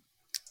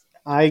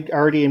 I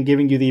already am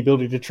giving you the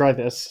ability to try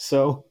this,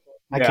 so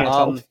I Yeah. can't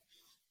help.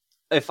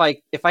 If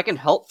I can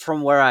help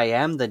from where I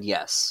am, then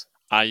yes.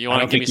 You want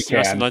to don't give me think you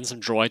can. some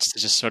droids to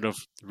just sort of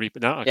reap?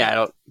 No. Okay. Yeah, I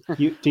don't.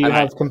 Do you I-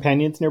 have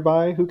companions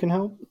nearby who can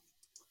help?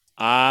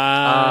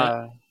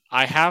 I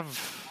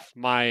have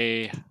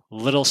my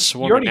little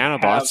swarm of already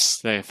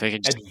nanobots. They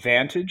can just.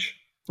 Advantage.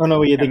 Oh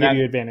no, yeah, they And give that-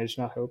 you advantage,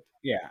 not hope.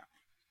 Yeah.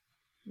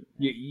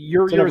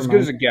 You're So never as good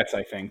mind. as it gets,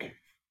 I think.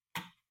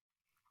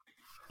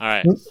 All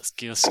right, let's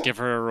give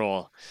her a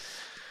roll.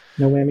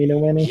 No whammy, no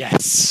whammy.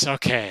 Yes.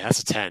 Okay, that's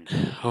a 10.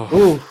 Oh.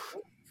 Ooh,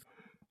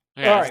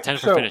 Okay, All that's a right, 10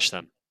 for so- finish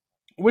them.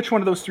 Which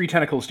one of those 3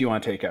 tentacles do you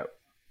want to take out?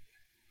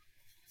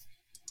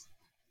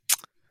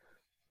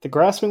 the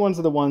grasping ones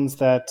are the ones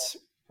that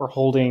are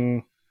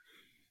holding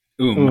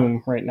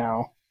right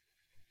now.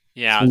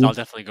 Yeah, Ooh. I'll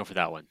definitely go for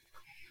that one.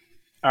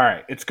 All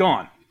right, it's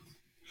gone.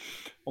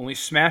 Only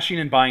smashing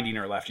and binding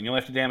are left, and you'll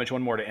have to damage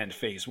one more to end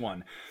phase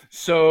 1.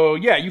 So,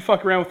 yeah, you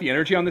fuck around with the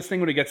energy on this thing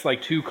when it gets,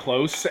 like, too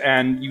close,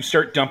 and you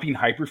start dumping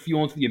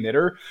hyperfuel into the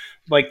emitter.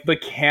 Like, the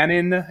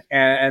cannon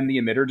and the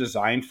emitter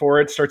designed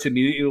for it starts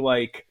immediately,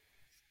 like,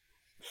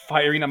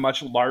 firing a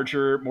much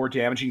larger, more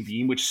damaging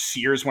beam, which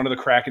sears one of the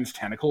Kraken's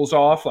tentacles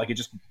off. Like, it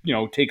just,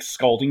 takes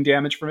scalding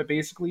damage from it,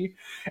 basically.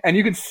 And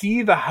you can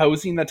see the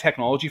housing, the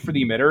technology for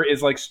the emitter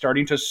is, like,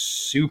 starting to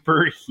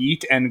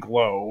superheat and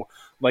glow.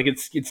 Like,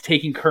 it's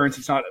taking currents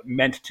it's not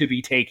meant to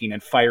be taking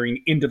and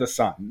firing into the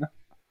sun.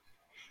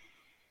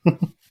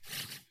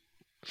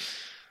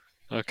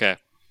 Okay.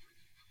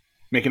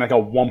 Making, like, a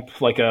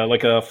whump, like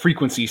a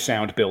frequency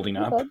sound building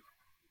up.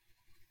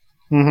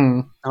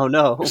 Mm-hmm. Oh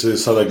no! Does it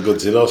sound like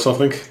Godzilla or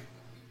something?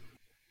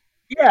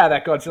 Yeah,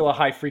 that Godzilla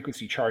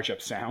high-frequency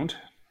charge-up sound.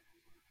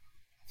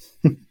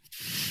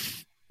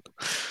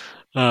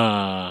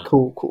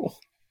 Cool.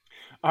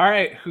 All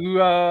right,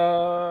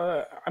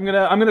 I'm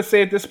gonna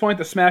say at this point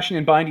the smashing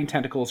and binding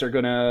tentacles are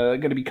gonna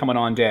be coming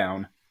on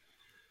down.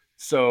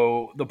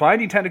 So the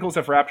binding tentacles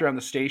have wrapped around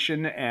the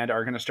station and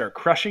are gonna start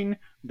crushing.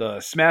 The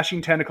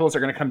smashing tentacles are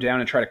gonna come down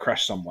and try to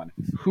crush someone.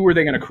 Who are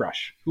they gonna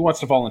crush? Who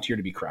wants to volunteer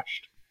to be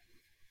crushed?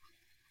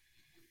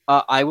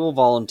 I will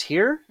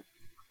volunteer.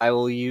 I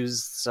will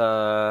use.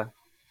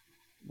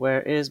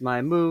 Where is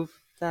my move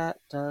that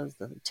does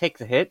take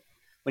the hit?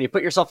 When you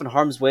put yourself in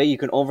harm's way, you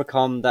can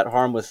overcome that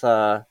harm with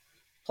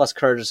plus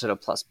courage instead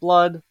of plus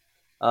blood.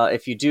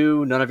 If you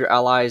do, none of your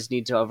allies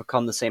need to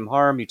overcome the same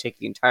harm. You take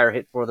the entire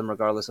hit for them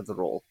regardless of the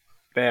roll.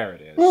 There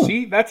it is.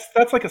 See,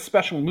 that's like a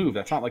special move.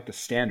 That's not like the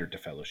standard to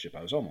Fellowship.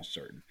 I was almost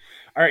certain.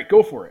 All right,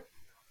 go for it.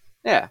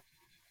 Yeah.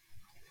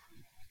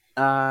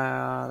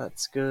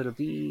 That's going to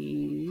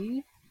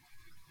be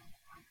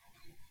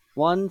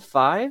 1,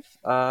 5.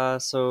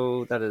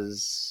 So that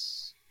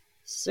is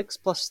 6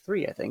 plus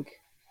 3, I think.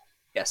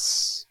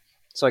 Yes.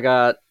 So I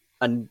got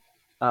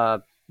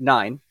a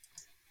 9.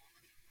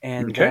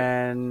 And Okay.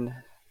 then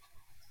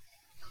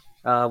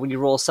when you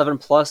roll 7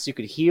 plus, you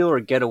could heal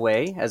or get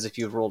away, as if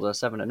you've rolled a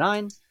 7 to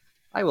 9.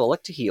 I will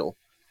elect to heal.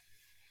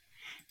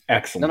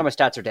 Excellent. None of my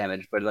stats are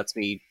damaged, but it lets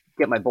me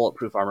get my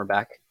bulletproof armor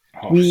back.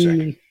 Oh,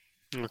 sick.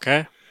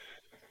 Okay.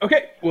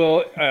 Okay,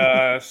 well,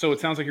 so it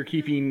sounds like you're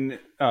keeping,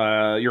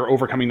 you're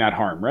overcoming that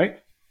harm,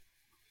 right?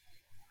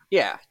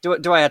 Yeah.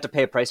 Do I have to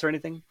pay a price or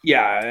anything?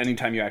 Yeah,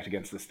 anytime you act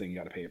against this thing, you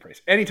got to pay a price.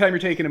 Anytime you're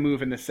taking a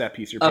move in this set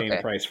piece, you're paying a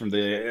Okay. price from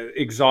the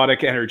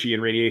exotic energy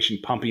and radiation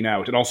pumping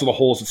out, and also the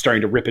holes that's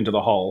starting to rip into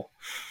the hull.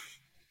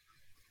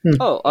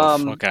 Oh,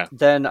 okay.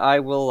 Then I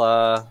will,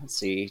 let's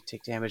see,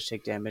 take damage.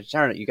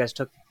 Darn it, you guys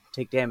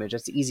take damage.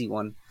 That's the easy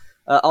one.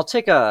 I'll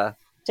take a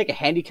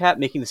handicap,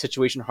 making the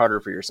situation harder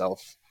for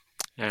yourself.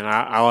 And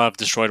I'll have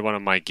destroyed one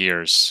of my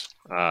gears,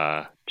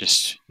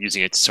 just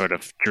using it to sort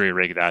of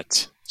jury-rig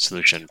that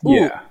solution. Ooh.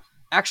 Yeah.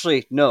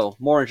 Actually, no,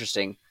 more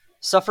interesting.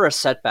 Suffer a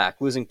setback,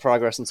 losing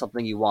progress in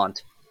something you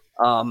want.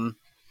 I'm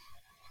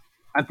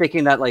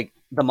thinking that, like,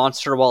 the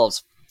monster, while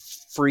it's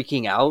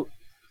freaking out,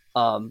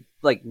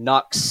 like,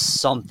 knocks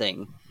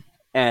something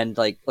and,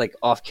 like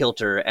off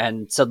kilter,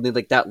 and suddenly,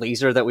 like, that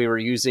laser that we were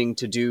using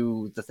to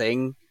do the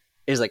thing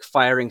is, like,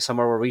 firing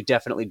somewhere where we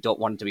definitely don't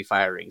want it to be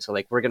firing. So,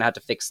 like, we're gonna have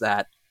to fix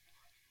that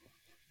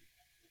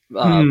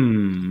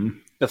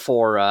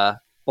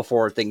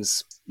before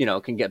things,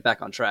 can get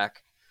back on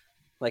track.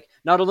 Like,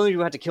 not only do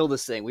we have to kill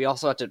this thing, we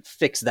also have to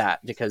fix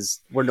that because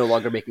we're no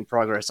longer making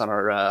progress on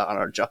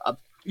our job.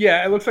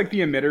 Yeah, it looks like the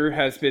emitter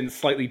has been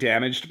slightly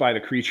damaged by the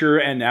creature,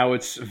 and now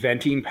it's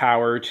venting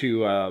power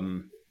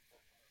to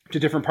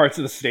different parts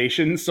of the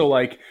station. So,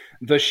 like,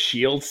 the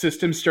shield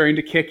system's starting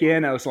to kick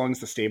in, as long as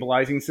the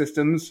stabilizing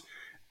systems,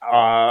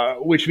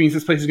 which means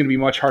this place is going to be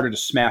much harder to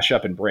smash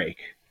up and break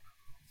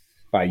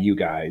by you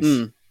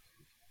guys.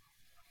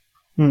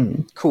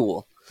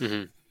 Cool.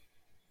 Mm-hmm.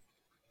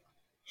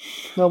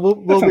 No,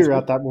 we'll sounds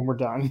reroute that when we're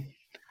done.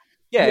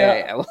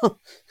 Yeah. Well,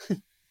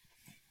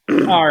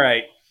 All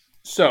right.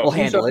 So, We'll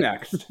who's handle up it.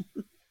 next?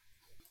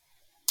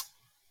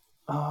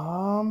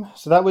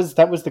 So that was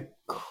the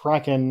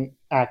Kraken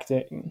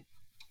acting,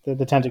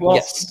 the tentacles. Well,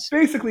 Yes.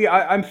 basically,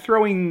 I'm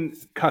throwing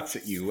cuts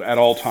at you at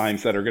all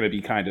times that are going to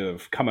be kind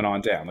of coming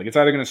on down. Like, it's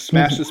either going to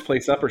smash this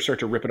place up or start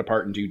to rip it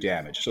apart and do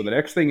damage. So the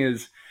next thing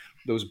is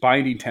those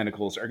binding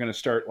tentacles are going to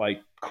start,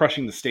 like,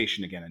 crushing the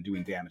station again and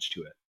doing damage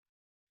to it.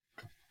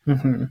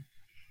 Mm-hmm.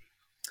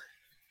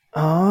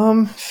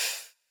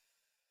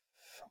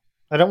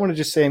 I don't want to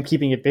just say I'm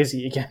keeping it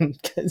busy again,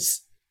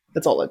 because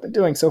that's all I've been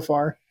doing so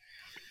far.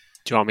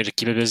 Do you want me to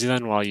keep it busy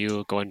then while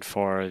you go in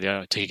for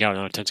the taking out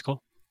another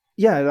tentacle?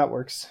 Yeah, that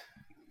works.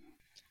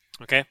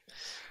 Okay.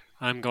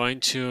 I'm going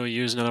to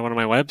use another one of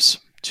my webs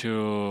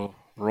to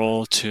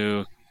roll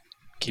to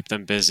keep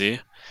them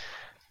busy.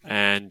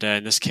 And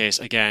in this case,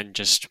 again,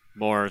 just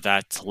more of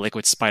that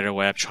liquid spider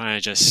web, trying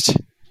to just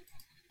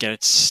get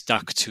it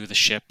stuck to the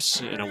ships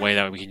in a way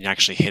that we can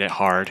actually hit it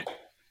hard.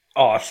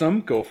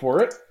 Awesome. Go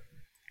for it.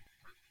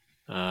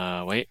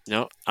 Wait,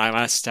 no.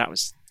 My stat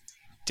was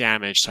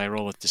damage, so I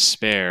roll with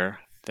despair.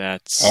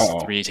 That's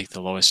Uh-oh. 3, take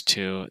the lowest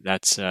 2.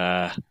 That's,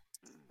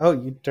 Oh,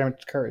 you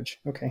damaged courage.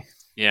 Okay.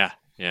 yeah.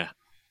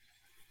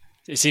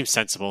 It seems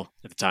sensible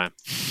at the time.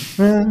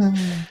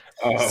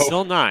 Oh.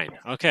 Still 9.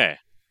 Okay.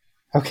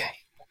 Okay.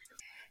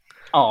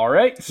 All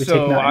right, We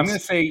so take I'm nines. going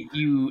to say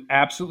you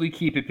absolutely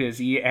keep it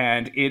busy,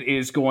 and it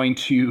is going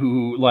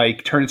to,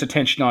 like, turn its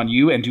attention on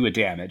you and do a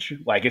damage.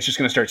 Like, it's just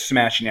going to start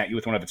smashing at you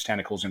with one of its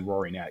tentacles and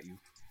roaring at you.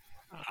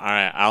 All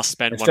right, I'll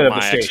spend Instead one of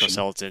of the my station.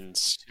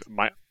 exoskeletons.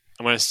 I'm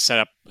going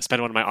to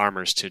spend one of my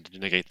armors to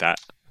negate that.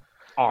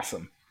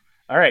 Awesome.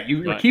 All right,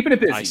 you're But keeping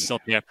it busy. I still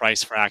pay a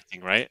price for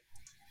acting, right?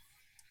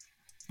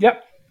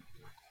 Yep.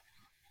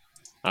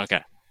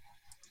 Okay.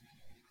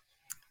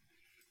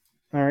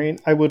 All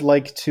right. I would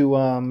like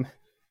to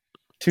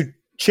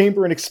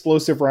chamber an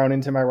explosive round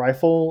into my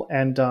rifle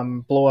and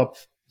blow up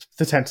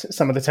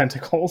some of the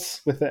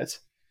tentacles with it.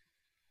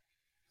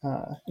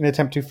 In an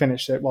attempt to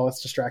finish it while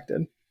it's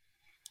distracted.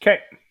 Okay.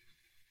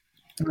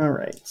 All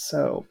right.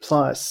 So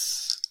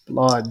plus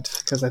blood,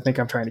 because I think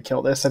I'm trying to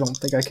kill this. I don't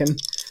think I can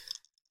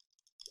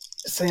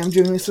say I'm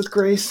doing this with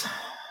grace.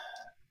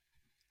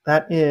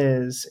 That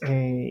is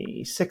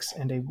a 6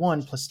 and a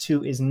 1 plus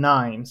 2 is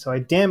 9. So I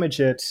damage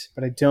it,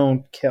 but I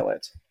don't kill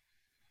it.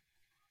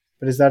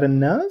 But is that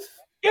enough?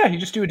 Yeah, you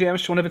just do a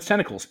damage to one of its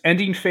tentacles,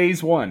 ending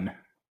phase 1.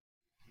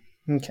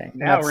 Okay.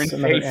 Now That's we're in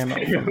another phase ammo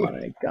 2. from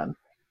my gun.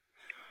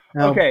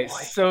 Oh, Okay, boy.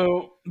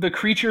 so the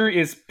creature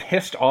is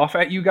pissed off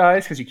at you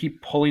guys because you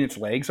keep pulling its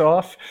legs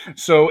off.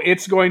 So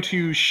it's going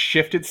to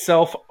shift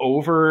itself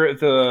over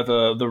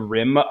the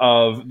rim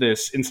of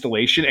this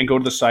installation and go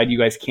to the side you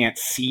guys can't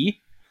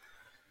see.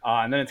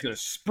 And then it's going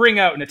to spring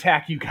out and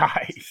attack you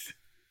guys.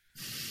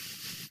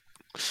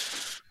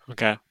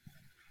 Okay.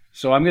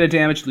 So I'm going to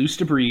damage loose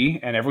debris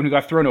and everyone who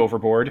got thrown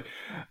overboard.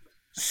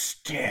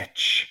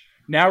 Stitch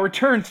now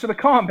returns to the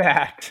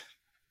combat.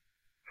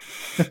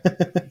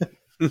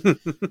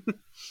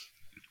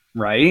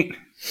 Right?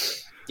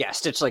 Yeah,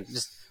 Stitch like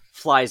just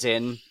flies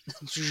in.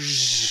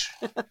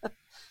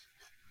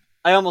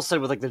 I almost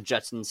said with like the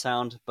Jetson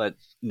sound, but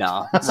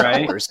no, it's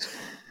Right. worse.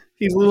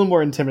 He's a little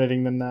more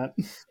intimidating than that.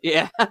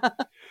 Yeah.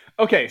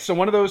 Okay, so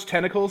one of those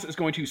tentacles is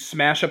going to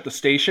smash up the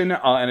station,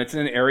 and it's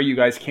in an area you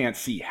guys can't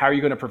see. How are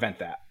you going to prevent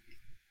that?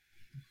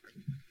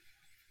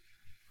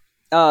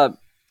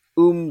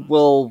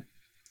 Will.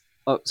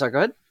 Oh, sorry. Go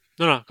ahead.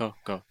 No,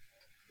 go.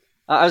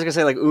 I was gonna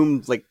say like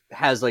like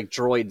has like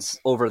droids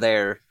over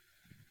there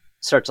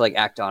start to like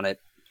act on it.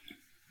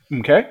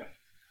 Okay.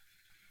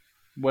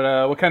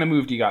 What kind of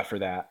move do you got for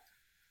that?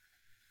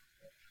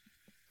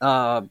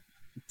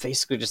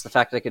 Basically just the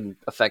fact that I can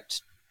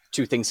affect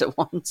two things at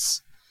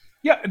once.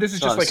 Yeah, this is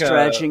So just I'm like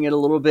stretching it a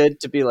little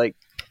bit to be like,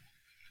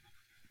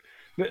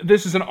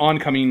 this is an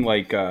oncoming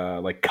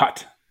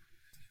cut.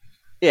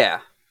 yeah.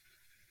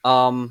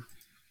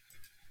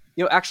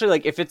 Actually,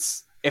 like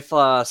if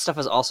stuff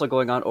is also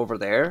going on over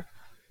there,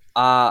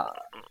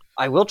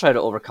 I will try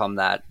to overcome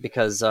that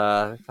because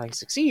if I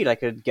succeed, I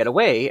could get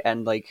away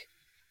and like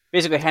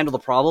basically handle the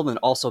problem and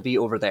also be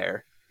over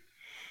there.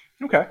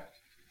 Okay.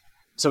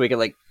 So we could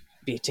like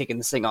be taking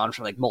this thing on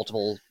from like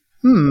multiple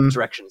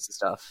directions and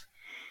stuff.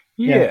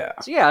 Yeah.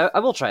 So yeah, I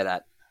will try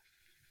that.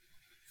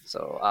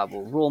 So I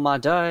will roll my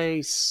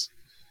dice.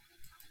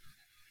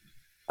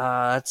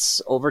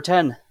 That's over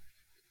 10.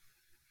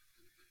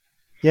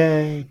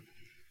 Yay.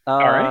 All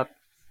right.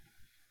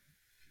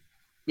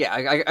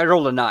 Yeah, I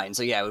rolled a 9,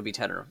 so yeah, it would be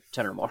 10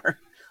 or more. I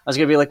was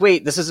gonna be like,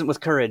 wait, this isn't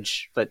with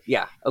courage, but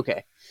yeah,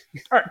 okay.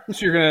 All right.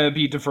 So you're going to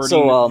be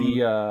diverting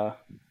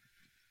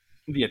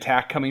the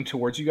attack coming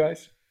towards you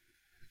guys.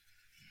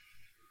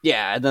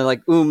 Yeah, and then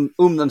like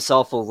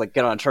themselves will like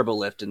get on a turbo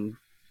lift and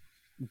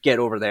get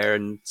over there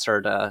and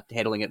start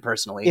handling it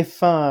personally.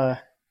 If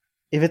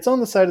it's on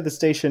the side of the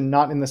station,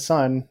 not in the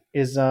sun,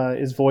 is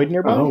Void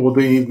nearby? Oh, what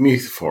do you need me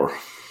for?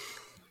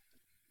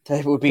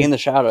 It would be in the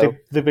shadow.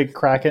 The big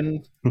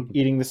kraken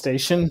eating the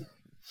station,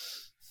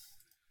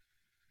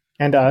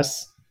 and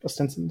us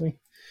ostensibly.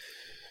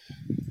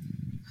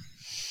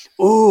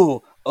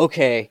 Ooh,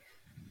 okay.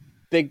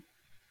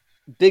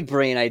 Big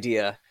brain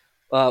idea.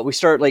 We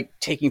start like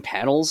taking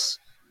panels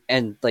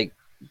and like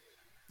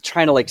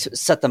trying to like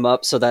set them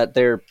up so that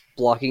they're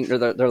blocking or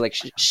they're like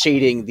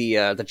shading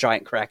the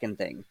giant kraken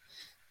thing,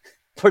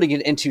 putting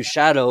it into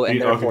shadow and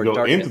You therefore can go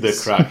darkness. into the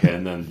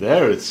Kraken, and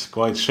there it's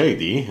quite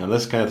shady, and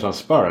that's kind of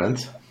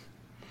transparent.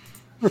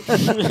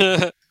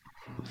 There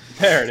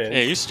it is.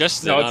 Hey, you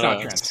suggested No, it, it's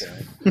not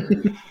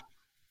transparent.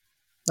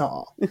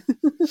 Aw.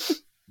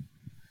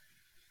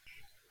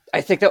 I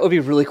think that would be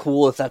really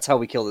cool if that's how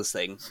we kill this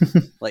thing.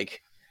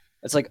 Like,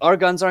 it's like our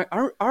guns aren't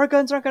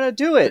gonna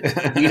do it.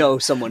 We know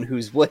someone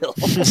who's will.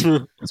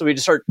 So we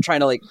just start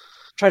trying to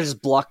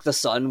just block the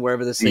sun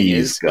wherever this thing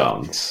These is.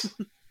 guns.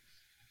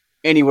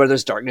 Anywhere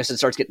there's darkness, it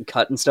starts getting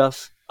cut and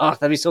stuff. Oh,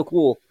 that'd be so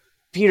cool.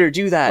 Peter,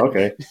 do that.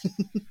 Okay.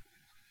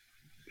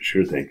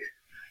 Sure thing.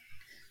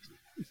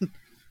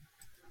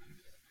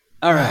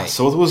 All right.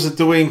 So what was it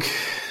doing?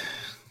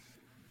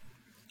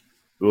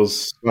 It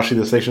was smashing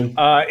the station?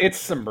 It's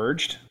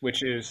submerged,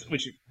 it's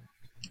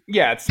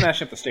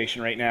smashing up the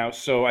station right now.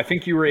 So I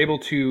think you were able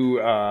to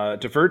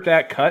divert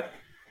that cut,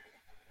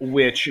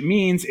 which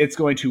means it's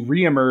going to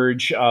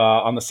reemerge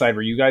on the side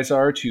where you guys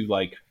are to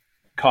like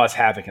cause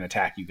havoc and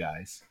attack you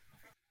guys.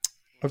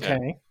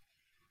 Okay.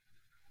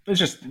 It's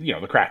just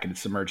the Kraken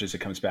submerges, it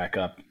comes back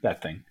up.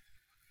 That thing.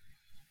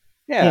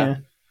 Yeah.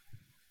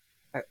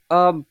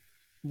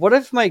 What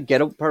if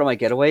part of my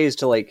getaway is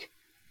to like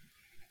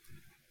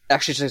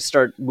actually just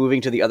start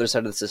moving to the other side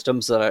of the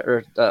system so that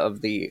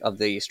of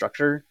the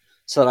structure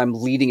so that I'm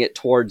leading it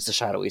towards the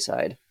shadowy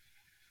side.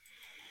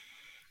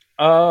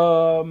 You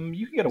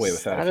can get away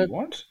with that if you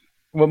want.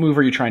 What move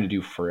are you trying to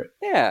do for it?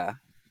 Yeah.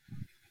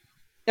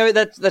 I mean,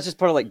 that's just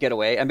part of like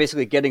getaway. I'm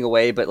basically getting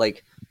away, but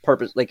like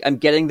purpose, like I'm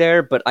getting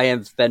there, but I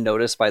have been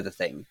noticed by the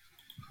thing.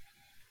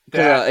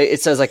 It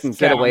says I can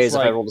get away as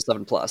if I rolled a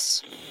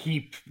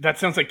 7+. That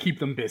sounds like keep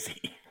them busy.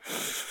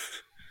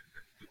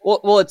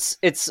 Well,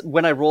 it's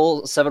when I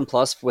roll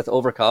 7+ with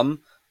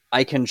overcome,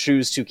 I can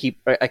choose to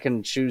keep. I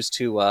can choose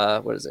to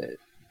what is it?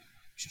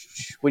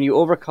 When you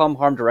overcome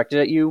harm directed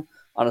at you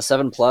on a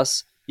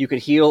 7+, you could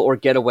heal or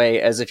get away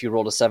as if you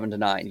rolled a 7 to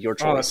 9. Your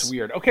choice. Oh, that's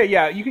weird. Okay,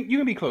 yeah, you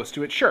can be close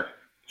to it. Sure.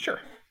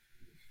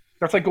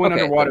 That's like going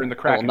underwater in the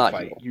Kraken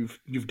fight. Heal.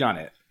 You've done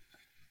it.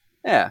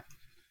 Yeah.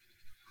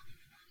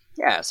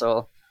 Yeah.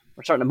 So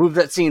we're starting to move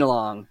that scene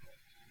along.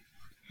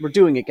 We're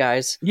doing it,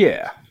 guys.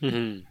 Yeah.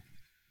 Mm-hmm.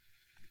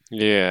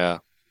 Yeah.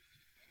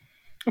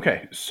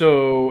 Okay,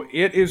 so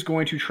it is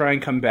going to try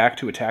and come back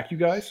to attack you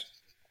guys,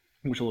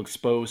 which will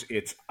expose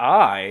its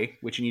eye,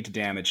 which you need to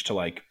damage to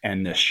like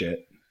end this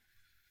shit.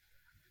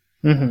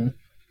 Mm-hmm.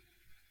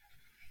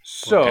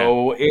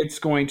 So it's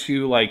going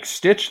to like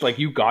stitch, like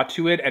you got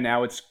to it, and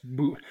now it's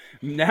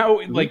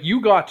like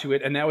you got to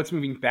it, and now it's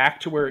moving back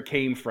to where it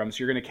came from. So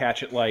you're going to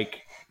catch it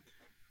like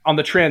on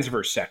the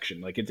transverse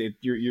section, like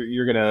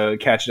you're going to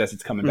catch it as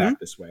it's coming back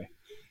this way.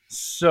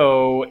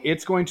 So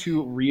it's going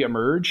to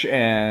reemerge,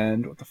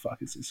 and what the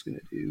fuck is this going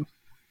to do?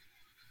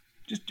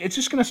 It's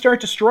just going to start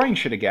destroying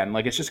shit again.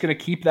 Like it's just going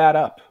to keep that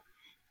up.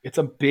 It's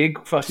a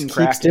big fucking Just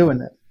crack. keeps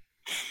doing it.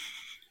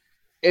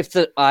 If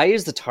the eye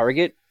is the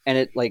target and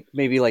it like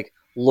maybe like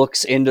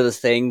looks into the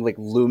thing like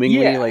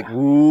loomingly, like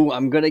 "Ooh,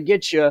 I'm gonna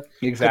get you."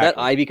 Exactly. Could that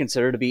eye be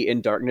considered to be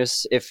in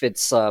darkness if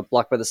it's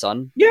blocked by the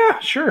sun? Yeah,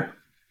 sure.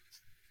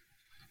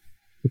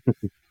 There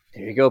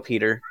you go,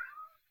 Peter.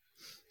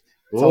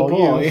 Oh all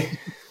boy.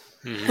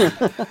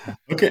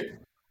 Okay.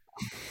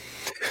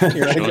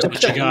 Here I Show us go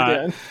what you got.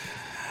 again.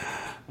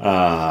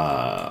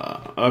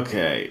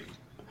 Okay.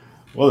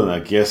 Well, then I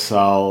guess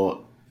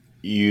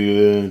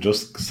you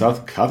just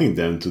start cutting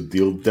them to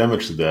deal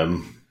damage to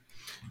them.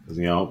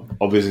 You know,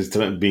 obviously it's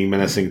being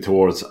menacing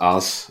towards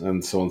us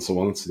and so on and so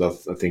on. So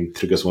that, I think,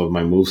 triggers one of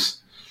my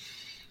moves.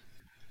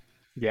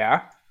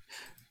 Yeah.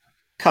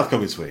 Cut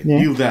come its way. Yeah.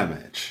 Deal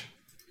damage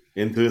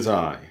into his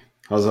eye.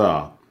 Huzzah.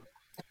 All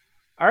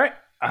right.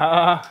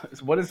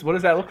 What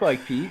does that look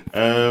like, Pete?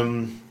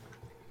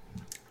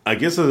 I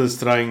guess it is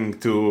trying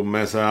to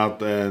mess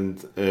up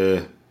and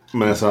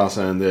mess us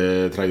and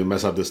try to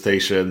mess up the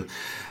station.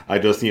 I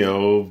just,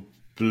 look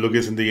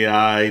it in the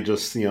eye,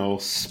 just,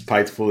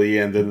 spitefully,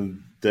 and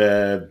then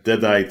the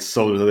dead-eyed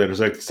soldiers that are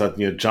resurrected start,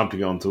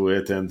 jumping onto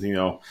it and,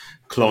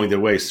 clawing their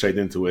way straight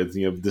into it,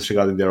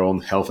 disregarding their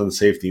own health and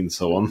safety and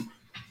so on.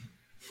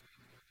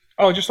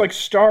 Oh, just like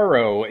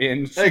Starro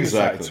in Suicide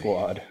Exactly.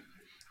 Squad.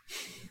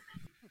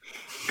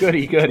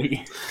 Goody.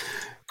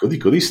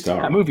 Goody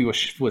star. That movie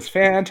was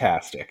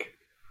fantastic.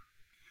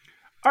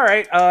 All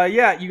right,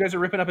 yeah, you guys are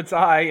ripping up its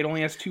eye. It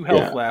only has 2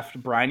 health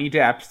left, Briny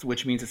Depth,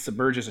 which means it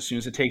submerges as soon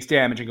as it takes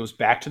damage and goes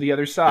back to the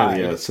other side.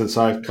 And since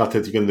I've cut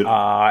it, you can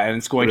and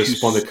it's going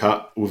respond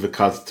to with a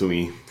cut to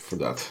me for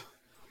that.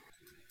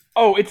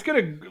 Oh, it's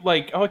gonna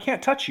I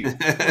can't touch you.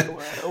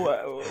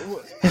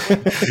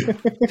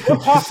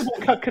 What possible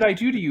cut could I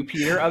do to you,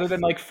 Peter, other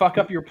than fuck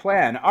up your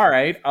plan? All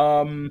right,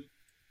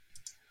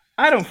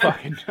 I don't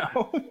fucking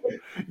know.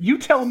 You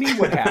tell me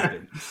what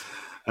happens.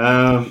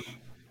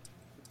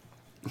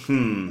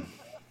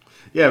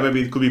 Yeah,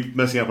 maybe it could be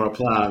messing up our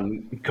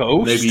plan.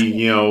 Ghost?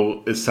 Maybe,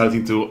 it's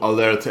starting to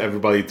alert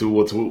everybody to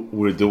what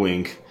we're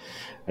doing.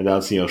 And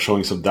that's,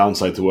 showing some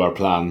downside to our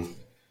plan.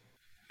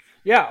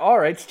 Yeah, all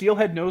right.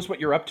 Steelhead knows what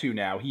you're up to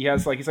now.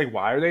 He's like,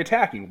 why are they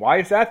attacking? Why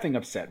is that thing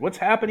upset? What's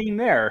happening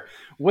there?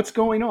 What's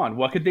going on?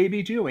 What could they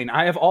be doing?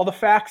 I have all the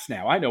facts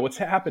now. I know what's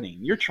happening.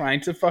 You're trying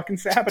to fucking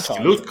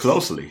sabotage. Look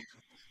closely.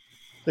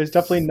 There's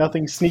definitely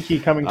nothing sneaky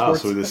coming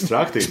towards So we're them.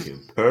 distracting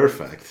him.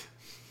 Perfect.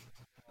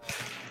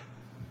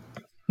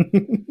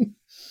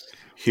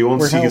 He won't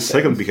We're see his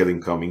helping. second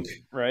beheading coming.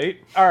 Right?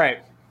 All right.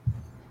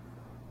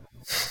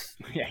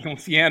 Yeah, you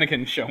won't see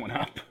Anakin showing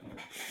up.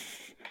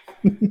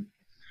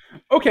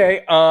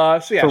 Okay, so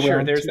yeah, For sure.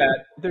 round There's 2.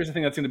 that. There's a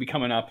thing that's going to be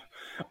coming up.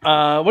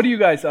 What are you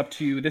guys up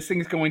to? This thing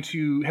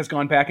has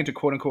gone back into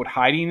quote unquote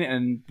hiding,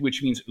 and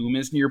which means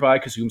is nearby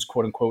because Oom's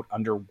quote unquote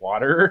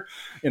underwater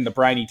in the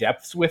briny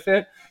depths with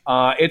it.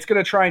 It's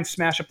going to try and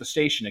smash up the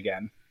station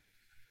again.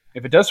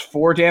 If it does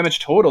 4 damage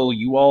total,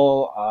 you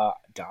all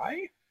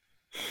die.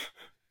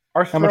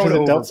 Are How much has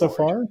thrown it dealt so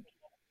overboard. far?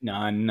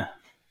 None.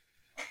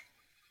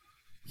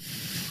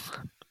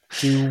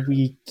 Do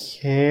we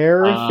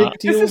care if it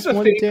This is deals the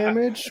 1 thing.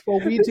 damage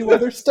while we do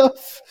other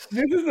stuff?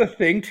 This is the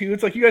thing too.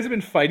 It's like you guys have been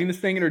fighting this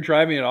thing and are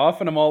driving it off,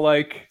 and I'm all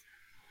like,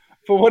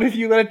 "But what if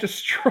you let it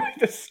destroy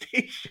the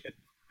station?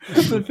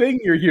 That's the thing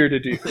you're here to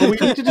do." Well, we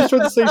need to destroy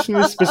the station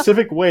in a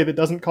specific way that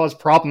doesn't cause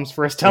problems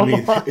for us I down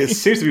mean, the line. it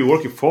seems to be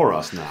working for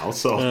us now,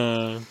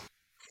 so...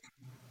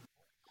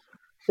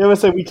 Yeah,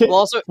 let's say we can. Well,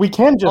 also- we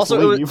can just also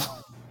it was- leave.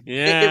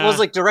 Yeah. It was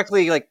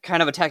directly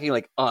kind of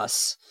attacking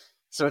us.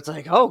 So it's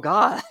like, oh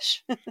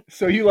gosh.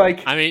 So you I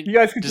mean, you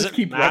guys could does just it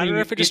keep running.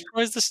 matter if it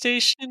destroys the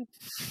station?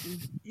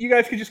 You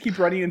guys could just keep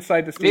running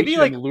inside the Maybe,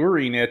 station, and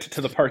luring it to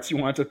the parts you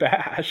want to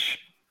bash.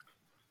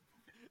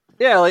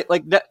 Yeah,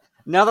 like that.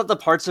 Now that the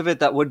parts of it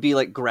that would be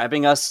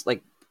grabbing us,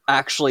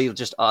 actually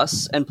just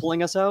us and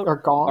pulling us out, Are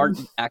gone. aren't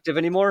active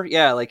anymore.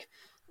 Yeah, like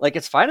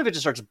it's fine if it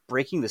just starts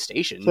breaking the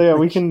station. So yeah,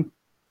 we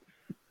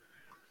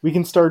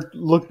can start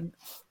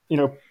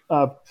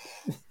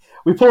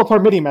we pull up our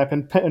mini map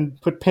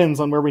and put pins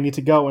on where we need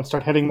to go and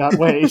start heading that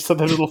way so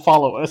that it'll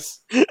follow us.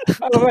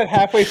 I love that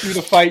halfway through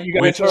the fight, you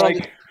guys Wait, are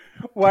like,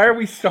 "Why are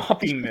we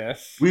stopping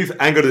this?" We've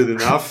angered it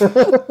enough.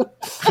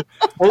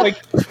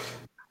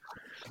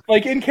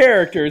 Like in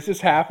character, is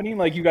this happening?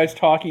 Like you guys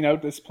talking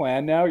out this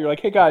plan now? You're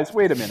like, "Hey guys,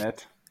 wait a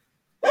minute."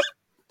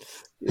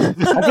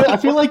 I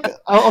feel like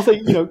I'll say,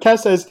 Kaz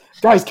says,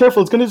 guys,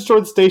 careful, it's going to destroy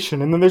the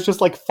station. And then there's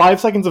just like 5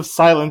 seconds of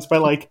silence by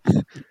like,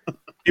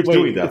 Keep wait,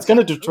 doing that. it's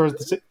going to destroy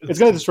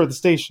the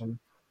station.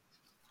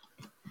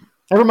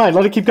 Never mind,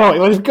 let it keep going.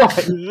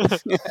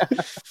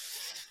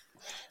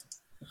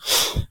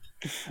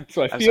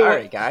 So I'm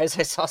sorry, guys.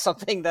 I saw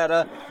something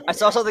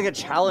that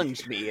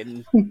challenged me,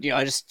 and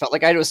I just felt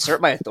like I had to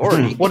assert my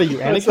authority. What are you,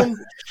 Anakin?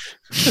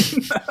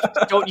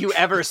 Don't you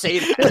ever say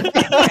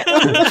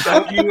that.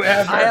 Don't you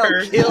ever.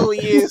 I'll kill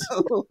you.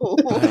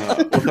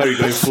 What are you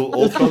going full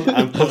open?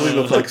 I'm totally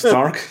not like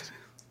Stark.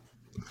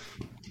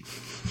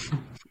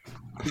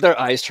 Their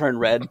eyes turn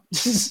red.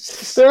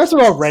 Their eyes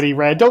are already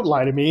red. Don't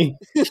lie to me.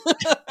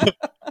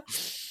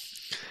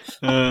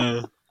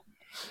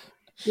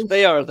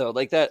 They are though.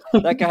 Like that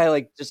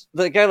guy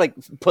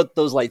put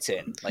those lights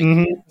in. Like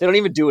they don't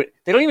even do it.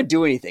 They don't even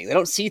do anything. They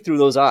don't see through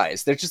those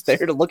eyes. They're just there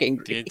to look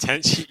angry. The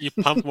intent you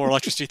pump more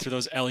electricity through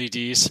those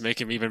LEDs to make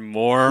them even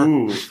more.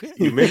 Ooh,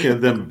 you're making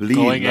them bleed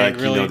Going like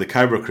angrily. the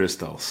kyber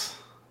crystals.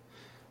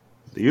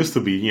 They used to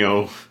be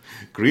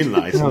green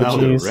lights. Oh, now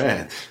geez. they're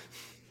red.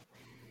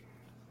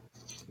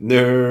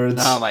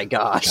 Nerds. Oh my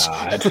gosh.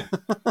 God.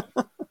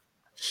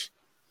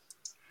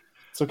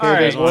 It's okay. All right,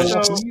 there's one so-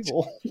 less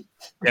evil.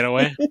 Get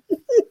away.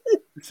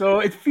 So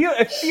it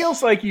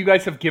feels like you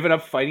guys have given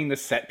up fighting the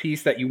set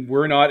piece that you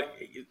were not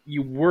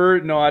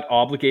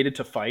obligated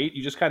to fight.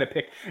 You just kind of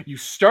you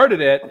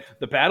started it,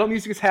 the battle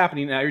music is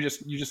happening, now you're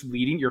just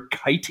you're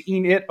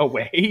kiting it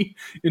away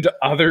into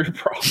other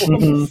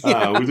problems.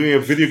 We're doing a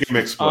video game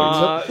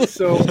exploit.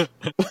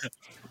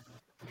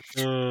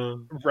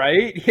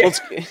 Right?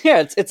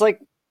 Yeah.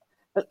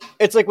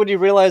 It's like when you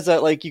realize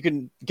that like you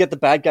can get the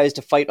bad guys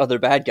to fight other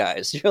bad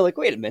guys. You're like,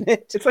 wait a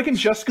minute. It's like in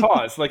Just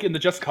Cause, like in the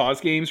Just Cause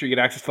games where you get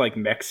access to like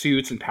mech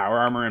suits and power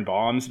armor and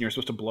bombs and you're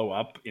supposed to blow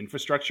up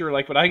infrastructure.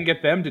 But I can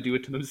get them to do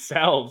it to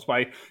themselves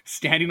by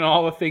standing on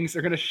all the things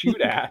they're going to shoot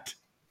at.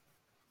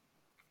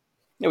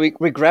 Yeah, we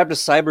grabbed a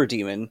cyber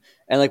demon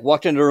and like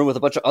walked into a room with a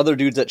bunch of other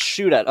dudes that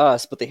shoot at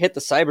us, but they hit the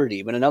cyber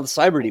demon, and now the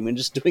cyber demon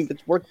is just doing the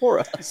work for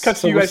us. Cut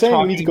to So you we're guys saying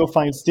talking. we need to go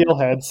find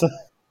Steelheads.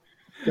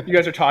 You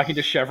guys are talking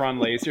to Chevron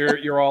Laser.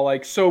 You're all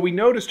like, so we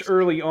noticed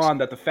early on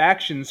that the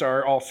factions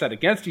are all set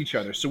against each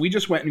other. So we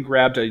just went and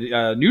grabbed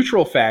a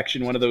neutral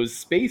faction, one of those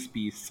space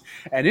beasts,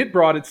 and it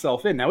brought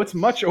itself in. Now it's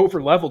much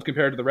over-leveled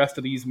compared to the rest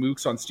of these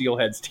mooks on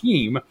Steelhead's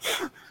team.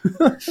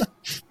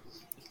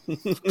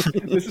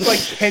 This is like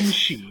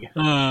Kenshi,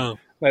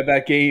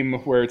 that game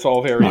where it's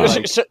all very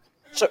like,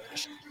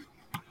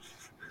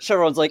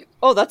 Chevron's like,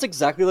 oh, that's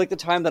exactly like the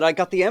time that I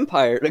got the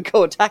Empire to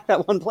go attack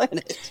that one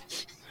planet.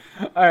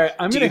 all right,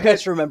 Do you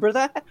guys remember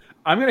that?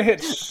 I'm going to hit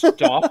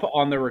stop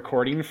on the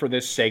recording for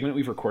this segment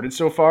we've recorded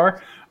so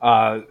far.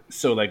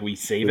 So like we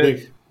save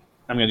it.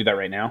 I'm going to do that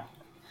right now.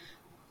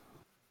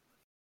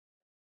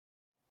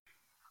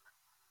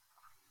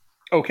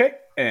 Okay,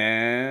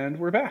 and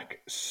we're back.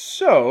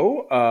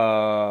 So,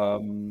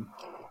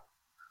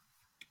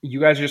 you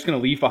guys are just going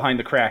to leave behind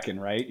the Kraken,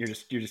 right? You're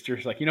just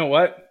like, you know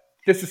what?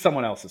 This is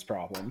someone else's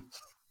problem.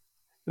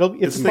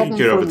 It's a taking problem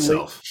care of for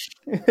itself.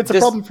 It's a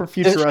This- problem for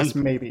future us,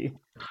 maybe.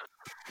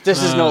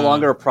 This is no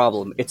longer a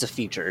problem. It's a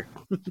feature.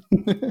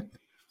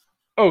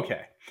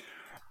 Okay.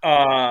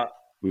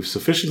 We've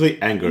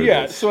sufficiently angered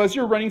Yeah, it. so as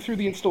you're running through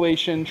the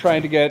installation,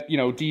 trying to get,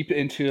 deep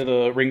into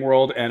the ring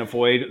world and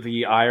avoid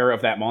the ire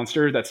of that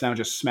monster that's now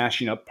just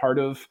smashing up part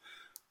of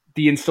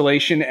the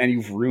installation, and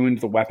you've ruined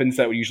the weapons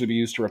that would usually be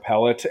used to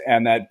repel it,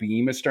 and that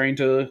beam is starting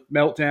to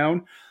melt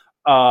down.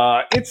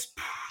 It's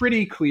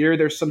pretty clear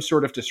there's some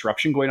sort of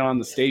disruption going on in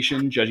the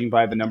station, judging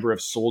by the number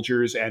of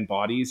soldiers and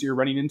bodies you're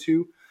running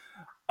into.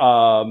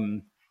 What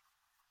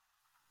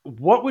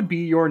would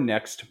be your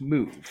next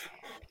move?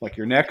 Like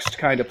your next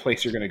kind of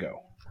place you're going to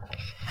go?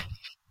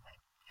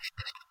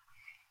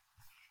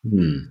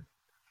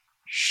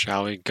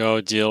 Shall we go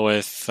deal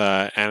with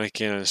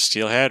Anakin and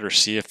Steelhead, or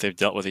see if they've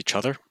dealt with each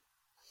other?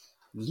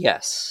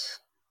 Yes.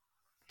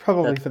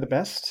 Probably for the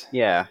best,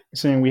 Yeah.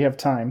 assuming we have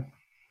time.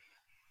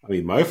 I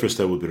mean, my first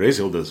step would be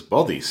raising all those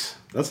bodies.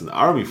 That's an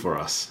army for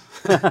us.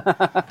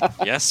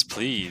 Yes,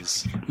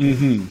 please.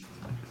 Mm-hmm.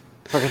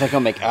 We're going to go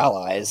make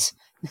allies.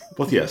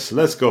 But yes,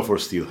 let's go for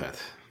Steelhead.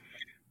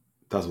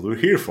 That's what we're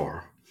here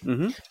for.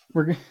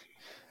 Mm-hmm.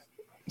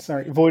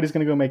 Sorry, Void is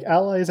going to go make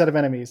allies out of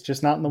enemies,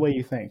 just not in the way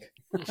you think.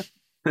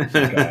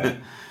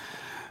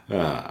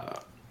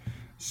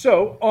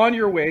 So, on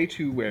your way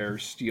to where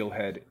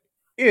Steelhead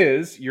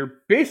is, you're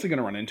basically going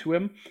to run into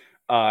him.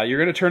 You're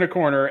going to turn a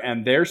corner,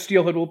 and there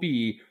Steelhead will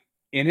be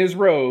in his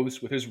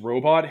robes with his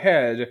robot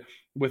head,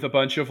 with a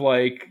bunch of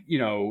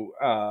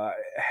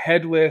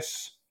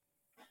headless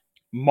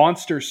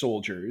monster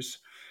soldiers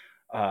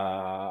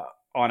on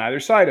either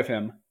side of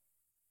him,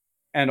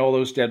 and all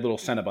those dead little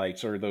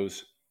Cenobites, or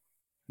those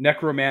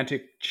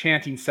necromantic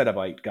chanting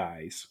Cenobite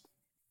guys.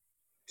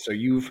 So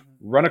you've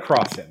run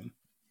across him.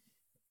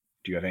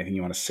 Do you have anything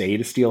you want to say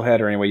to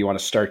Steelhead, or any way you want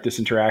to start this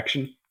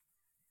interaction?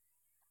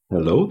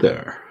 Hello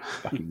there.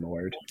 Fucking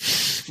Lord.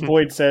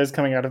 Void says,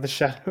 coming out of the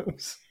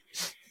shadows.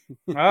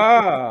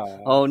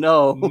 Oh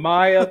no.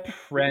 My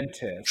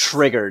apprentice.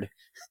 Triggered.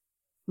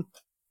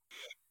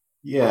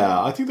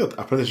 Yeah, I think that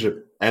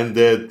apprenticeship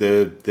ended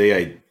the day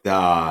I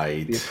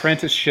died. The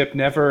apprenticeship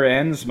never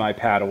ends, my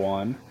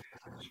Padawan.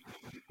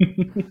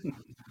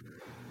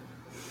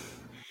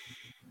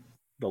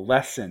 The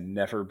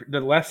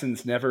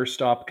lessons never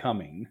stop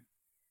coming.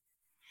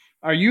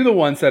 Are you the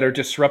ones that are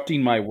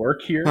disrupting my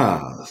work here?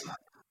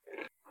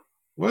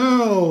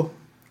 Well,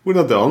 we're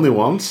not the only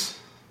ones.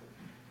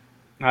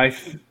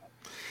 I've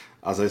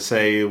As I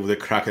say, with the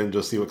Kraken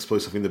just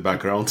explosive in the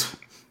background.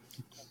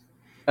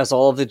 As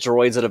all of the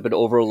droids that have been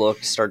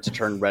overlooked start to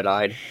turn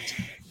red-eyed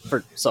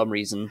for some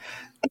reason.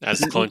 As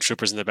the clone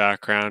troopers in the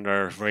background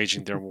are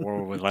waging their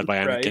war led by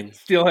Anakin. Right.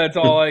 Steelhead's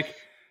all like,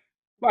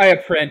 my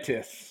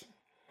apprentice,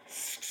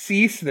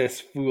 cease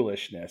this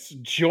foolishness.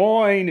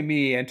 Join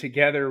me, and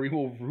together we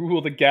will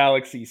rule the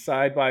galaxy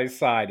side by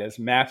side as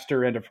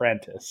master and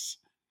apprentice.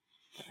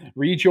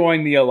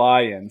 Rejoin the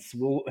Alliance.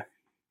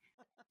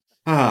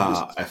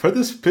 I've heard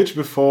this pitch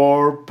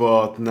before,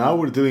 but now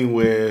we're dealing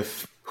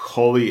with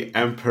Holy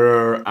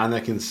Emperor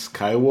Anakin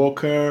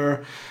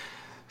Skywalker.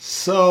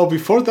 So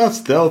before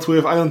that's dealt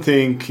with, I don't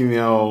think,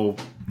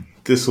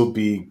 this will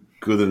be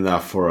good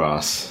enough for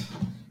us.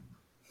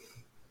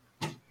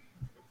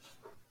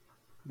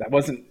 That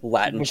wasn't...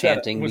 Latin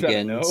chanting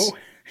begins.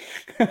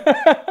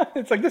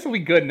 It's like, this will be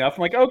good enough.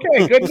 I'm like,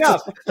 okay, good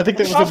enough. I think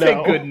that was I'll a take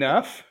no. good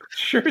enough.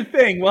 Sure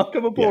thing.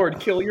 Welcome aboard. Yeah.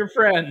 Kill your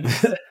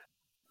friends.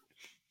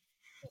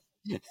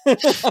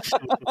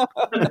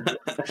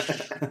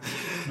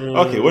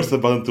 Okay, where's the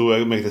button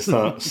to make the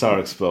star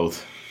explode?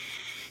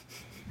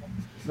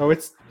 No,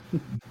 it's...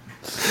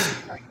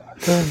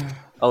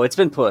 Oh, it's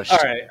been pushed. All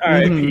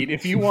right, Pete.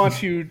 If you want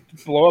to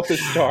blow up the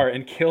star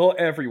and kill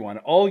everyone,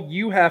 all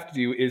you have to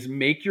do is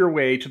make your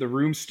way to the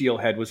room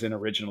Steelhead was in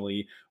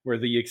originally, where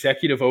the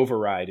executive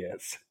override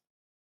is.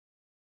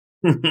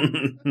 Do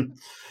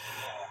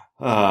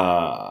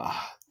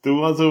we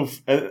want to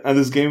end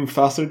this game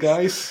faster,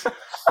 guys?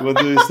 Do you want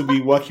this to be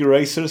Wacky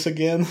Racers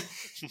again?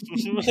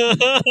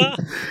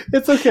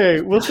 It's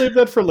okay. We'll save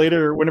that for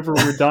later whenever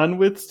we're done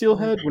with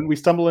Steelhead, when we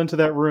stumble into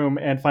that room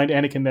and find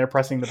Anakin there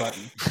pressing the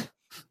button.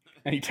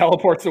 And he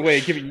teleports away,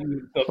 giving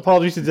you the...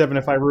 Apologies to Devin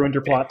if I ruined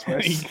your plot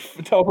twist.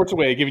 He teleports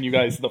away, giving you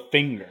guys the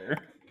finger.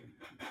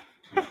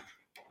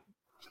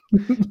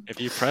 If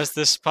you press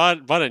this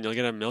button, you'll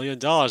get $1 million,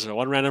 and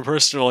one random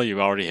person roll, you've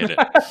already hit it.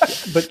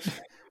 But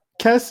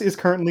Kess is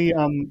currently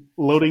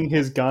loading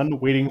his gun,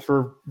 waiting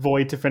for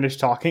Void to finish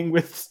talking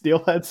with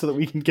Steelhead so that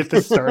we can get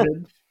this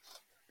started.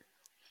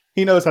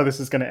 He knows how this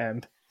is going to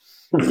end.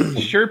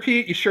 Sure,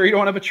 Pete? You sure you don't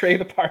want to betray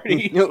the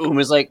party?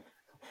 Uma's like,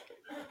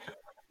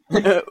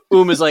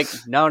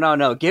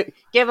 no. Give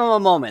them a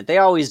moment. They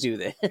always do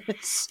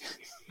this.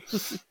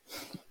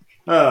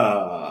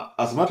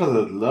 As much as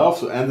I'd love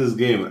to end this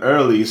game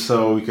early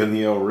so we can,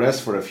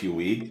 rest for a few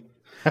weeks.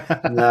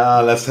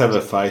 Nah, let's have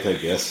a fight, I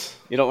guess.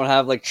 You don't want to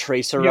have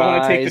tracer eyes. You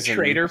want to take the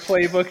traitor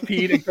playbook,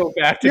 Pete, and go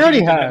back to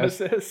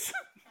Nemesis?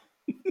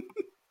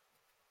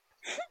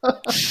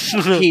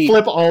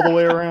 Flip all the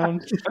way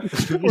around.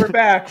 We're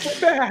back.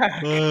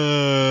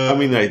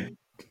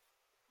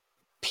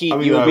 Pete, I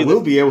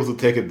will be able to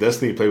take a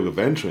Destiny play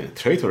eventually.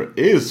 Traitor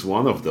is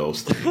one of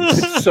those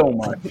things. So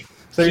much.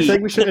 So you're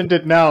saying we should end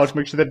it now to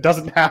make sure that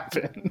doesn't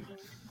happen?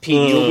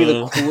 Pete, you'll be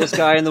the coolest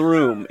guy in the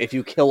room if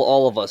you kill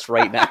all of us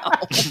right now.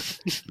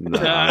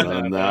 No.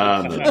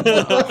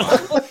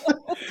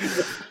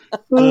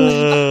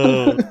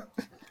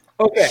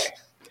 Okay.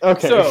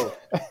 So,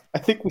 I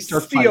think we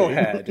start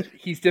Steelhead.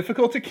 He's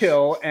difficult to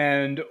kill,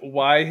 and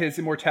why his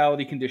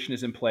immortality condition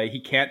is in play,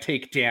 he can't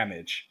take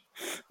damage.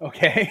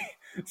 Okay?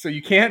 So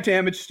you can't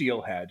damage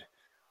Steelhead.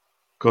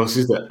 Because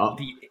he's the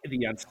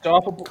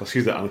unstoppable... Because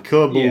he's the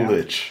unkillable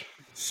Lich.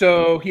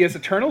 So he has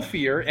Eternal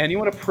Fear.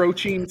 Anyone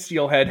approaching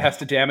Steelhead has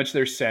to damage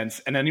their sense,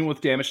 and anyone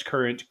with damaged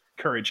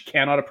courage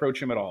cannot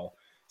approach him at all.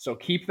 So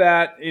keep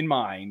that in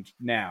mind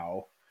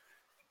now.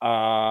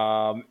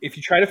 If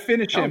you try to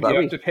finish him,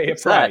 you have to pay a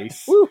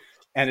price.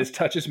 And his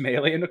touch is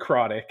melee and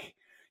necrotic.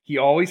 He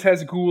always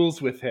has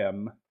ghouls with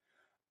him.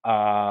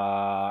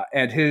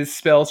 And his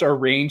spells are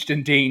ranged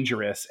and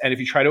dangerous. And if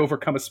you try to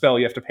overcome a spell,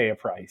 you have to pay a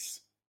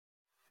price.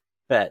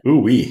 Bet.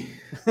 Ooh-wee.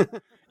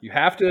 You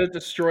have to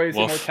destroy his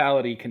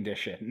immortality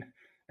condition.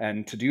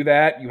 And to do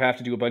that, you have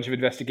to do a bunch of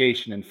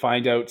investigation and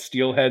find out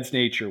Steelhead's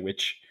nature,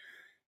 which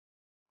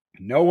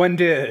no one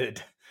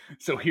did.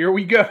 So here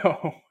we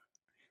go.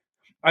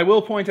 I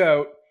will point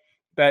out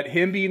that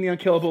him being the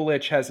unkillable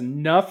Lich has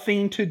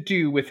nothing to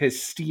do with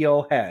his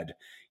steel head.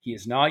 He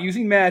is not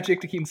using magic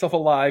to keep himself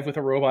alive with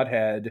a robot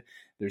head.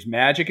 There's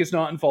magic is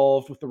not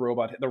involved with the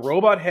robot head. The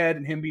robot head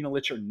and him being a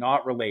Lich are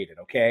not related,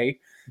 okay?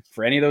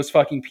 For any of those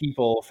fucking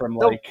people from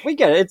we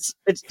get it.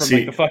 It's from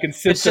the fucking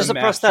system it's just a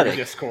master prosthetic.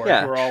 Discord.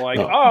 Yeah. We're all like,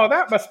 oh,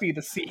 that must be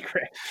the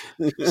secret.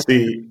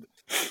 See,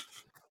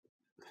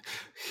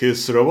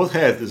 his robot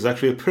head is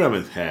actually a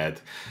pyramid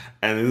head.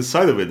 And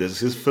inside of it is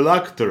his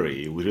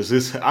phylactery, which is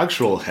his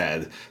actual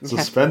head,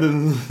 suspended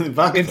in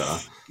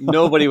Bacta.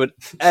 Nobody would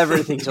ever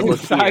think to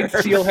look Inside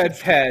here. Steelhead's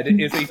head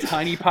is a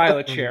tiny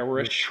pilot chair where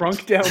a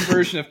shrunk-down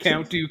version of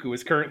Count Dooku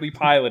is currently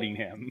piloting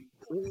him.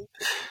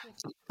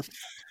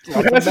 He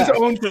has his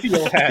own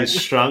steel head. His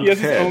shrunk He has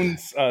head.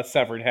 his own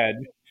severed head.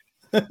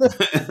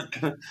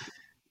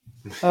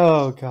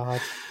 Oh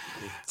god.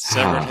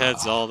 Severed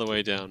heads all the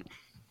way down.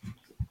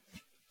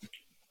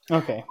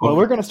 Okay. Well,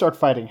 we're gonna start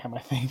fighting him, I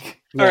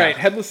think. All right,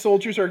 headless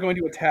soldiers are going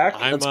to attack.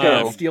 Let's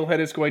go. Steelhead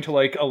is going to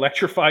like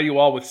electrify you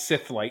all with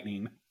Sith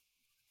lightning.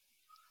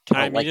 Can I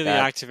I like immediately that.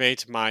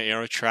 activate my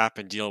arrow trap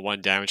and deal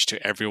 1 damage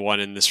to everyone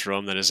in this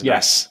room that isn't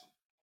Yes.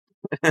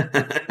 us?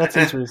 That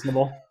seems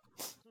reasonable.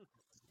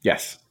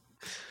 Yes.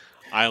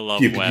 I love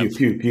Pew, web.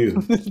 pew, pew,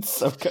 pew. It's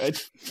so good.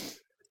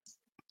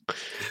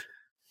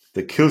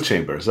 The kill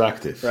chamber is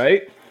active.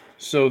 Right?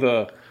 So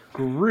the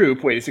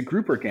group. Wait, is it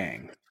group or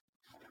gang?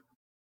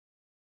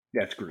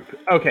 Yeah, it's group.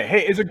 Okay.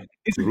 Hey, is it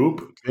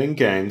Group, then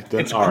gang,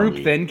 then it's army.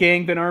 group then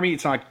gang then army?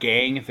 It's not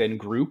gang then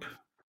group.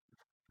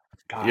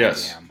 God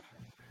Yes. damn.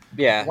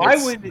 Yeah. Why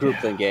it's would- group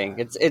then gang?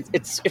 It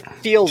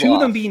feels Two of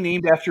them off. being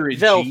named after a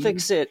Vel, G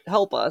fix it.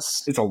 Help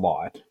us. is a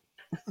lot.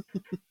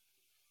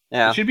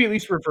 Yeah. It should be at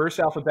least reverse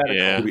alphabetical.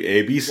 Yeah. Could be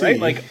ABC. Right?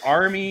 Like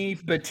army,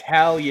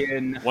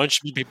 battalion, One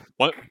should be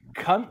what?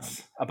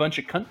 cunts, a bunch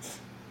of cunts.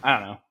 I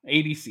don't know.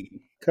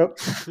 ABC.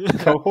 Cohorts?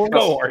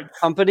 Cohorts.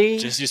 Company.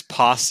 Just use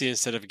posse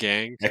instead of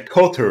gang. a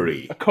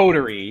coterie. A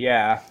coterie,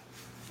 yeah.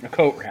 A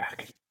coat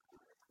rack.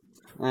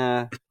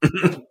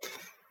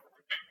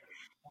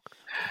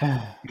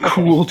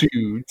 Cool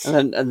dudes.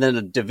 And then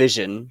a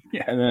division.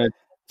 Yeah, and then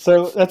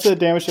So that's a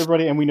damage to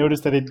everybody, and we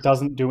notice that it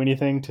doesn't do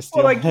anything to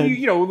well, like Steelhead.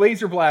 you know,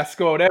 laser blasts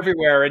go out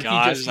everywhere, and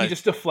God, he like-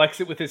 just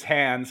deflects it with his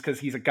hands because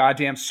he's a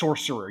goddamn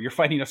sorcerer. You're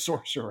fighting a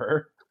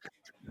sorcerer.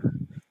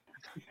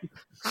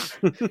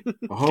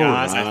 All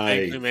Guys, I right.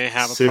 think we may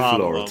have a Sith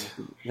problem. Lord.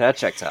 That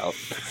checks out.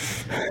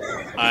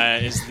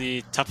 Is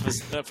the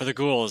toughest for the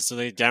ghouls? Do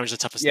they damage the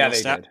toughest Yeah, nail they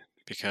stat? did.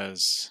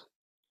 Because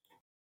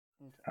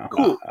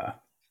Cool.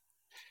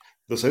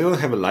 Does anyone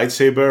have a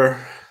lightsaber?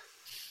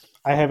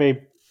 I have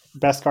a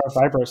Beskar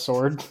Vibro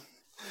Sword.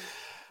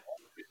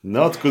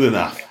 Not good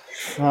enough.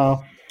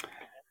 Oh.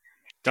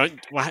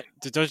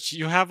 don't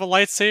you have a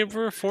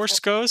lightsaber, Force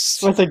Ghost?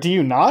 So I say, do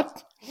you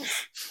not?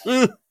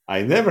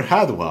 I never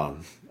had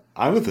one.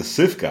 I'm with the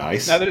Sith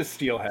guys. Now that is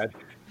Steelhead.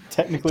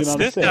 Technically not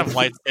a Sith have Sith.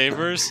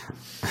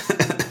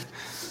 lightsabers.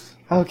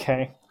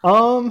 Okay.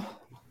 All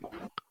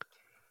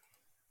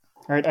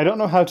right. I don't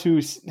know how to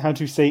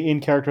say in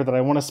character that I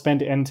want to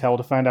spend intel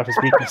to find out his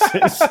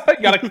weaknesses. You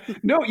gotta,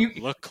 no, you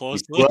Look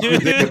closely. Well,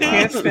 they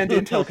can't spend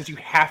intel because you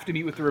have to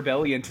meet with the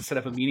rebellion to set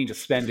up a meeting to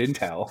spend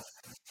intel.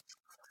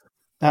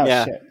 Oh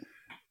Yeah. shit.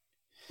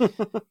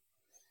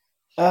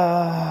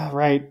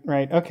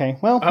 Right. Okay.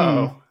 Well.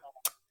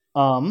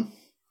 Uh-oh.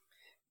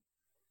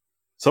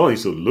 Someone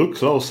needs to look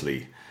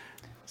closely.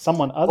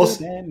 Someone other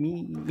Also- than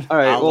me. All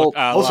right. I'll Well, look-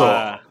 I'll,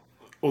 also-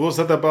 What was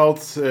that about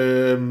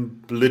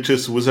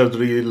Lich's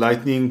wizardry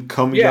lightning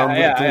coming Yeah, down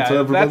yeah, to yeah.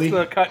 everybody?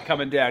 That's the cut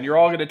coming down. You're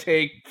all going to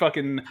take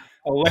fucking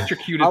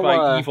electrocuted I'll,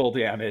 by evil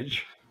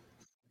damage.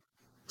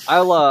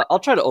 I'll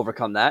try to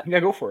overcome that Yeah,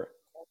 go for it.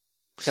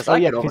 because Oh, I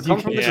yeah, can 'cause you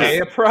overcome from can- the Yeah. Pay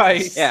a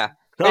price. Yeah.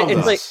 Count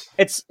It's like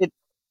us.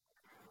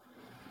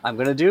 I'm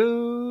gonna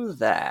do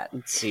that.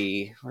 Let's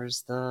see.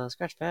 Where's the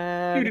scratch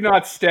pad? You do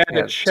not stand Yeah,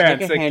 a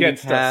chance take a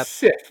against a handicap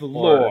Sith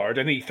Lord.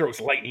 And then he throws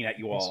lightning at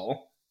you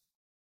all.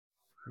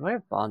 Who do I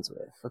have bonds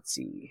with? Let's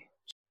see.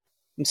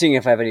 I'm seeing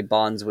if I have any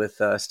bonds with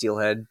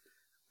Steelhead.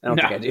 I don't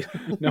No. think I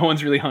do. No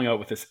one's really hung out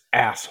with this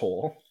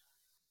asshole.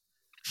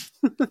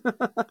 I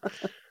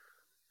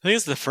think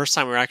it's the first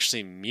time we're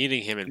actually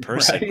meeting him in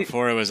person. Right.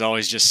 Before it was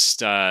always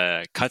just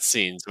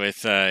cutscenes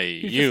with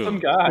He's you, just some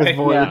guy. With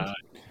Void. Yeah.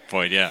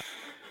 Void. Yeah.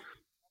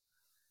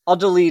 I'll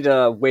delete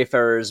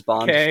Wayfarer's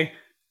bond. Okay.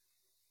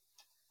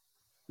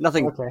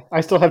 Nothing. Okay.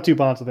 I still have 2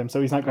 bonds with him,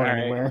 so he's not going All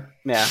right. anywhere.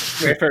 Yeah.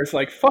 Wayfarer's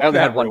like, fuck I only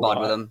that had one robot.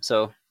 bond with him,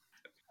 so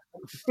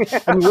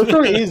I mean,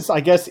 Wayfarer is, I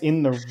guess,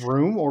 in the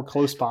room or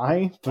close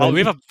by. But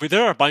Well,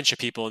 there are a bunch of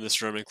people in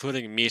this room,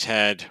 including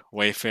Meathead,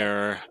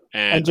 Wayfarer,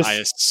 and And just- I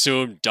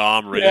assume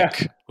Dom Yeah.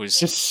 Riddick, who's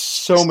just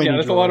so many. Yeah,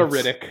 there's a lot of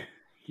droids. Riddick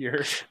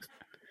here.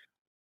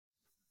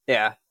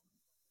 yeah.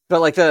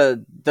 But like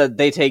the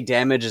they take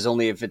damage is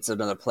only if it's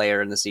another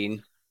player in the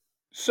scene.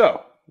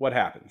 So, what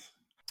happens?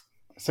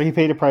 So you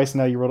paid a price, and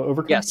now you roll to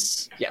overcome.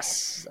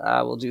 Yes.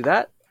 We'll do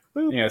that.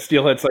 Yeah,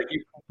 Steelhead's like,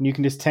 And you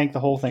can just tank the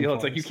whole thing.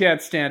 Steelhead's for like, you us.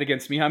 can't stand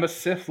against me. I'm a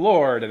Sith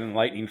Lord. And then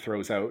lightning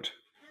throws out.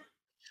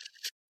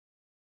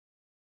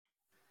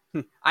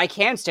 I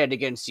can stand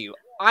against you.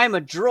 I'm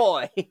a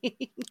droid.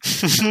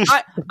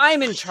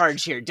 I'm in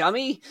charge here,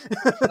 dummy.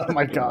 Oh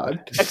my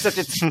god. Except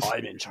it's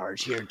I'm in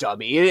charge here,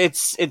 dummy.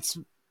 It's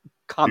You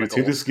comical.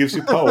 think this gives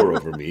you power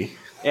over me?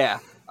 Yeah.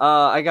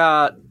 I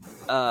got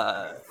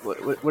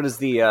what is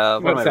the what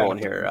am What's I that? rolling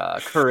here?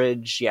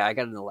 Courage. Yeah, I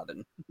got an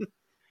 11.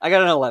 I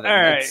got an 11. All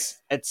right.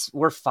 It's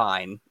we're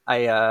fine.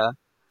 You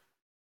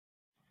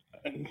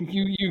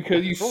Roll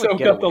a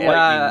soak up the getaway.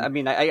 lightning. I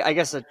mean, I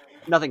guess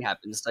nothing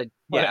happens. Yeah.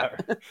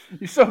 Whatever.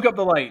 You soak up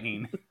the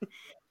lightning.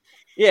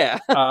 Yeah.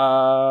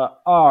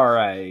 All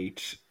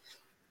right.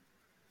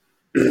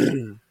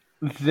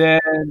 Then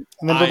And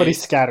then everybody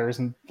scatters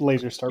and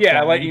lasers start. yeah,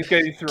 flying. lightning's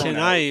getting thrown. Can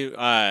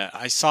out.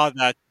 I saw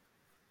that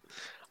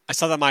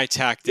my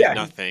attack did Yeah,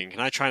 nothing. Can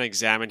I try and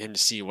examine him to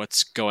see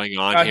what's going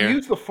on He here?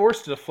 used the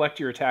force to deflect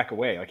your attack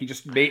away. Like he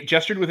just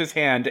gestured with his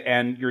hand,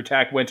 and your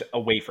attack went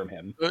away from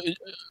him.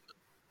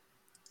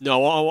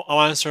 No, I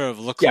want to sort of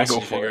look Yeah, closer go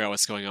to for figure it. out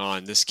what's going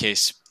on. This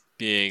case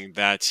being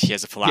that he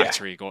has a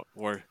phylactery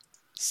or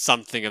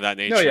something of that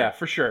nature. No, yeah,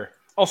 for sure.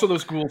 Also,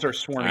 those ghouls are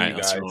swarming Alright, you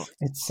let's guys. roll.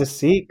 It's a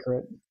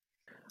secret.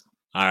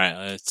 All right,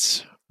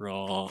 let's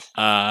roll.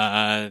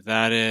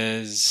 That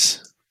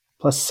is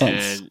Plus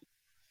sense.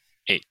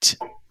 8.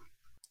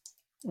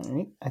 All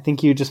right. I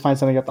think you just find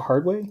something out the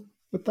hard way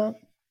with that.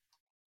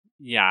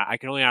 Yeah, I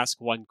can only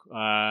ask one.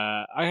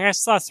 I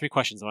still have 3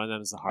 questions. One of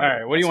them is the hard. All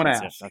right, what do you wanna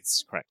That's it. ask?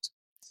 That's correct.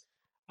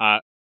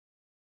 How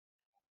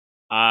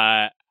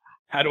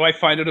do I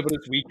find out about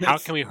his weakness? How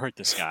can we hurt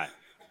this guy?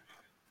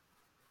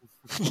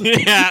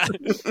 Yeah.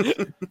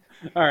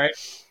 All right.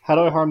 How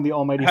do I harm the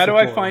almighty? How do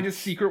I Satora? find his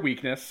secret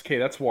weakness? Okay,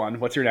 that's one.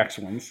 What's your next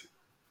ones?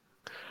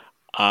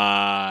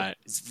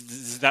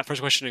 Does that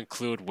first question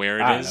include where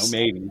it I don't is? know,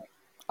 maybe.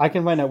 I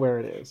can find out where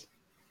it is.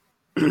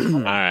 All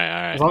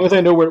right. As long as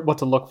I know what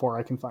to look for,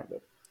 I can find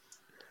it.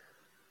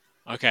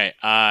 Okay.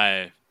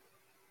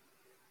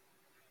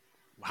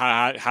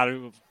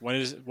 What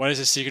is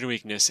his secret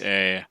weakness?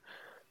 A.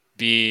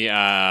 B.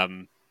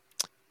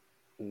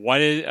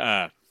 What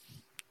is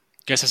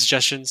guess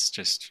suggestions?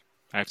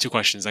 I have 2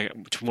 questions. I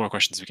got 2 more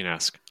questions we can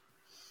ask.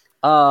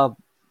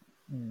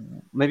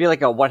 Maybe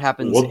like a what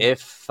happens What-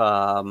 if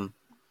Or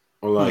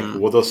like,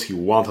 what does he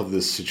want of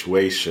this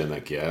situation, I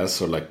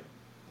guess? Or like,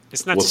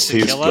 Isn't that what's just to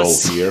his kill goal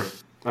us? here?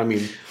 I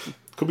mean,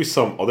 could be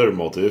some other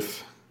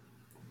motive.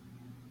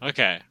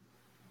 Okay.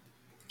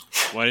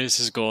 What is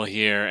his goal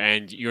here?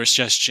 And your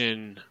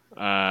suggestion,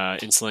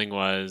 Insling,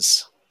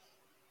 was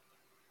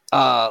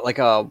like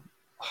a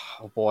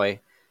oh boy,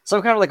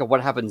 some kind of like a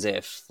what happens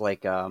if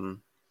like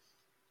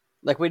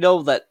we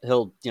know that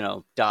he'll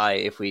die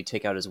if we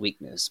take out his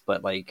weakness,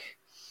 but like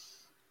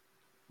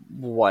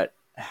what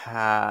you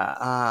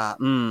want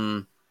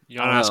to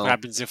I ask know. what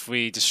happens if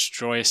we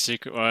destroy a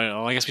secret?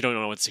 Well, I guess we don't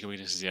know what the secret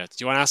weakness is yet. Do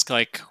you want to ask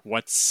like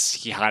what's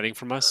he hiding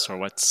from us, or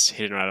what's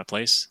hidden or out of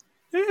place?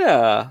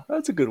 Yeah,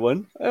 that's a good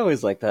one. I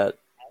always like that.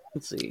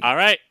 Let's see. All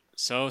right.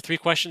 So 3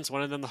 questions,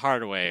 one of them the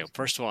hard way.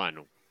 First one,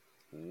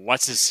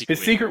 what's his secret?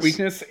 His secret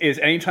weakness is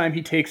anytime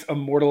he takes a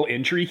mortal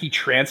injury, he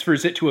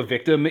transfers it to a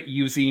victim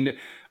using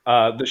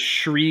the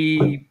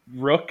Shri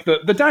Rook,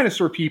 the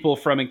dinosaur people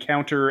from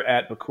Encounter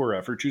at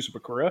Bakura, for Juice of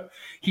Bakura.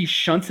 He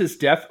shunts his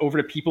death over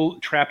to people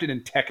trapped in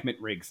entekment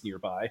rigs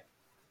nearby.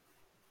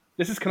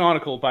 This is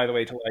canonical, by the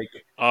way, to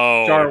like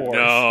Oh Star Wars.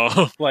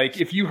 no!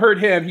 Like if you hurt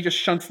him, he just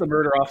shunts the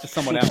murder off to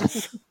someone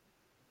else.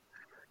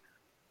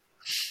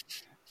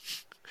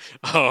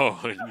 Oh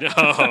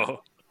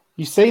no!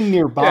 You say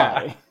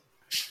nearby.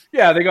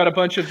 Yeah, they got a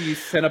bunch of these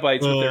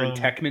Cenobites with their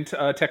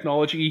entekment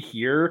technology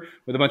here,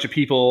 with a bunch of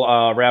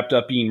people wrapped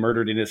up being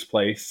murdered in his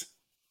place.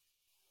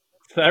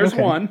 So there's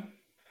Okay. one.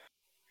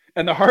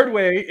 And the hard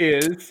way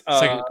is...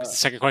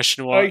 Second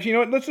question was. you know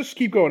what? Let's just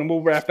keep going, and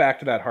we'll wrap back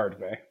to that hard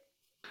way.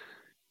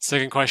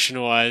 Second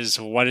question was,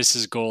 what is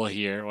his goal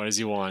here? What does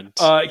he want?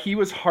 He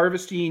was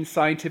harvesting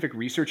scientific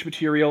research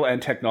material and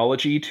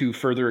technology to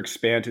further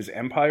expand his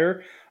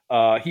empire.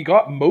 He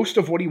got most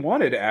of what he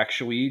wanted,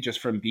 actually, just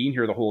from being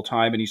here the whole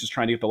time, and he's just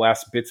trying to get the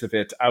last bits of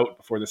it out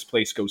before this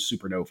place goes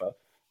supernova.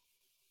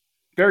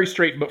 Very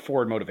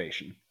straightforward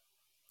motivation.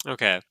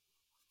 Okay.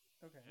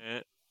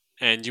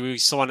 And do we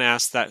still want to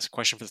ask that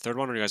question for the third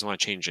one, or do you guys want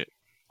to change it?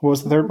 What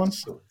was the third one?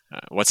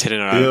 What's hidden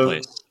or out of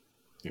place?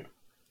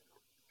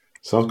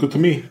 Sounds good to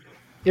me.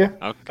 Yeah.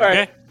 Okay.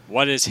 right.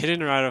 What is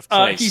hidden or out of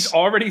place? He's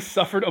already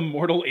suffered a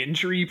mortal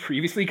injury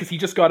previously because he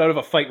just got out of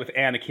a fight with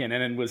Anakin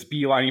and then was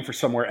beelining for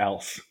somewhere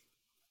else.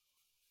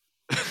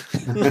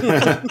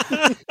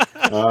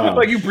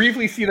 Like you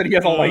briefly see that he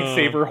has a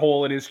lightsaber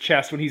hole in his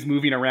chest when he's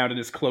moving around and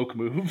his cloak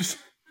moves.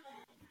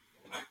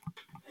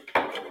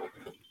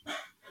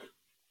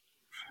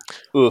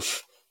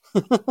 Oof.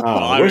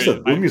 Where's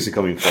that blue music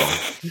coming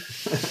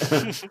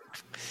from?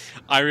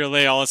 I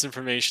relay all this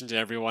information to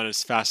everyone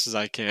as fast as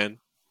I can.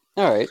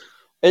 All right.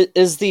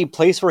 Is the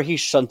place where he's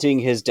shunting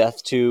his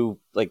death to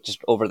like just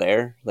over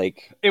there?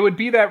 Like It would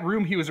be that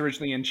room he was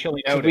originally in,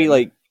 chilling out. could we in.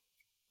 like?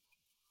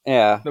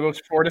 Yeah. The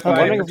most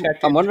fortified and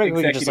protected I'm wondering if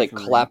we could just like executive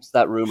room. collapse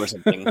that room or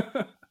something.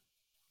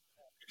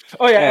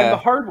 Oh yeah, Yeah. and the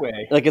hard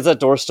way. Like, is that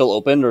door still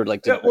open or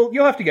like? Yeah, well,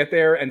 you'll have to get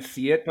there and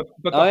see it, but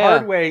the Oh, yeah.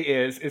 hard way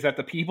is that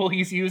the people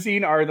he's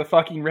using are the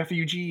fucking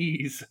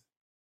refugees.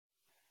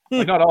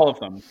 Like, not all of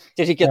them.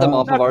 Did he get them No,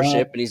 off of our not-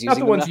 ship and he's Not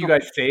using the ones them you now?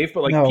 guys saved,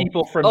 but like No.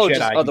 people from Oh, just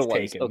Jedi other he's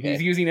ones, taken. okay.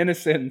 He's using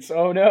innocents.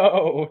 Oh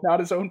no, not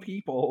his own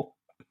people.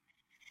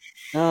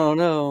 Oh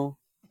no.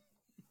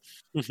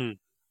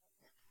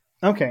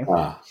 Okay.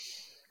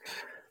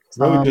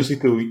 So now we just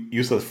need to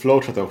use that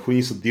flowchart of who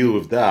needs to deal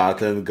with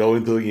that and go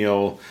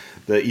into,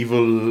 the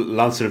evil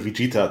Lancer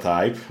Vegeta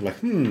type.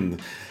 Like,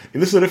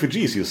 innocent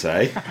refugees, you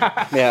say?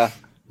 Yeah.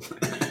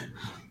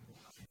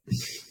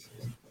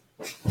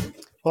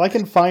 Well, I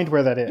can find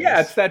where that is. Yeah,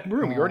 it's that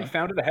room. We already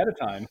found it ahead of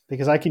time.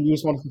 Because I can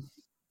use one.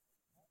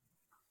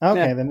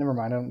 Okay, then never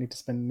mind. I don't need to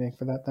spend anything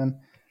for that then.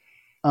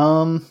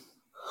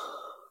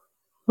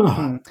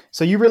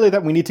 So you really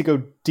that we need to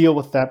go deal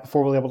with that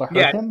before we're able to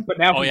hurt him? But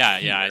now Oh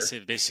yeah. I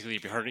said basically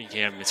if you're hurting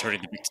him, it's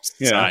hurting the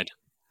beast's side.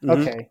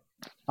 Okay.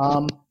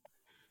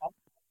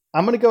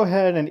 I'm going to go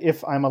ahead and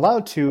if I'm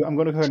allowed to, I'm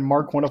going to go ahead and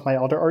mark one of my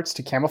Elder Arts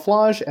to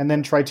camouflage and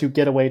then try to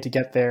get away to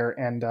get there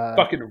and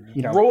fucking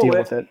roll deal it.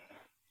 with it.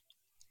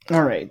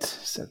 All right.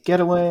 So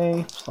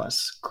getaway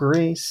plus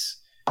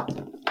grace.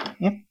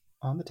 Yep.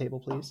 On the table,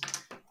 please.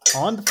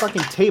 On the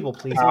fucking table,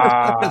 please.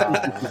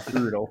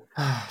 Brutal.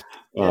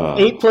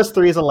 8 plus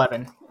 3 is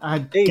 11. I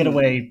get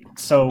away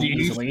so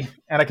easily.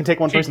 And I can take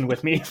one person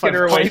with me. Get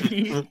her away,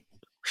 Pete.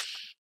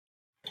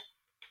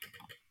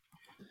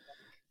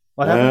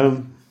 What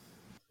happened?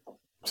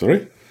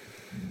 Sorry?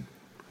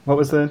 What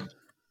was the...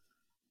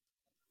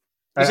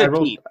 You said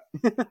rolled...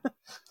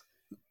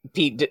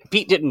 Pete.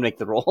 Pete didn't make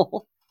the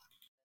roll.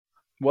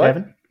 What?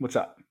 Devin? What's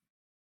up?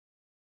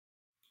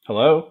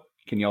 Hello?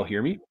 Can y'all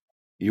hear me?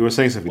 You were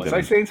saying something. Was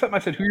I saying something? I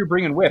said, who you're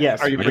bringing with?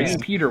 Yes. Are you bringing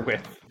Peter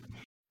with?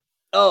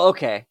 Oh,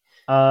 okay.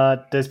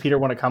 Does Peter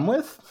want to come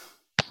with?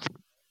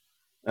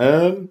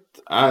 I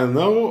don't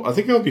know. I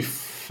think I'll be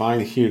fine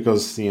here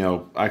because,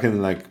 I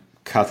can,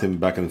 cut him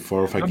back and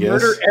forth, I The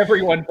guess. Murder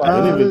everyone I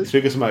button. don't even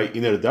triggers my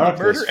inner The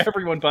darkness. murder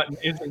everyone button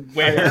is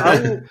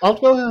where I'll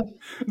go...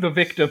 the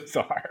victims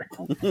are.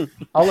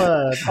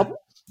 I'll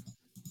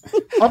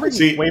bring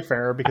See-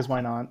 Wayfarer because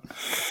why not?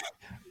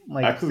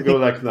 I could go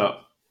no.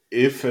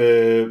 If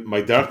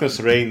my darkness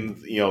rain,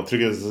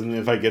 triggers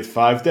if I get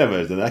 5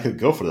 damage, then I could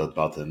go for that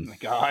button. Oh my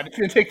God, it's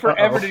going to take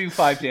forever to do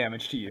 5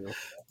 damage to you.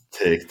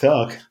 Tick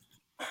tock.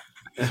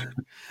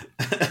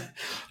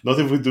 Not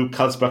if we do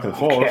cuts back and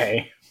forth.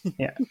 Okay.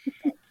 Yeah.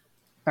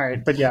 All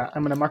right, but yeah,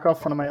 I'm going to mark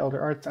off one of my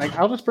Elder Arts.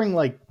 I'll just bring,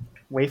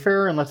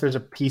 Wayfarer unless there's a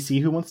PC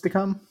who wants to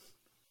come.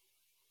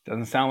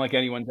 Doesn't sound like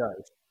anyone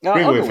does.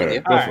 Bring I'll go Wayfarer. with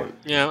you. Go All for right. it.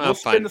 Yeah, We'll I'm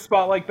spin fine. the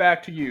spotlight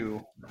back to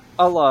you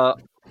I'll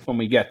when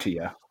we get to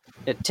you.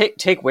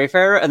 take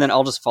Wayfarer, and then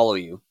I'll just follow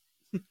you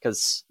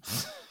because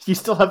You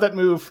still have that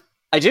move.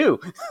 I do.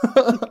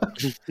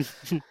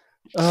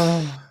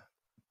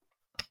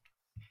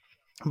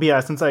 But yeah,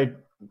 since I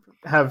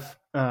have,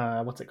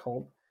 what's it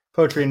called?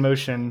 Poetry in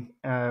Motion,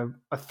 a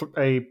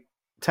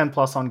 10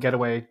 plus on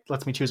Getaway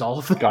lets me choose all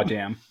of them.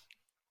 Goddamn.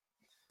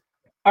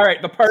 All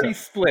right, the party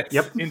splits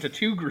Yep. into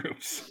 2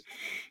 groups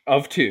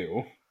of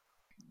 2.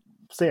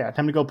 So yeah,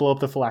 time to go blow up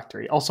the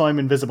phylactery. Also, I'm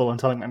invisible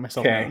until I make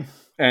myself Okay.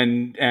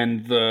 known.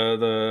 And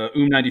the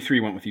 93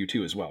 went with you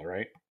too as well,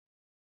 right?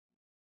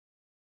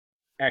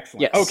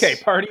 Excellent. Yes. Okay,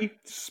 party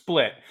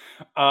split.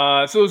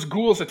 So those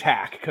ghouls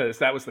attack because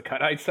that was the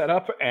cut I'd set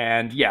up,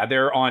 and yeah,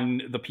 they're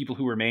on the people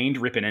who remained,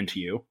 ripping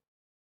into you.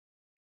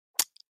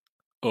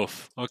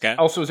 Oof. Okay.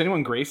 Also, is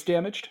anyone grace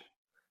damaged?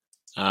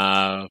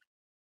 No.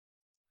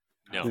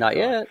 Not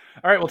yet.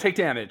 All right, we'll take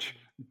damage.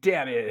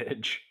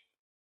 Damage.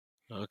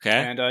 Okay.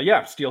 And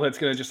yeah, Steelhead's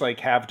gonna just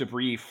have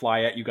debris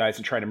fly at you guys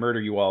and try to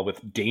murder you all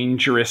with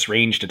dangerous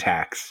ranged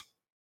attacks.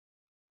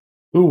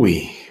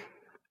 Ooh-wee.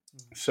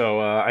 So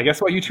I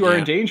guess while you two are in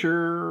Yeah.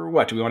 danger,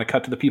 what do we want to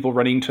cut to the people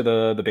running to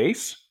the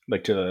base,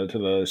 to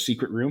the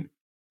secret room?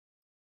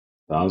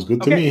 Sounds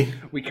good to Okay. me.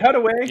 We cut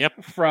away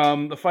Yep.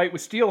 from the fight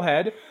with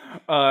Steelhead.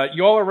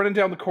 You all are running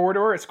down the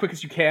corridor as quick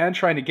as you can,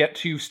 trying to get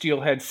to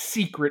Steelhead's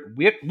secret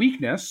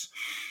weakness.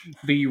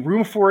 The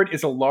room for it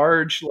is a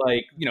large,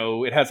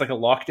 it has a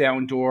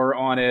lockdown door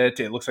on it.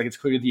 It looks like it's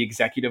clearly the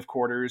executive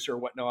quarters or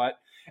whatnot.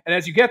 And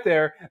as you get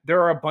there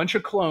are a bunch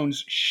of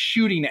clones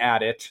shooting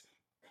at it,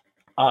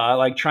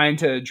 trying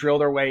to drill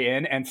their way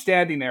in, and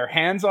standing there,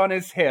 hands on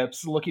his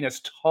hips, looking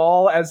as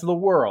tall as the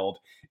world,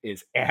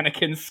 is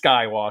Anakin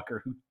Skywalker,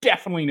 who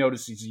definitely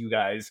notices you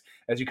guys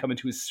as you come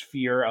into his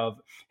sphere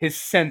of his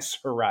sense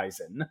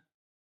horizon.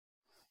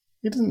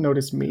 He doesn't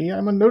notice me.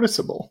 I'm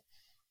unnoticeable.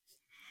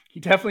 He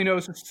definitely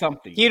notices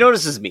something He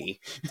notices me.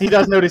 He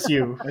does notice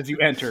you. as you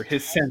enter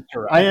his sense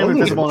horizon. I am Oh,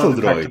 invisible and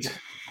little undetectable. droid.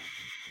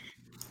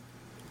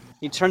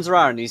 He turns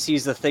around and he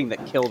sees the thing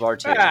that killed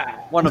R2.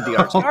 Ah. One of the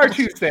R2.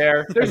 R2's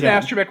there. There's Again.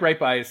 an astromech right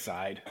by his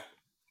side.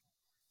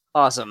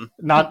 Awesome.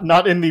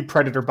 Not in the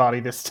predator body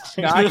this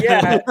time. Not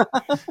yet.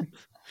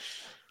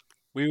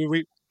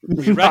 We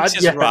Not wrecked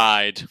his yet.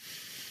 ride.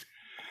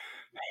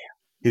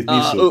 It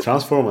needs to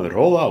transform and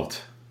roll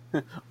out.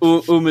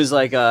 Is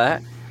like,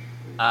 do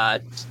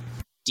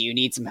you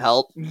need some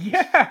help?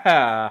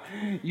 Yeah.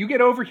 You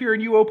get over here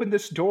and you open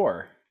this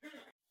door.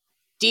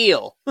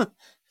 Deal.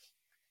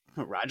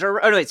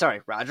 Roger. Oh, wait,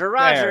 sorry. Roger.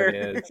 There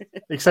it is.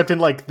 Except in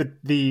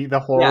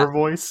the horror Yeah.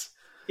 voice.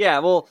 Yeah,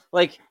 well,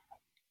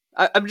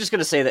 I'm just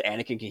gonna say that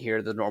Anakin can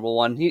hear the normal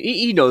one.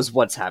 He knows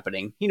what's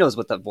happening. He knows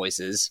what that voice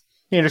is.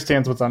 He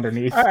understands what's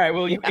underneath. All right,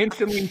 well, you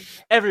instantly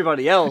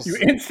Everybody else.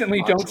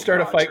 don't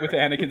start a fight with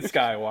Anakin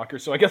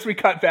Skywalker. So I guess we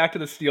cut back to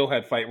the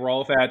Steelhead fight where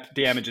all of that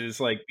damage is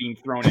being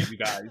thrown at you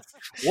guys.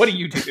 What do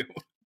you do?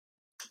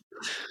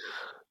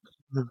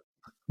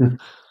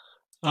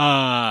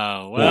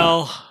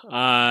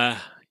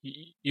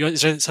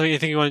 Is there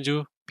anything you want to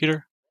do,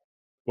 Peter?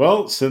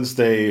 Well, since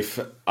they've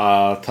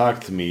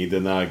attacked me,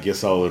 then I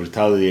guess I'll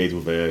retaliate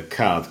with a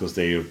cat because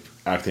they're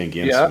acting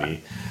against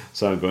me.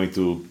 So I'm going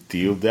to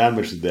deal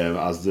damage to them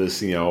as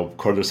this,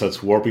 corridor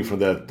starts warping from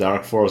that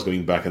dark forest,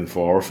 going back and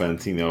forth,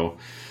 and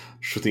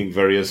shooting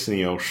various,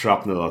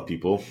 shrapnel at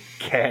people.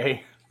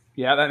 Okay,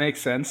 yeah, that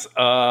makes sense.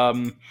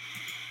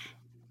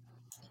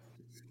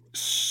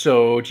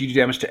 So do you do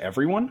damage to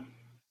everyone?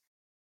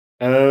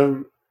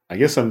 I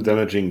guess I'm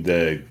damaging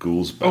the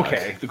ghouls back.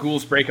 Okay, the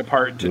ghouls break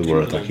apart into two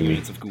little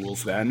units of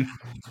ghouls then.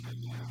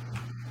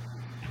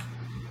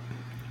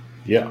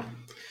 Yeah.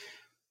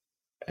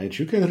 And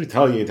you can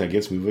retaliate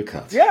against me with a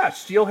cut. Yeah,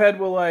 Steelhead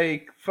will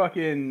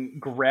fucking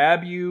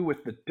grab you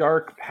with the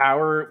dark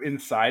power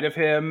inside of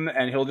him,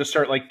 and he'll just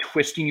start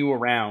twisting you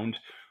around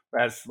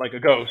as a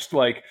ghost.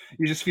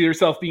 You just feel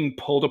yourself being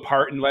pulled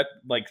apart and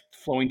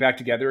flowing back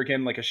together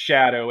again like a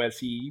shadow as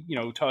he,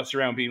 tosses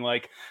around being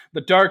like,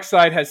 the dark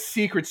side has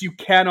secrets you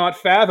cannot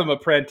fathom,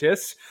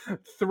 apprentice.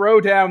 Throw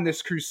down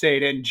this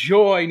crusade and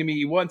join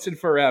me once and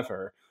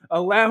forever.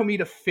 Allow me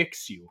to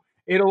fix you.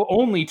 It'll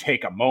only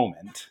take a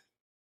moment.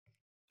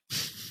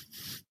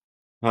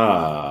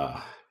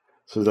 So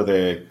is that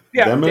a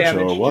damage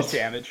or what? Just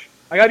damage.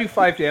 I gotta do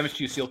 5 damage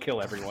to you, so you'll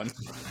kill everyone.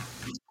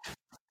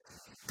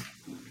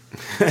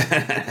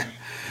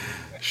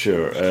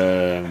 Sure.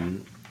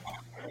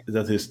 Is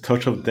that his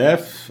touch of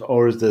death,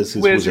 or is this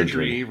his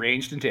wizardry?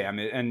 Ranged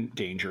and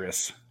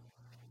dangerous.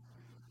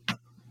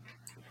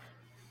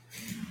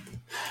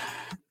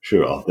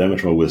 Sure, I'll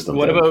damage my wisdom.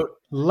 What about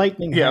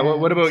lightning? Yeah.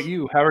 What about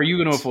you? How are you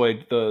going to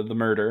avoid the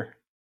murder?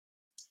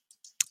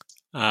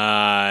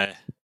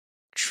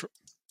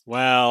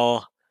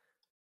 Well,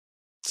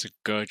 it's a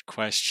good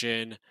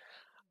question.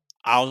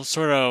 I'll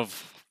sort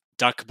of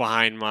duck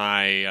behind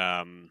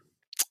my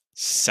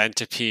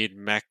centipede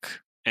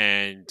mech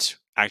and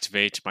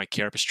activate my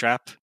carapace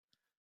trap,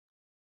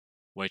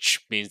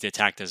 which means the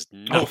attack does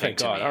nothing Oh, thank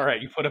God. me. All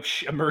right, you put up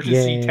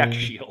emergency tech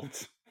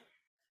shields.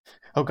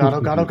 Oh God,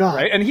 oh God, oh God.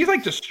 Right? And he's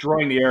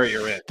destroying the area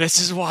you're in. This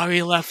is why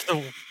we left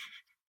the...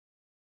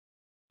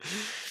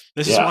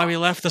 This is why we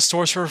left the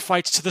sorcerer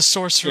fights to the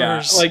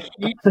sorcerers. Yeah,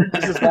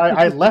 this is why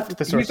I left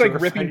the sorcerer.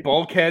 He's ripping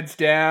bulkheads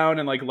down,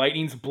 and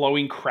lightning's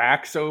blowing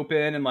cracks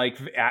open, and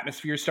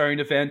atmosphere's starting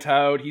to vent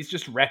out. He's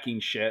just wrecking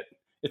shit.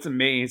 It's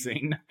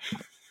amazing.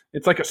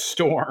 It's like a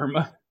storm.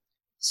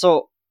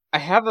 So I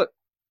have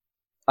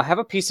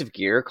a piece of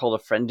gear called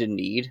a friend in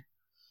need.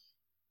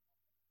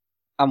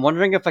 I'm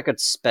wondering if I could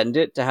spend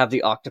it to have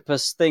the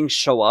octopus thing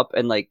show up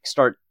and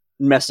start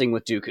messing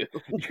with Dooku.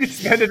 You could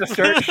spend it to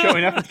start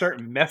showing up and start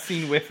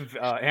messing with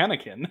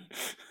Anakin.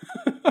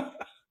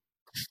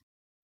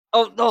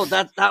 Oh no,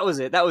 that was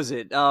it. That was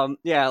it.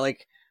 Yeah,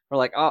 we're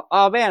like,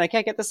 oh man, I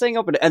can't get this thing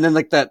open, and then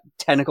that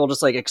tentacle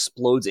just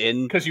explodes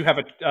in because you have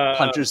a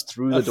punches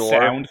through the door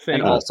sound thing,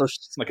 and also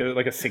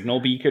like a signal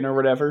beacon or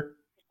whatever.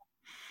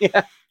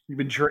 Yeah, you've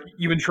been trying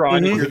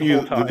to the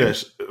whole time. Do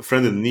this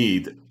friend in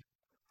need.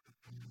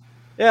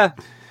 Yeah.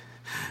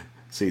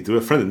 So you do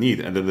a friend in need,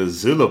 and then the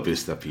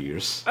Zillobist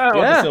appears. Oh,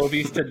 yeah. The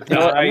Zillobist to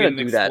die in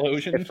an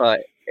explosion.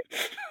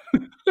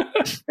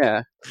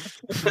 Yeah.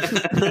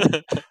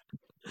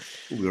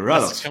 We're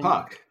right as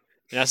fuck.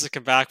 He has to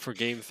come back for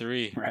game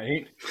 3.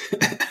 Right?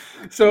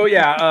 So,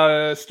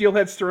 yeah,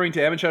 Steelhead's throwing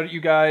damage out at you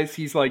guys.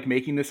 He's,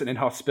 making this an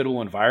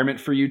inhospitable environment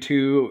for you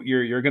two.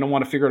 You're going to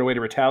want to figure out a way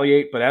to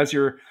retaliate, but as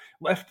you're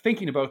left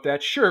thinking about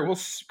that, sure, we'll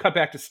cut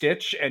back to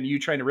Stitch, and you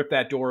trying to rip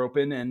that door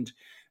open, and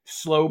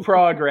slow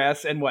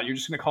progress, and what? You're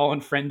just going to call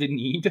in friend in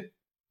need?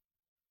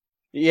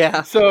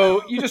 Yeah.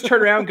 So you just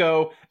turn around and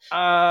go,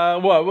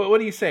 what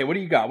do you say? What do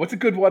you got? What's a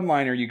good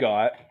one-liner you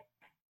got?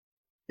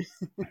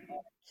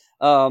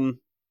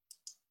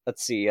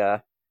 Let's see.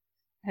 Can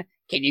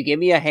you give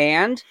me a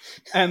hand?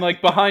 And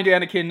behind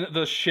Anakin,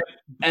 the ship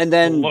and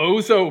then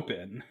blows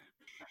open.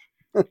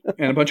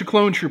 And a bunch of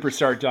clone troopers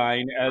start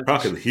dying. As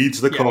Kraken heeds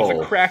the call.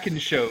 The Kraken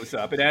shows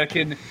up, and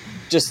Anakin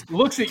just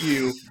looks at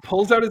you,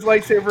 pulls out his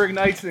lightsaber,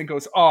 ignites it, and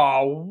goes,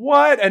 "Oh,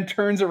 what?" and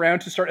turns around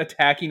to start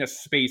attacking a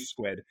space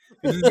squid.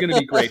 This is going to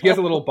be great. He has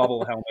a little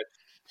bubble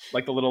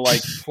helmet, the little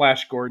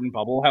Flash Gordon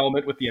bubble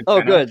helmet with the antenna.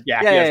 Oh, good.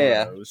 Yeah, he has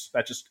one of those.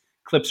 That just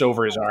clips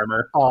over his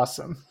armor.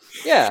 Awesome.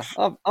 Yeah,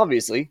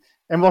 obviously.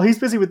 And while he's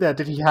busy with that,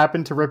 did it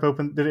happen to rip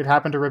open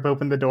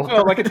the door?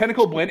 Oh, a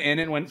tentacle went in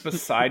and went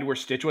beside where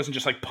Stitch was and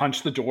just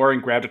punched the door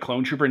and grabbed a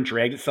clone trooper and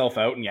dragged itself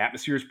out, and the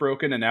atmosphere is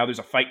broken, and now there's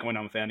a fight going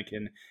on with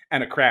Anakin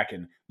and a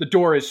Kraken. The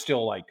door is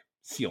still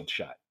sealed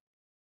shut.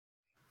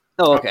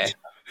 Oh, okay.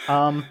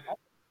 I'm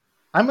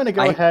gonna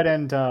go ahead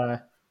and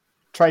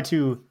try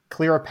to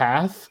clear a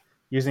path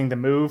using the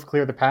move,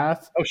 clear the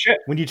path. Oh shit.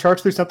 When you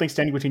charge through something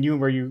standing between you and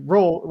where you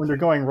roll, when they're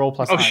going, roll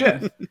plus 9. Oh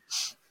shit.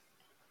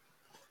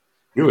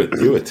 Do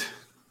it.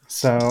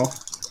 So,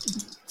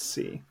 let's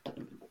see.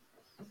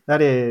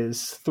 That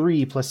is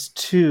 3 plus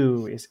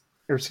 2 is,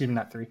 or excuse me,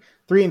 not 3.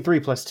 3 and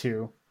 3 plus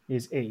 2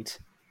 is 8.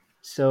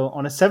 So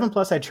on a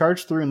 7+, I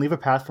charge through and leave a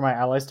path for my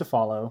allies to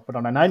follow. But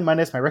on a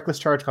 9-, my reckless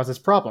charge causes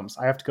problems.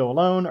 I have to go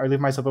alone, or leave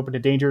myself open to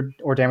danger,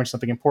 or damage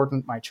something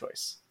important. My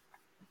choice.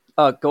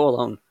 Go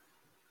alone.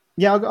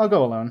 Yeah, I'll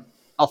go alone.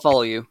 I'll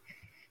follow you.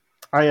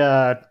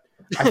 I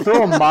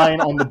throw a mine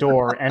on the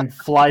door and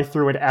fly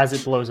through it as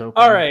it blows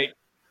open. All right,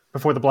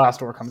 Before the blast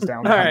door comes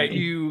down. all right.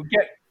 You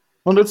get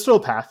Well, no, it's still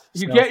a path.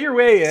 You so- get your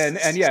way in,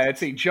 and yeah,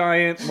 it's a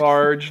giant,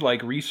 large,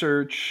 like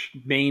research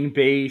main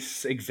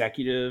base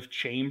executive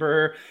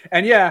chamber,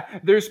 and yeah,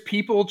 there's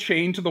people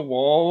chained to the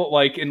wall,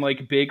 like in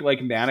like big,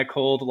 like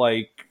manacled,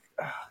 like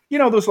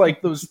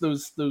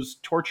those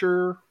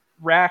torture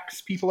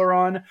racks people are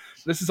on.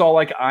 This is all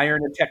like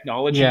iron and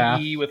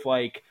technology with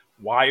like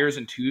wires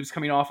and tubes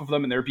coming off of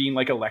them, and they're being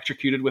like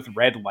electrocuted with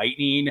red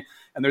lightning.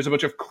 And there's a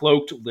bunch of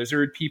cloaked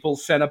lizard people,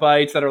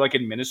 Cenobites, that are like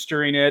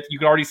administering it. You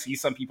can already see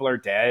some people are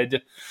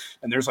dead,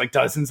 and there's like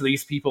dozens of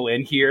these people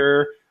in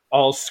here,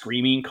 all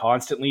screaming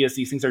constantly as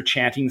these things are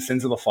chanting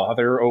sins of the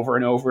Father over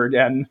and over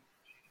again.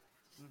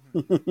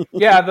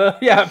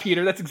 yeah,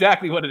 Peter, that's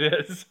exactly what it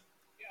is.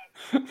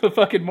 The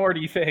fucking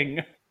Morty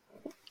thing.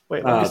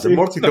 Wait, let me The see.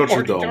 Morty The Torture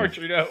Morty Dome.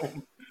 Torture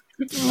Dome.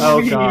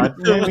 Oh god,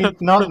 let me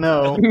not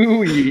know.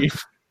 Ooh-wee.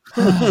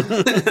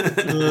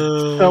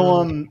 So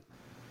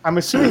I'm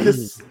assuming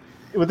this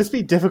would this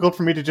be difficult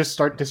for me to just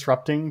start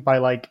disrupting by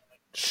like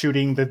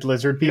shooting the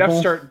lizard You have people?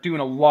 to start doing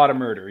a lot of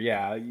murder.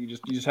 Yeah, you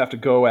just have to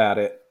go at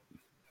it.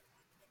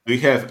 Do you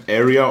have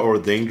area or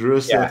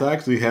dangerous Yeah.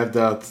 attacks? Do you have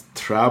that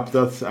trap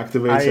that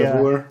activates I,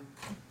 everywhere?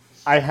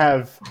 I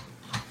have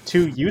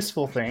 2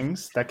 useful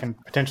things that can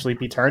potentially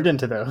be turned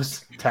into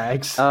those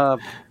tags.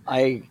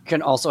 I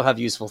can also have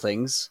useful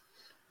things.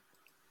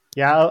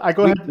 Yeah, I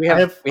go we- ahead. we have- I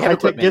have we have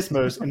high-tech equipment.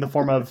 gizmos in the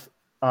form of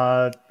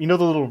the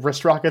little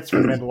wrist rockets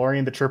from The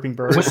Mandalorian, the chirping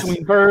birds.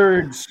 Whistling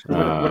birds.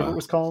 Whatever it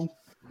was called.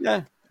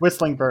 Yeah.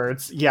 Whistling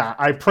birds. Yeah,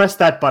 I press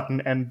that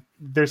button and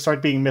there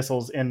start being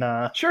missiles in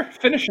Sure,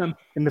 finish them.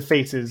 the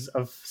faces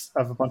of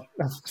a bunch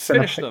of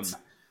Finish them. Cenobites.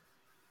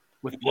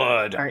 With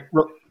blood. All right,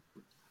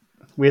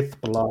 with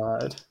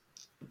blood.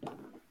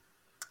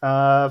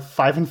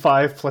 5 and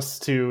 5 plus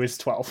 2 is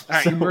 12. All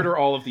right, So you murder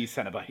all of these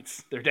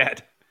Cenobites. They're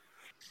dead.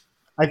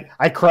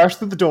 I crash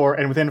through the door,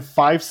 and within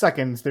 5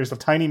 seconds, there's a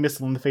tiny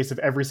missile in the face of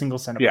every single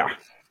Cenobite.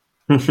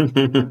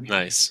 Yeah.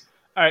 Nice.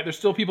 All right, there's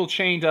still people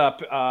chained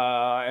up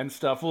and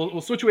stuff. We'll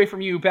switch away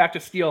from you back to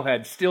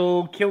Steelhead,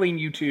 still killing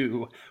you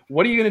two.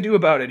 What are you going to do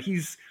about it?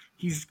 He's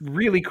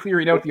really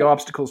clearing out the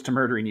obstacles to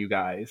murdering you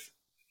guys.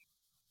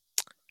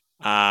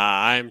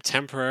 I'm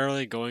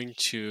temporarily going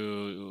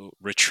to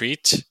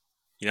retreat.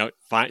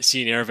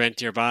 See an air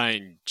vent nearby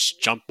and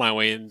jump my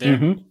way in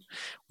there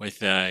with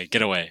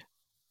getaway.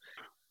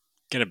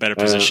 Get a better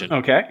position.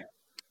 Okay.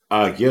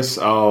 I guess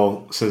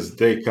since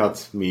they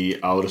cut me,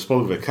 I'll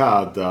respond with a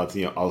cut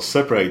that, I'll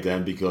separate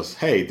them because,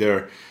 hey,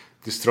 they're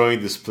destroying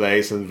this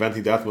place and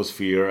venting the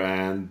atmosphere,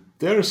 and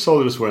their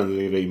soldiers weren't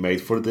really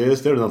made for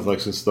this. They're not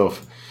like some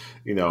stuff,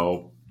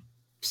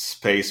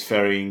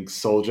 spacefaring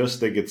soldiers.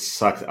 They get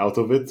sucked out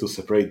of it to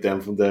separate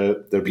them from their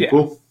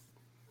people.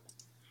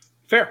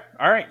 Fair.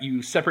 All right,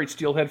 you separate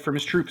Steelhead from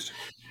his troops.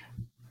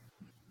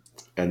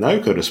 And now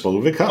you can respond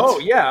with a cut. Oh,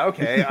 yeah,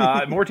 okay.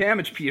 More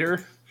damage,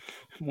 Peter.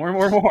 More.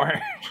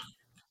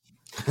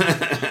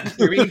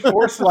 You're being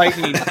force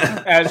lightning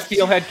as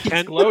Steelhead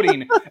keeps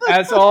gloating.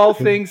 As all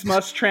things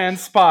must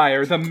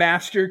transpire, the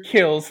master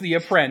kills the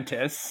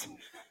apprentice.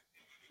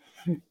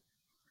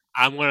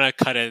 I'm gonna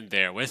cut in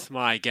there with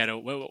my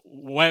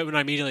when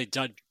I immediately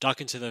duck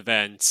into the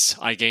vents.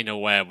 I gain a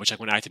web, which I'm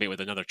going to activate with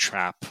another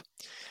trap.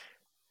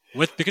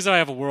 Because I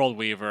have a World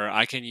Weaver,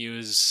 I can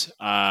use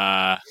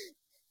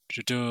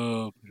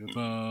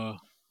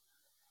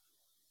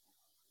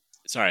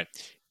Sorry.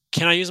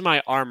 Can I use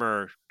my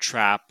armor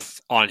trap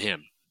on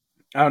him?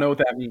 I don't know what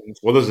that means.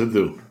 What does it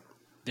do?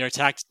 Their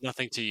attack is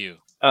nothing to you.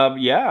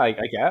 Yeah, I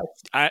guess.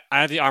 I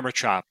have the armor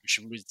trap, which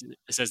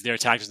says their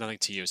attack is nothing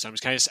to you. So I'm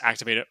just kind of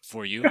activate it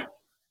for you,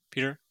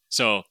 Peter.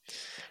 So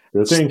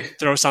You think?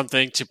 throw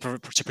something to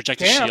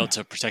project a Damn. shield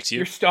to protect you.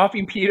 You're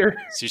stopping Peter.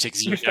 So you take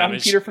 0 You're stopping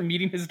damage. Peter from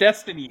meeting his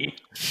destiny.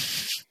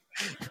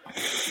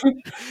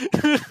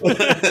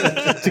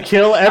 To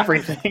kill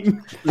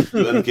everything.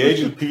 You engage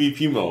in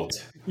PvP mode.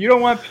 You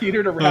don't want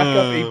Peter to rack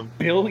up a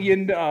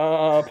billion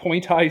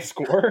point high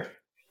score.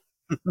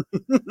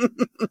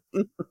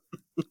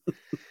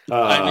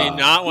 I mean,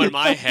 not when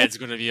my head's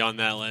going to be on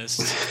that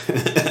list.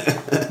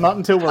 Not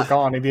until we're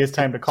gone. Maybe it's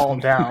time to calm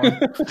down.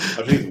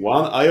 I drink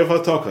 1 Eye of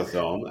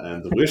Autocathon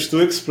and wish to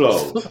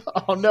explode.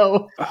 Oh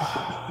no.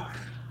 I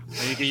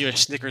give you a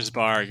Snickers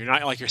bar. You're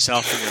not like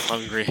yourself when you're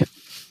hungry.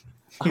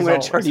 He's gonna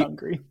always turn you-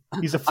 hungry.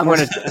 He's a I'm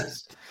gonna-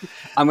 force.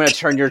 I'm going to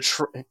turn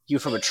you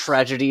from a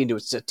tragedy into a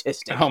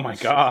statistic. Oh my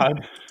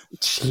god.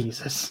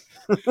 Jesus.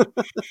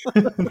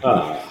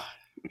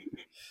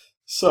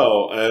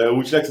 So,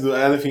 would you like to do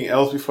anything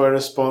else before I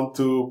respond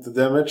to the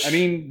damage? I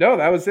mean, no,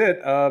 that was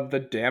it.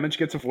 The damage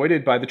gets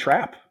avoided by the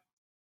trap.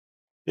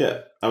 Yeah,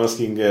 I'm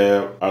asking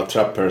our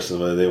trap person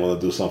whether they want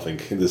to do something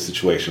in this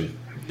situation.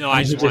 No, I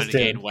You just wanted just to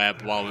did. gain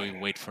web while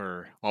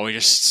we're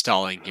just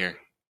stalling here.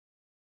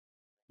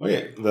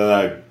 Okay, then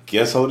I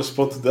guess I'll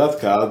respond to that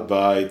cat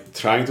by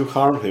trying to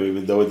harm him,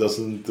 even though it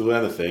doesn't do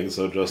anything.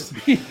 So just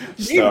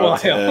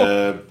start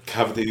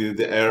cavitating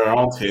the air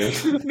around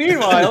him.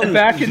 Meanwhile,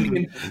 back in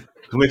the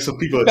To make some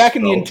people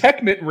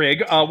entekment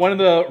rig, one of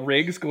the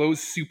rigs glows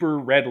super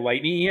red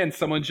lightning, and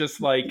someone just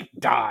like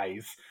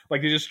dies.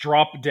 Like they just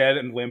drop dead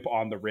and limp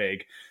on the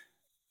rig.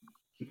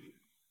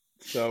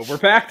 So we're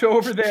back to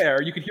over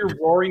there. You can hear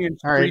roaring and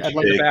screeching in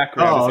the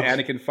background as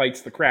Anakin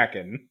fights the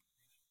Kraken.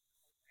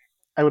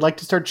 I would like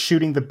to start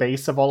shooting the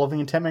base of all of the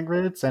encampment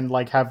grids and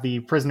like have the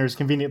prisoners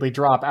conveniently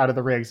drop out of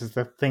the rigs as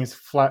the things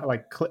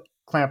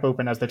clamp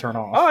open as they turn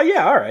off. Oh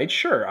yeah, all right,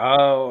 sure.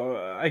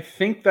 I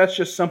think that's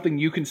just something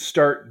you can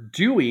start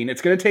doing.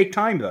 It's going to take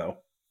time though.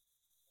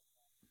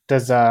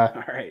 Does All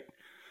right.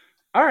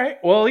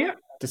 Well, yeah.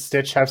 Does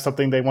Stitch have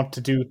something they want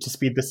to do to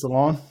speed this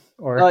along?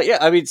 Or yeah,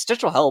 I mean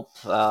Stitch will help.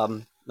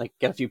 Like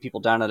get a few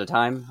people down at a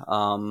time.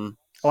 I'm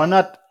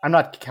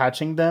not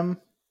catching them.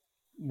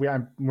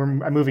 I'm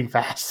moving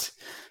fast.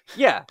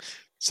 Yeah.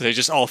 So they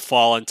just all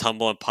fall and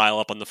tumble and pile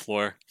up on the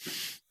floor.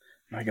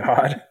 My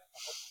God.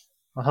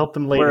 I'll help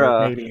them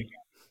later, maybe.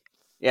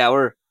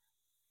 Yeah,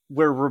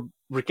 we're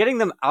getting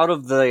them out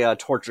of the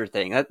torture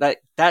thing.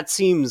 That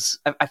seems.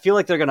 I feel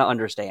like they're going to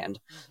understand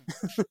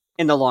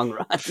in the long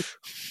run.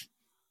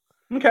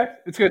 Okay,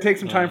 it's going to take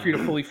some time for you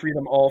to fully free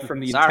them all from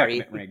the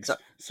entekment rigs.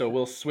 So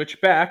we'll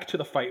switch back to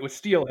the fight with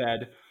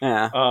Steelhead,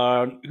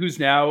 who's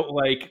now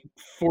like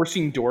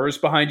forcing doors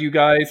behind you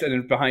guys and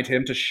then behind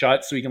him to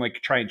shut, so he can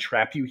like try and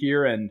trap you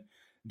here and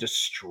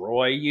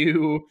destroy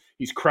you.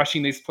 He's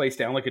crushing this place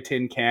down like a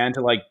tin can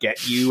to like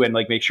get you and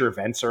like make sure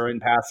vents are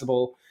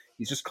impassable.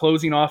 He's just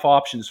closing off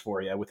options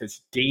for you with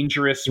his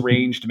dangerous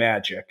ranged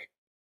magic.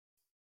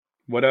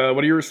 What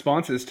are your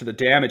responses to the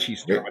damage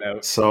he's throwing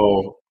out?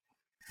 So.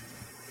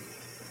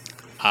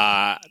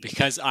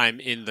 Because I'm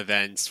in the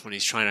vents when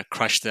he's trying to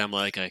crush them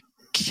like a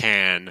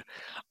can,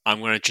 I'm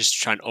going to just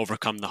try and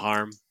overcome the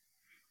harm.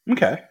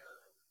 Okay.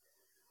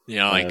 You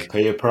know, like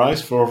pay a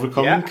price for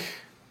overcoming.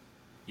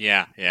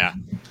 Yeah.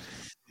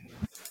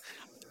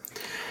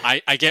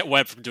 I get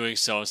web from doing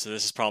so this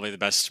is probably the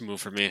best move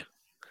for me.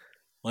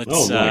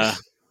 Let's. Nice.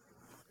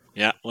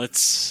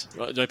 Let's.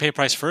 Do I pay a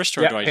price first,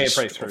 or do I just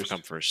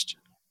overcome first?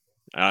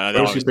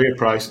 First, you pay a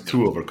price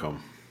to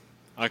overcome.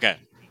 Okay.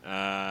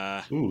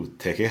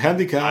 Take a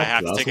handicap. I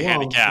have to take a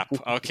handicap.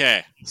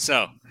 Okay,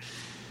 so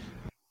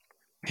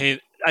I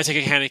take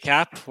a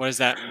handicap. What does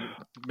that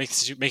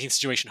making the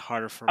situation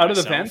harder for out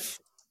myself? Of the vents?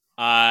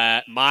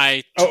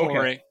 My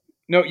okay.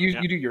 No,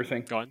 you do your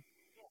thing. Go on.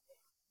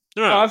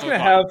 No, I was going to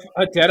have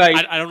a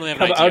Deadite I don't really have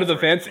come out of the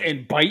vents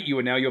and bite you,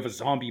 and now you have a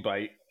zombie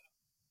bite.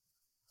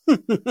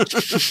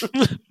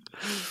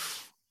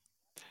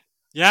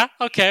 Yeah.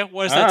 Okay.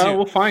 What does that do?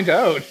 We'll find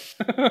out.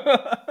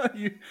 But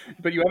you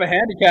have a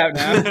handicap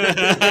now. You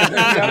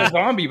got a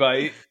zombie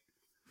bite.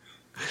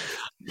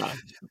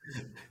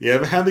 You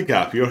have a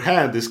handicap. Your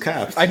hand is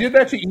capped. I did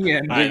that to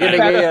Ian. I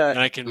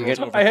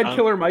had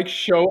Killer Mike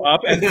show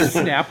up and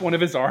snap one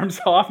of his arms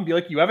off and be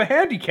like, "You have a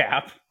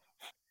handicap."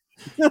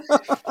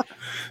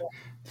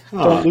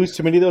 Don't lose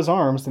too many of those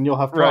arms, then you'll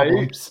have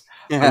problems.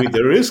 Right? I mean,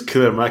 there is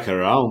Killer Mike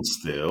around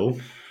still.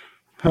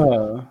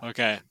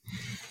 Okay.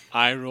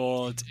 I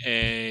rolled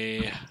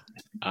a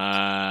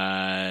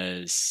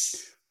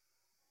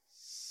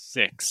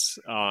 6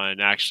 on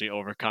actually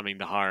overcoming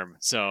the harm.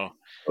 So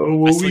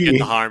I still get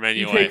the harm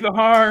anyway. You take the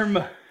harm.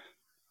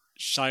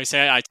 Shall I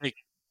say I take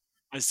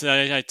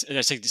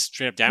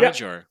straight up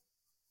damage or?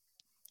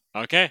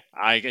 Okay,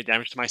 I get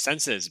damage to my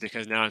senses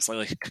because now I'm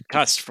slightly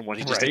concussed from what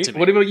he just did to me.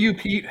 What about you,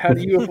 Pete? How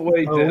do you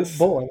avoid this?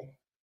 Boy.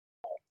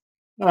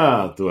 Do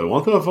I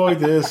want to avoid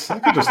this? I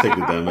could just take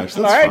the damage. That's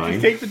all right, fine.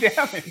 Just take the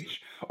damage.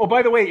 Oh,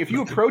 by the way, if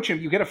you approach him,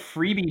 you get a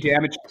freebie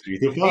damage. 3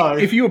 to 5.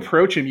 If you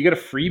approach him, you get a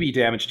freebie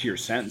damage to your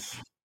sense.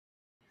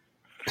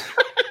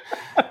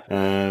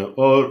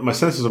 Well, my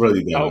sense is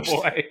already damaged.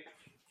 Oh boy.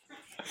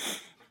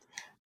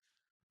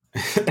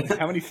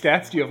 How many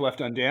stats do you have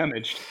left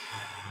undamaged?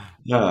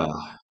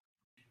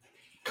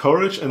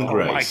 Courage and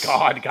grace. Oh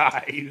my god,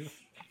 guys.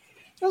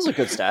 Those are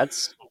good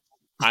stats.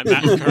 I'm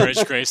at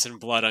courage, grace, and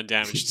blood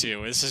undamaged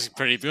too. This is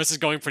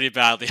going pretty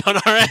badly on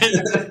our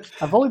end.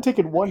 I've only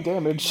taken 1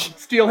 damage.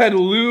 Steelhead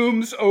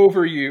looms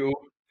over you.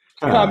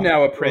 Come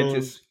now,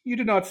 apprentice. You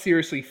do not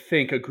seriously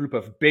think a group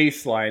of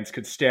baselines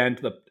could stand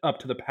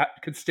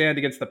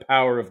against the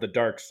power of the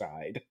dark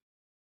side?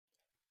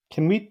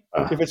 Can we,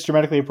 if it's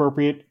dramatically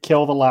appropriate,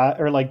 kill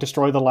the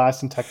destroy the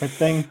last entekment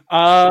thing?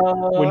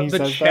 When he the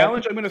says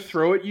challenge that? I'm going to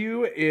throw at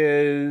you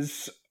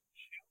is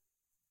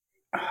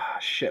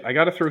shit. I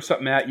got to throw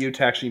something at you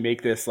to actually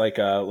make this like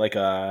a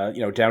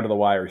down to the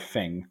wire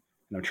thing.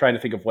 And I'm trying to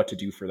think of what to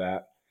do for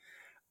that.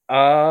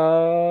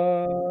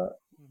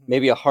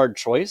 Maybe a hard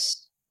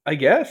choice. I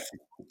guess.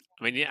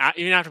 I mean,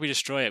 even after we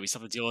destroy it, we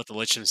still have to deal with the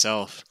Lich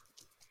himself.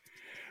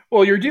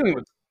 Well, you're dealing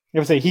with. I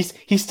would say he's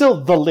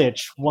still the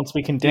Lich once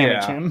we can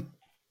damage him.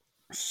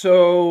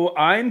 So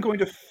I'm going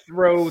to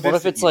throw this. What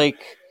if it's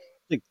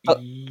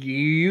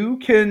you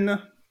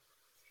can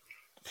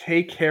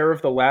take care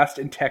of the last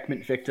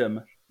entekment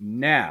victim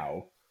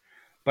now,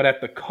 but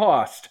at the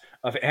cost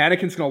of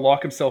Anakin's going to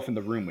lock himself in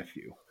the room with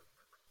you.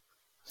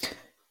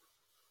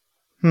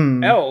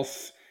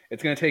 Else,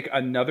 it's going to take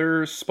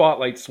another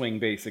spotlight swing,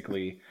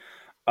 basically,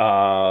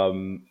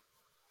 for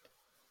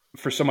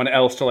someone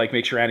else to like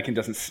make sure Anakin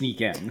doesn't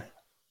sneak in.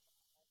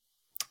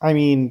 I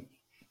mean,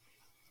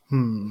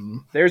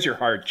 There's your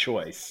hard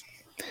choice.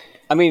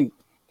 I mean,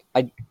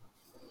 I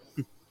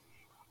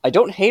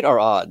don't hate our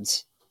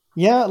odds.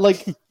 yeah,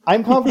 like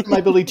I'm confident in my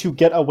ability to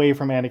get away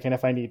from Anakin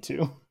if I need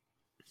to.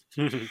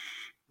 I'm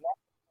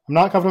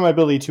not confident in my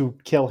ability to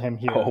kill him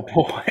here. Oh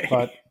boy!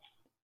 But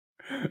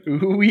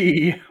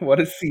ooh-wee, what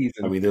a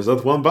season! I mean, there's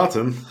that one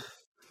button.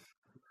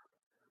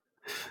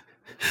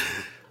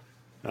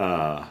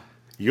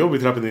 You'll be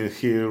trapped in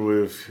here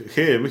with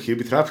him. He'll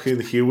be trapped in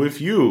here with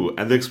you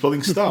and the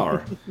exploding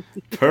star.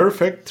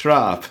 Perfect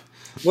trap.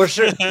 We're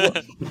sure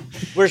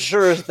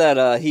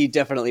that he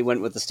definitely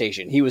went with the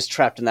station. He was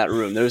trapped in that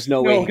room. There's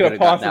no way he could have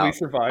gotten out.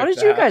 Survive. How did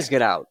you guys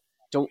get out?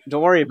 Don't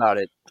worry about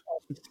it.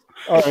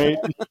 all right,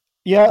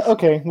 yeah,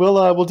 okay.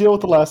 We'll deal with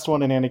the last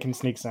one, and Anakin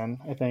sneaks in.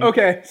 I think.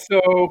 Okay,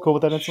 so Cool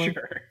with that, Insula?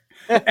 sure.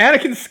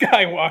 Anakin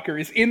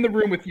Skywalker is in the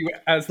room with you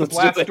as the Let's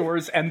do blast it.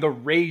 doors and the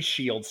ray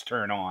shields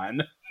turn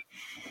on.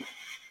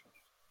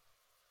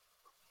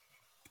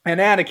 And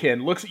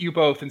Anakin looks at you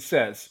both and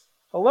says,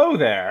 "Hello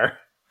there."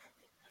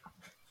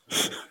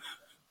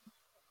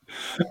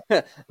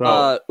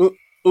 Well,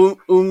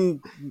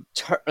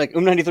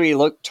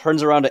 93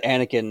 turns around to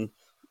Anakin,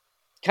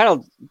 kind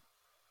of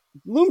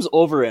looms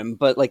over him,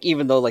 but like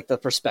even though like the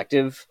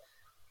perspective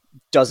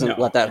doesn't No.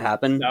 let that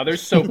happen Now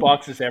there's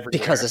soapboxes everywhere.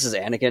 because this is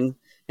Anakin,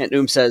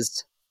 and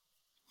says,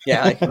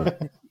 "Yeah."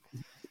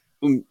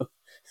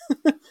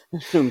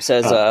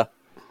 Says,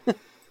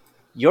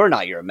 "You're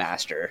not your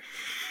master."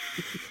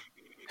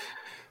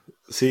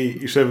 see,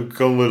 you should have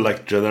gone with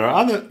like General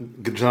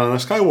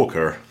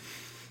Skywalker.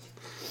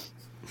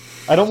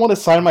 I don't want to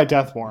sign my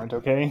death warrant.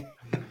 Okay.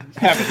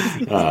 Have a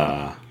seat.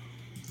 Ah.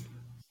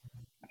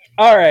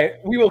 All right,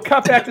 we will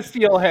cut back to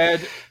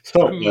Steelhead,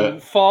 So, who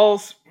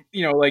falls,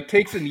 like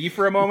takes a knee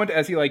for a moment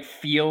as he like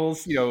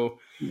feels,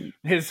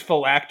 his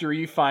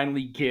phylactery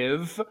finally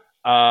give,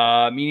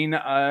 meaning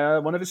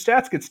one of his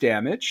stats gets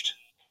damaged.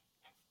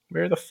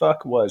 Where the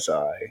fuck was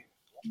I?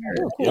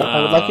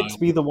 I would like it to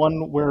be the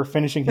one where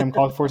finishing him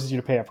forces you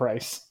to pay a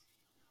price.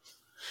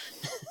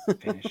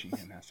 Finishing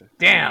him has to.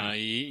 Damn.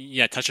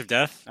 Yeah, touch of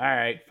death. All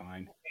right,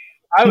 fine.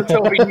 I was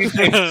hoping you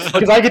pick.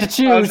 Because I get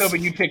to I was choose.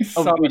 hoping you pick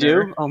Oh, we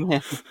Summoner. do? Oh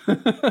man.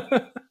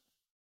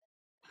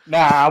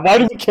 Nah, why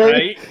do we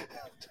carry?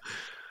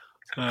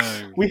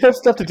 Right? We have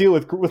stuff to deal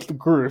with the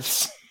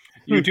groups.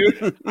 You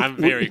do. I'm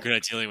very good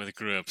at dealing with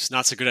groups.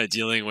 Not so good at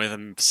dealing with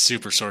a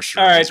super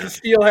sorcerer. All right, so wizard.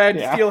 Steelhead.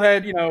 Yeah.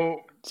 Steelhead,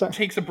 Sorry.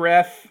 takes a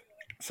breath,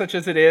 such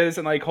as it is,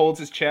 and like holds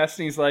his chest,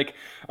 and he's like,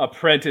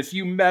 "Apprentice,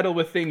 you meddle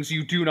with things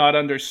you do not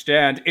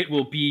understand. It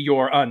will be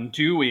your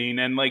undoing."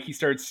 And like he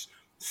starts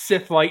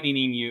Sith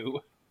lightninging you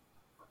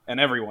and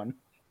everyone.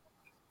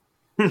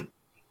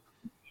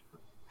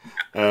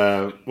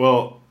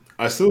 Well,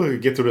 I still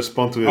get to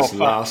respond to his fuck.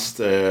 last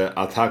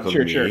attack on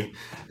Sure, me, sure. and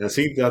I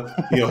think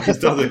that he's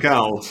done the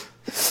count.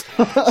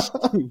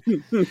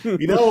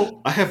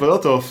 I have a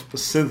lot of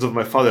sins of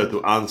my father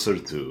to answer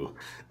to,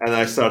 and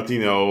I start,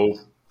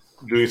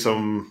 doing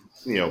some,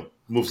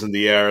 moves in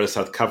the air, and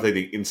start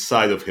calculating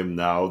inside of him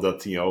now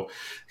that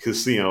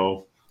his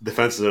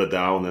defenses are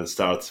down, and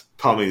start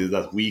pummeling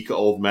that weak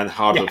old man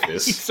heart of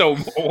He's his so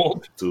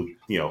old. to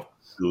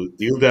to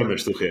deal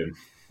damage to him.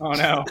 Oh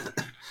no.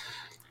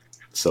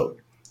 So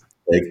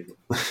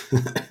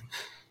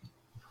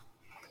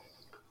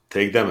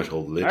take damage,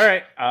 old lich. All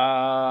right,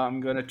 I'm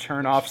gonna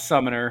turn off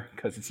Summoner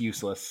because it's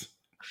useless.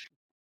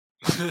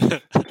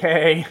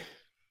 Okay.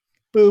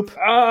 Boop.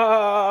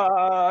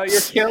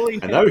 You're killing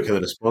And him. now you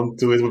can respond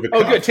to it with a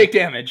Oh, cut. good. Take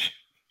damage.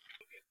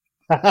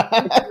 I'll do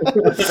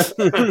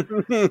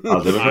it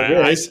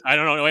like this. I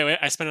don't know. Wait.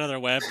 I spent another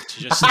web to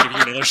just give you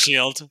another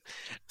shield,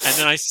 and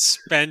then I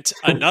spent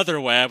another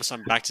web, so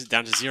I'm down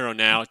to 0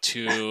 now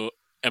to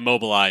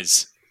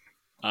immobilize.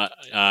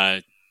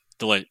 To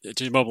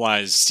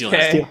immobilize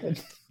Steelhead. Okay.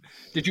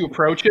 Did you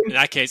approach him? In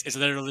that case, it's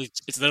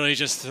literally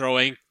just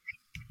throwing. It's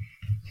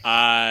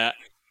a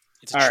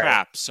All right.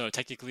 trap, so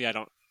technically I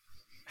don't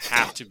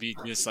have to be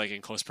this like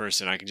in close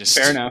person. I can just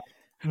Fair enough.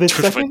 The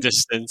 2 foot second,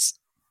 distance.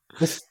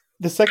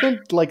 the second,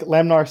 like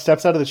Lamnar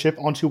steps out of the ship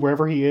onto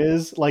wherever he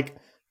is, like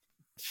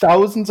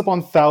thousands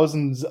upon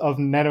thousands of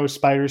nano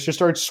spiders just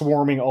start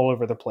swarming all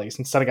over the place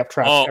and setting up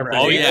traps.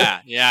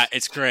 everywhere. Yeah,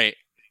 it's great.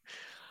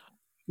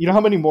 You know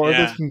how many more of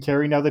Yeah. those he can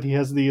carry now that he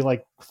has the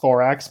like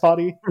thorax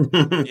body?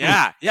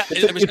 Yeah.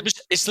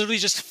 It's literally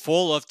just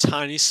full of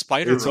tiny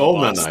spider It's all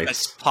robots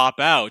nanites. that pop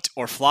out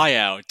or fly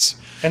out.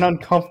 An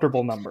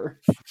uncomfortable number.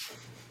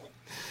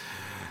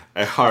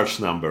 A harsh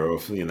number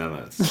of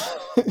nanites.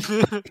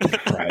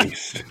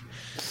 Christ.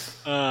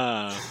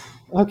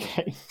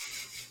 Okay.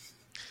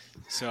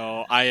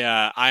 So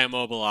I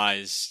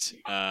immobilized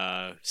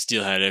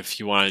Steelhead. If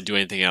you want to do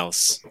anything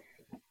else,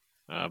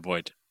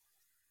 Void.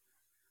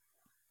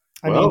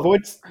 I Well- mean,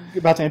 Void's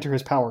about to enter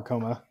his power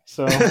coma,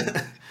 so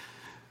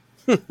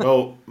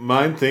Well,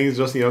 mine thing is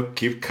just,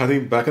 keep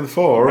cutting back and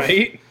forth.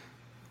 Right?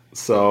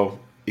 So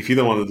if you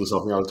don't want to do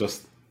something, I'll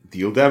just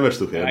deal damage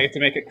to And him. I get to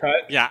make a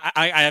cut. Yeah,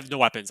 I have no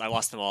weapons. I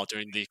lost them all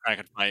during the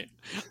Kraken fight.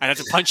 I'd have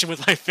to punch him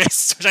with my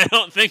fists, which I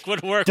don't think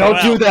would work. don't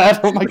well. do that.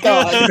 Oh my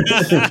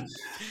god,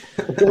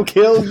 he'll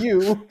kill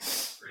you.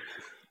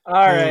 All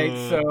right,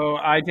 so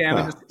I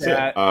damage the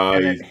stat,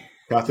 I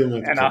cut him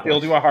and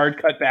he'll do a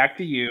hard cut back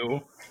to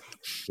you.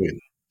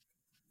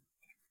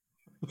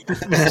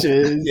 Which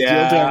is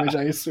Yeah. deal damage,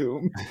 I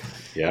assume.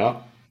 Yeah.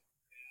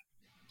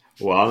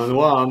 1 and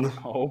 1.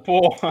 Oh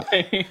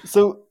boy!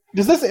 So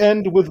does this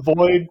end with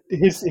Void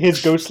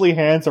his ghostly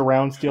hands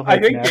around Steelhead's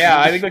I think neck? yeah,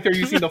 I think like they're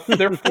using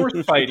they're force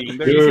fighting.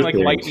 They're Sure using like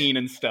thing. lightning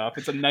and stuff.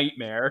 It's a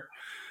nightmare.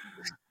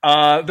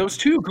 Those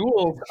two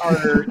ghouls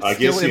are I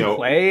still guess, in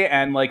play,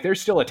 and like they're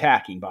still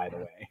attacking. By the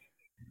way,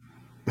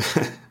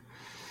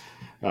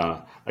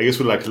 I guess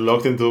we're like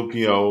locked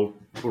into,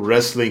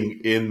 wrestling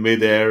in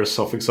midair,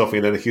 something,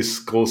 and then his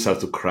skull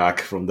starts to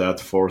crack from that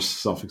force,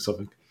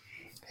 something.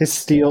 His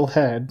steel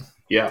head.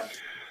 Yeah.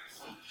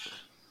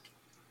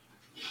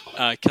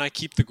 Can I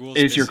keep the ghouls?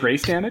 is your busy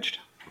grace damaged?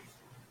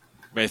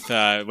 with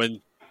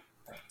when?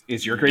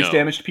 Is your grace No.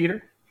 damaged,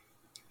 Peter?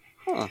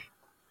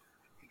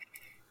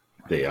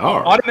 They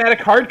are. Automatic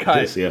hard cut.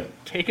 Yes, yeah.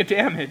 Take a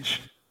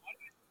damage.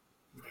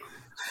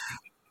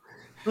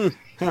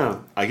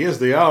 I guess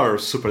they are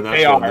supernatural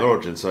They are. in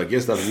origin, so I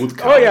guess that would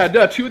count. Oh yeah,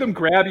 no, two of them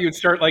grab you and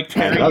start like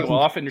tearing Yeah, you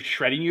off and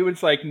shredding you.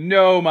 It's like,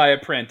 no, my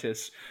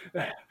apprentice.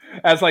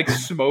 As like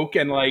smoke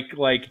and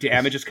like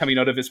damage is coming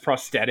out of his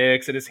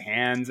prosthetics and his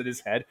hands and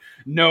his head.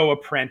 No,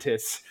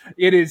 apprentice,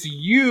 it is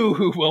you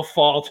who will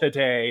fall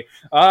today.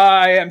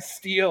 I am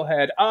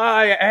Steelhead.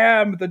 I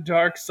am the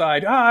dark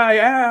side. I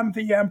am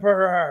the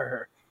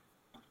Emperor.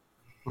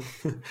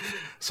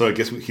 So I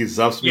guess he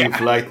zaps me with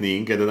Yeah.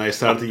 lightning, and then I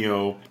start,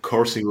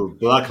 coursing with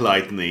black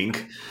lightning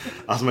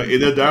as my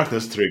inner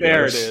darkness triggers.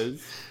 There it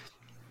is.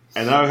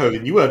 And now I have a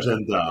new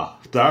agenda.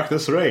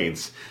 Darkness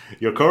reigns.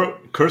 Your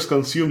curse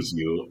consumes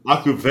you.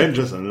 Act with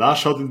vengeance and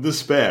lash out in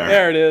despair.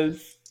 There it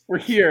is. We're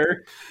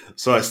here.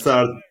 So I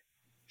start...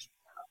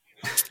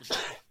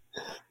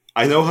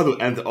 I know how to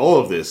end all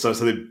of this, so I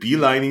started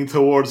beelining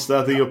towards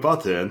that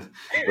button,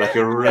 like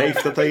a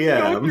wraith that I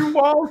Don't do am,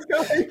 walls,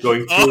 guys.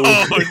 going through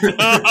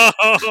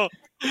Oh no!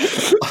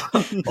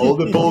 all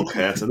the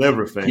bulkheads and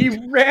everything. He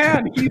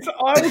ran. He's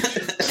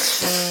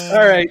out.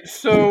 All right.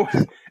 So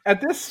at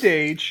this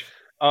stage,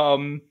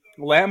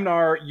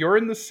 Lamnar, you're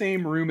in the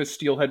same room as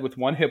Steelhead with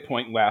 1 hit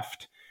point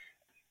left.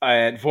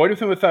 And Void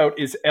with and Without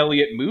is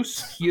Elliot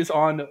Moose. He is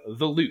on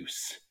the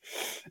loose.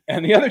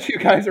 And the other two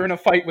guys are in a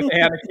fight with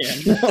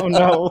Anakin. Oh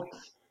no.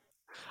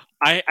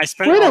 I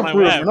spent We're in all a my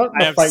room, web. we're not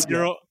in a I have fight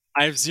zero.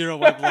 I have 0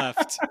 web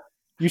left.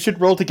 You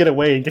should roll to get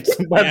away and get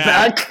some web Yeah.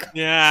 back.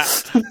 Yeah,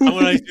 I'm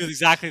gonna do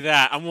exactly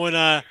that. I'm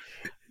gonna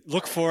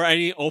look for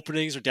any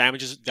openings or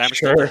damage in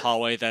Sure. the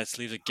hallway that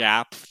leaves a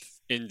gap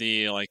in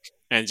the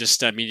and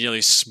just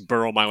immediately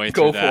burrow my way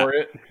Go through that, for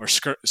it. or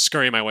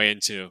scurry my way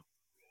into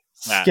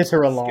that.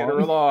 Skitter along. Get her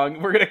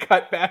along. We're going to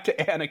cut back to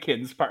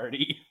Anakin's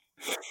party.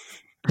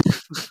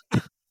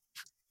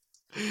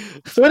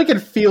 So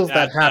Anakin feels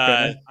that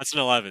happen. That's an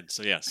 11.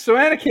 So yes. So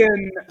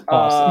Anakin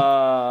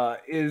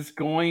Awesome. is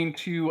going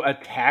to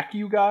attack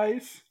you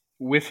guys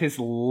with his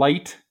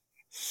light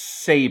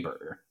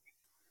saber.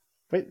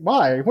 Wait,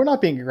 why? We're not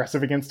being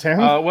aggressive against him.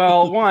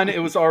 Well, 1,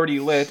 it was already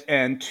lit,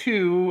 and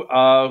 2,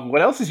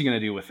 what else is he going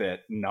to do with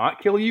it?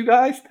 Not kill you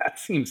guys? That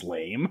seems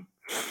lame.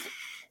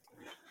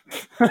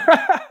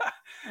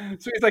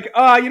 So he's like,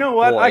 you know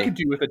what? I Boy. could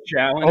do with a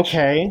challenge.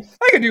 Okay.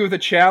 I could do with a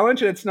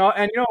challenge, and it's not.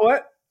 And you know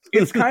what?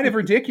 It's kind of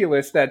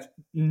ridiculous that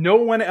no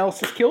one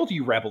else has killed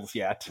you rebels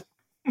yet.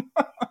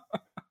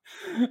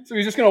 So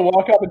he's just going to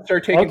walk up and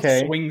start taking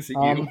Okay, swings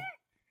at you.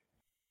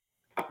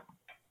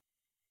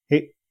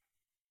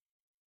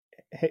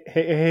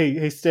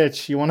 Hey,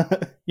 Stitch, you wanna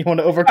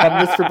overcome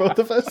this for both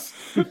of us?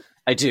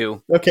 I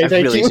do. Okay, I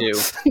thank really you.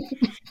 do.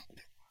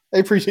 I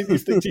appreciate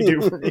these things you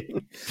do for me.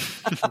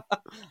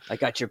 I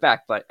got your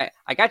back, but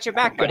I got your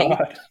back, buddy.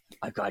 God.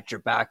 I got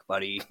your back,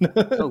 buddy.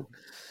 Oh,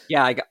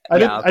 yeah, I got.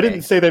 I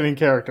didn't say that in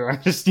character. I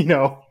just,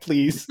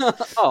 please.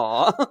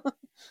 Aw.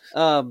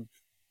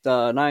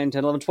 The 9,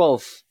 10, 11,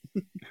 12.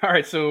 All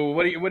right. So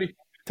what do you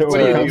To what do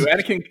you overcome. do?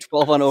 Anakin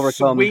 12 on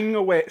overcome.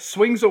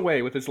 swings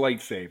away with his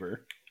lightsaber.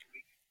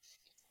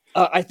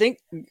 I think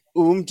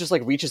just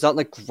reaches out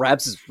and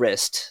grabs his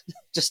wrist.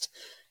 Just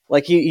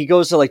he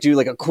goes to do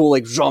a cool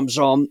zhom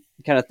zhom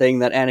kind of thing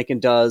that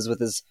Anakin does with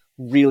his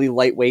really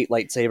lightweight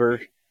lightsaber.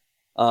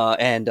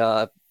 And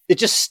it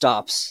just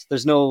stops.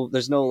 There's no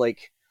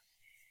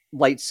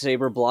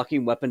lightsaber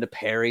blocking weapon to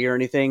parry or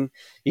anything.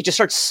 He just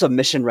starts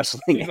submission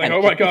wrestling. He's like,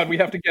 oh my god, we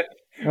have to get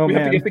Oh we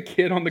have to man. get the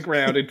kid on the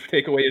ground and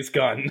take away his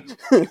gun.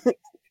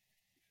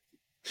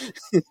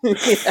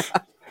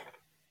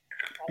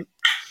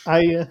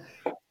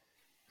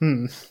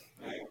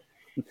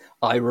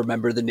 I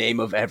remember the name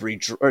of every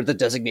or the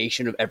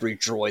designation of every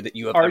droid that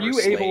you have Are ever you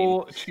slain.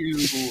 able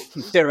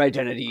to? Their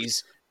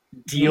identities.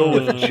 deal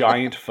with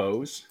giant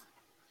foes.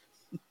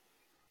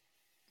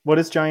 What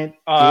is giant?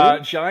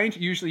 Giant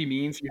usually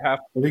means you have.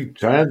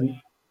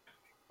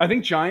 I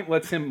think giant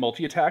lets him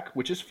multi-attack,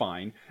 which is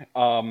fine.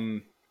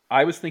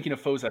 I was thinking of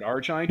foes that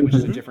are giant, which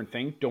is a different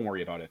thing. Don't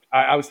worry about it.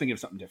 I was thinking of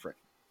something different.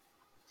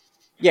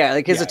 Yeah,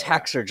 like his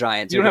attacks are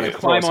giant. You don't have to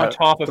climb on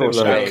top of him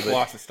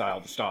Colossus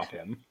style to stop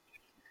him.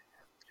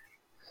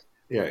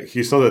 Yeah,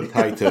 he's not a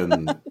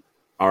Titan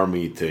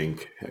army thing,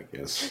 I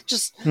guess.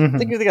 Just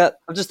think of that.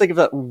 I'm just thinking of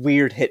that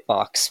weird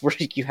hitbox where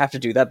you have to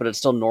do that, but it's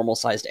still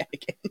normal-sized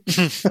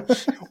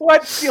Anakin.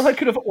 What? Steelhead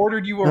could have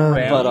ordered you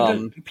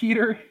around,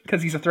 Peter,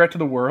 because he's a threat to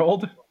the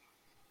world.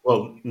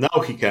 Well,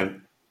 now he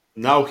can.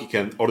 Now he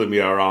can order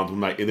me around with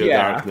my inner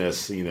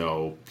darkness,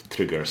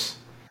 triggers.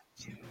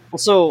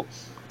 So,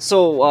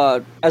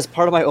 as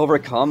part of my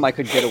overcome, I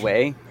could get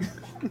away.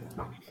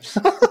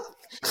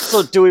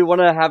 So, do we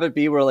want to have it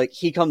be where like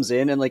he comes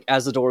in and like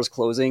as the door is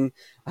closing,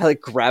 I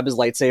like grab his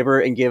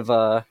lightsaber and give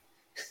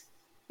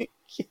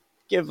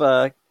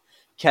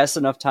Kess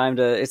enough time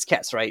to? It's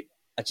Kess, right?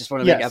 I just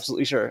want to make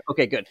absolutely sure.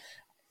 Okay, good,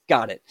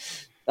 got it.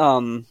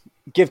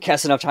 Give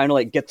Kess enough time to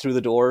like get through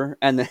the door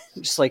and then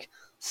just like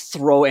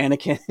throw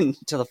Anakin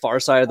to the far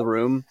side of the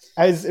room.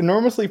 As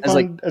enormously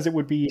fun as it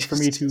would be for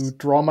me to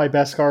draw my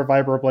Beskar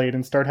vibroblade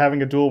and start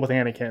having a duel with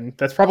Anakin,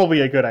 that's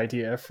probably a good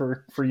idea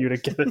for you to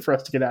get it for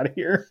us to get out of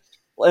here.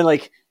 And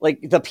like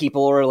the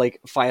people are like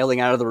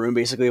filing out of the room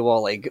basically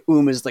while like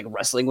is like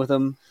wrestling with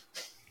him.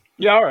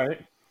 Yeah, all right.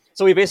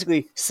 So we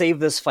basically save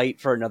this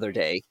fight for another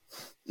day.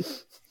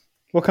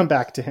 We'll come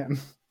back to him.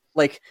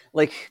 Like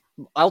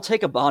I'll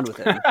take a bond with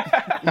him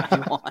if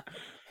you want.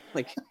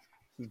 Like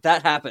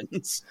that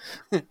happens.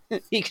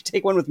 He could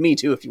take one with me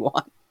too if you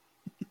want.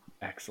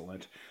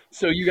 Excellent.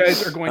 So you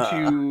guys are going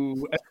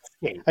to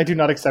escape. I do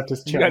not accept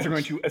his challenge. You guys are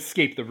going to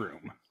escape the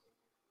room.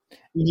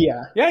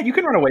 Yeah. Yeah, you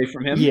can run away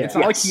from him. Yeah. It's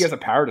not like he has a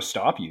power to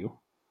stop you.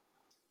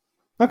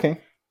 Okay.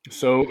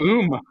 So,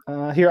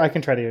 here, I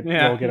can try to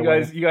get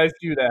away. You guys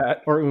do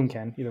that. Or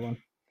can, either one.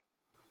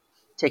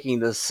 Taking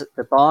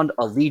the bond,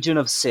 a legion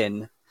of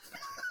sin.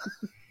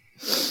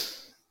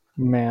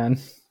 Man.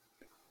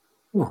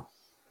 Ooh.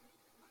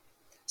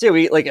 So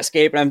we like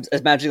escape, and I'm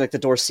imagining like the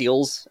door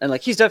seals, and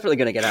like he's definitely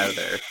going to get out of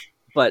there.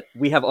 But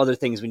we have other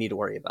things we need to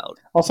worry about.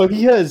 Also,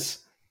 he has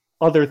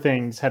other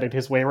things headed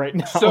his way right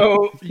now.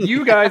 So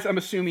you guys, I'm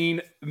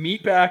assuming,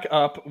 meet back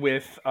up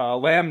with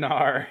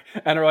Lamnar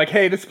and are like,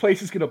 hey, this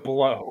place is going to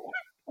blow.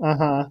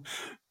 Uh-huh.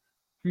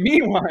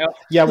 Meanwhile...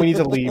 Yeah, we need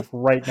to leave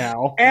right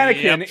now.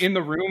 Anakin in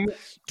the room.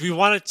 Do we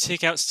want to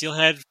take out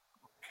Steelhead?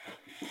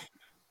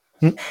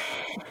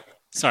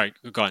 Sorry,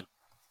 go on.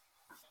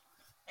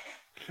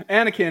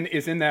 Anakin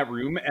is in that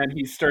room, and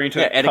he's starting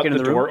to cut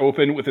the door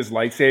open with his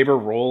lightsaber,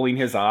 rolling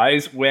his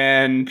eyes,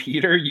 when,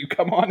 Peter, you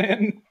come on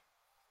in.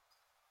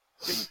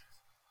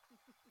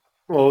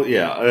 Well,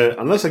 yeah,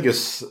 unless I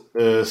guess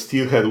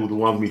Steelhead would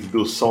want me to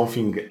do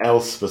something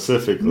else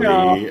specifically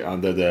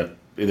in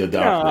the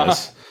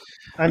darkness.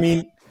 I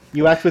mean,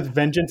 you act with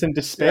vengeance and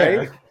despair.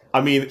 Right? I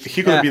mean,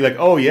 he could be like,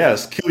 oh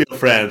yes, kill your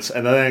friends,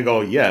 and then I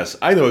go, yes,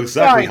 I know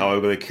exactly how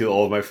I'm going to kill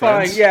all my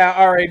friends. Fine, yeah,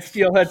 all right,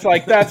 Steelhead's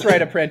like, that's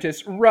right,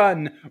 apprentice,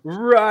 run,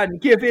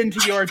 give in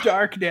to your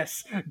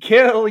darkness,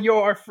 kill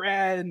your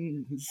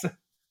friends.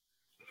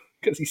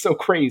 Because he's so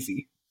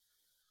crazy.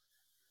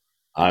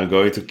 I'm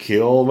going to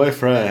kill all my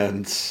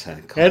friends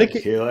and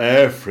kill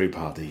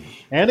everybody.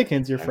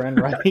 Anakin's your friend,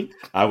 right?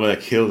 I'm going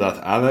to kill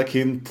that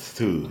Anakin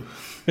too.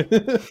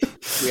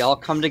 We all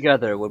come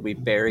together when we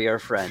bury our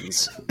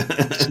friends.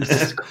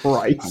 Jesus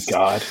Christ. Oh,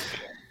 God.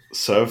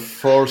 So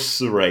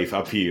Force Wraith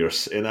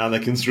appears in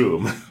Anakin's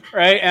room.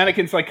 Right?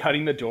 Anakin's like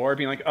cutting the door,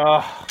 being like,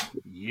 oh,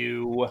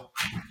 you.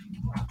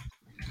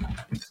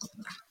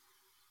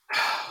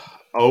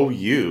 Oh,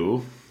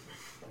 you.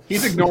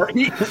 He's ignoring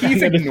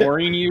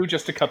you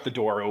just to cut the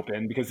door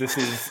open because this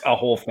is a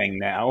whole thing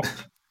now.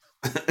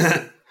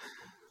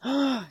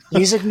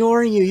 He's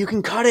ignoring you. You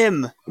can cut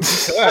him.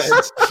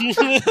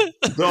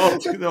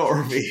 Don't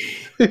ignore me.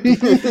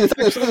 It's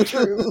actually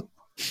true.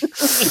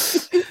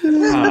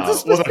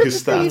 What are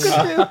his stats?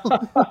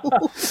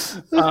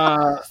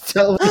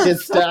 Tell me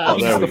his stats.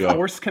 He's the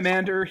Force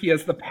Commander. He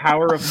has the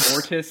power of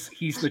Mortis.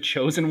 He's the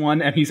Chosen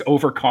One, and he's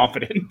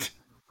overconfident.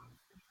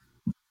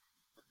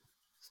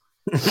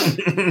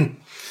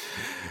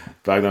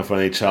 Back down for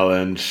any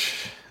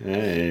challenge.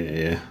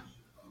 Yeah.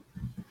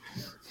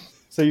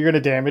 So you're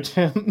going to damage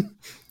him?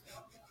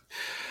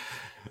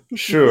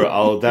 Sure,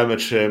 I'll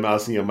damage him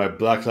as my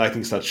black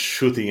lightning starts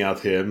shooting at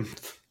him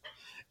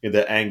in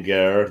the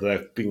anger that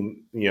I've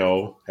been,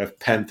 have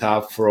pent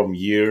up from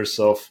years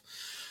of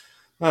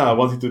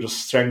wanting to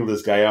just strangle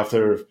this guy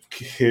after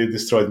he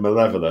destroyed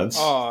Malevolence.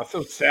 Oh,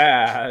 so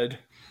sad.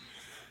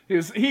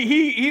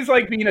 He's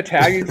like being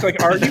attacked. He's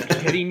like, "Are you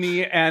kidding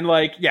me?" And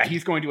like, yeah,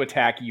 he's going to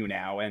attack you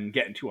now and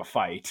get into a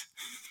fight.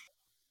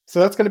 So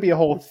that's going to be a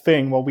whole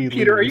thing while we leave.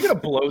 Peter, are you going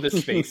to blow this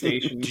space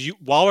station?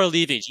 While we're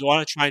leaving, do you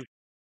want to try and...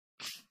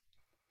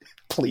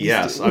 Please.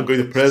 Yes, I'm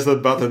going to press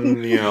that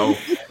button,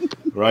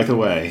 right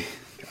away.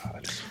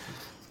 God.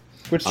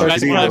 Which You You starts guys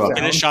to think want about to it.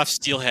 finish off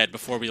Steelhead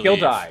before we He'll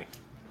leave. die.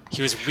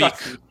 He was weak.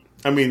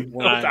 I mean,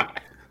 when I-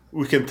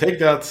 we can take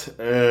that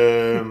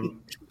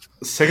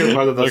second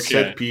part of the Okay.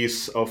 set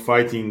piece of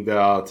fighting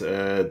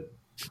that.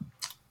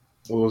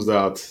 What was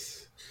that?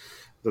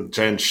 The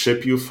giant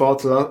ship you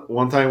fought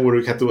one time where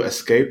we had to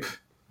escape.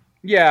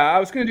 Yeah, I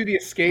was going to do the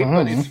escape,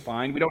 but Mhm. it's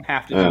fine. We don't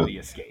have to Oh. do the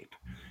escape.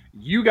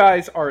 You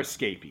guys are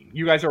escaping.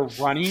 You guys are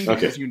running Okay.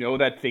 because you know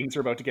that things are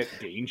about to get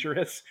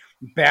dangerous.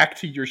 Back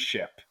to your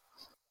ship.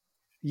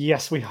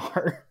 Yes, we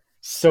are.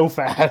 So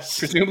fast.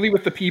 Presumably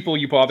with the people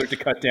you bothered to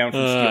cut down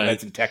from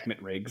steelheads and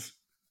techment rigs.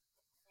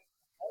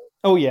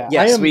 Oh yeah,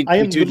 Yes, I am. we I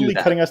am do literally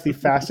that. cutting us the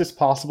fastest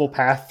possible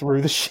path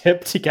through the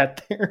ship to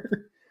get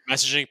there.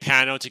 Messaging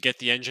Pano to get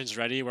the engines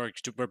ready. We're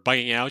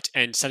bugging out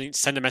and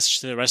send a message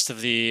to the rest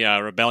of the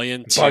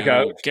rebellion to Bug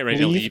out. get ready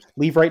to leave.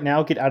 Leave right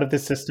now. Get out of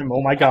this system.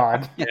 Oh my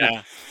god.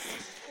 Yeah,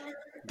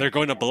 they're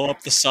going to blow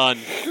up the sun.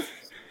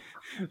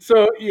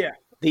 So, yeah,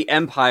 The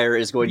Empire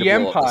is going the to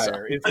blow up the sun.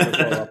 Empire is going to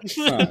blow up the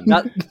sun.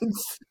 Not,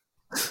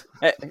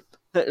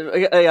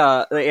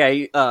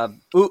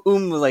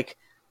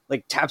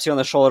 like taps you on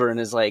the shoulder and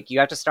is like, "You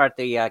have to start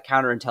the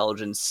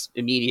counterintelligence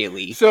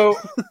immediately." So,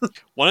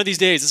 One of these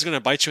days, this is going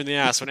to bite you in the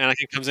ass when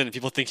Anakin comes in and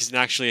people think he's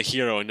actually a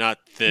hero and not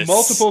this.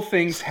 multiple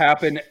things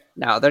happen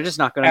No, they're just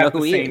not going to know at who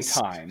the he same is.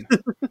 time.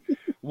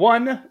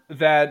 One,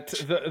 that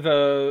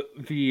the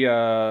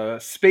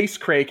space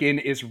Kraken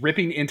is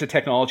ripping into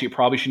technology it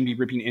probably shouldn't be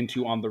ripping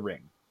into on the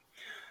ring.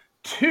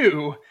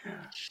 Two,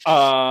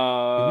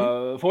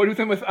 Void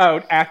Within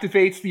Without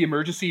activates the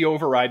emergency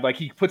override. Like,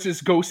 he puts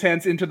his ghost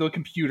hands into the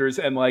computers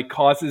and like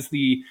causes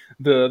the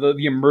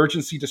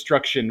emergency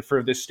destruction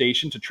for this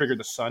station to trigger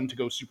the sun to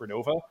go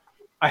supernova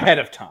ahead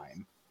of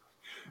time.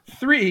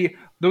 Three,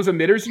 those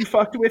emitters you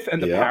fucked with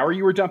and the Yeah. power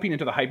you were dumping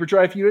into the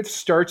hyperdrive units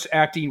starts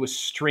acting with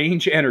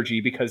strange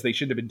energy because they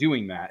shouldn't have been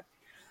doing that.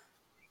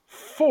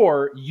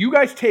 Four, you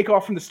guys take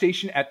off from the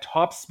station at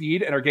top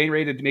speed and are getting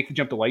ready to make the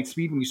jump to light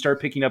speed when you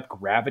start picking up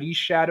gravity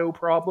shadow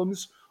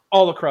problems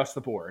all across the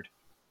board.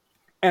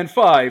 And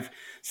five,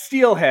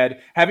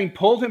 Steelhead, having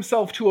pulled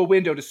himself to a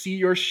window to see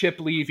your ship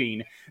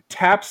leaving,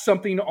 taps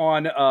something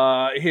on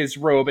his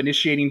robe,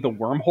 initiating the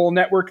wormhole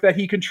network that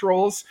he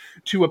controls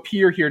to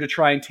appear here to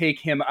try and take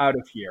him out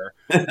of here,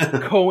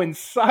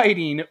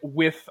 coinciding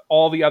with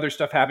all the other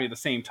stuff happening at the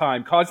same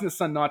time, causing the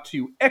sun not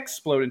to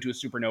explode into a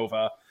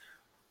supernova,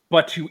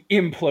 but to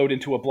implode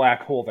into a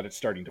black hole that it's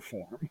starting to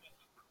form.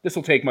 This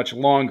will take much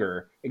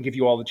longer and give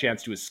you all the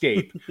chance to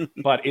escape,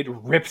 but it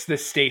rips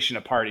this station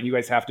apart, and you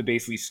guys have to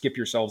basically skip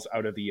yourselves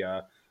out of the...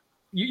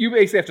 You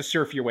basically have to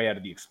surf your way out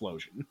of the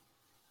explosion.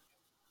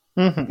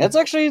 Mhm. That's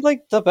actually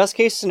like the best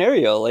case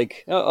scenario.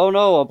 Like, oh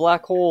no, a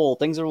black hole.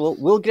 Things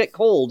will get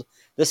cold.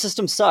 The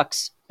system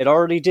sucks. It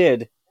already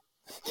did.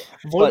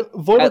 Void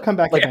But will at- come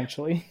back like-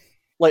 eventually.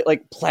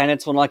 Like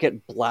planets will not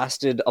get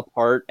blasted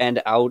apart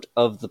and out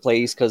of the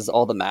place because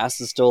all the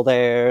mass is still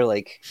there.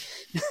 Like,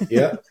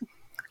 Yeah.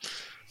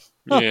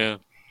 Yeah.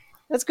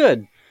 that's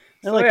good.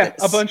 I So like yeah,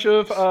 this. a bunch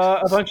Good,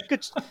 a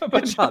good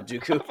bunch job,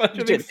 Dooku. a bunch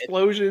You of did it.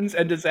 explosions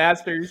and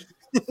disasters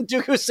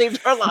Dooku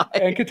saved our lives.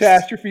 and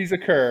catastrophes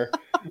occur.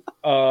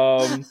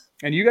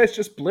 And you guys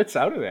just blitz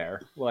out of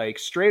there, like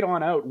straight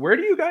on out. Where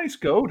do you guys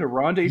go to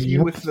rendezvous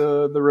Yep. with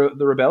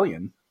the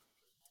rebellion?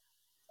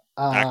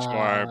 Back to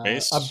our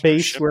base, A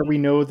base ship. where we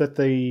know that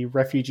the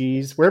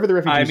refugees, wherever the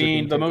refugees I are being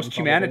mean, the taken, most probably.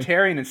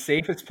 humanitarian and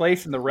safest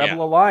place in the Rebel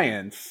Yeah.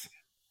 Alliance.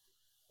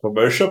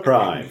 Commercial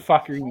Prime.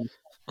 Fucking.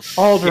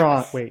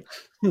 Alderaan. Wait.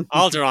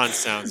 Alderaan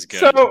sounds good.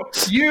 So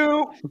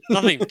you,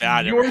 Nothing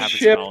bad ever your happens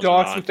ship in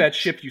docks Alderaan. with that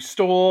ship you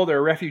stole. There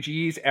are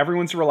refugees.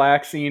 Everyone's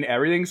relaxing.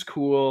 Everything's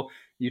cool.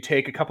 You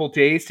take a couple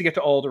days to get to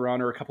Alderaan,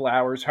 or a couple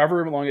hours,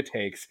 however long it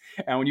takes.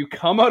 And when you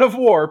come out of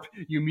warp,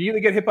 you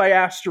immediately get hit by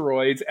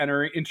asteroids and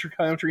are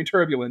encountering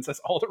turbulence as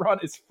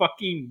Alderaan is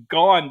fucking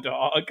gone,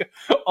 dog.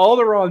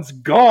 Alderaan's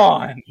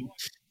gone.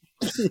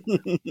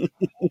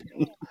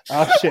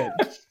 Oh shit.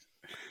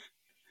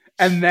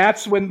 And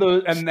that's when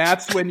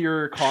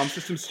your comm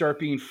systems start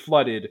being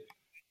flooded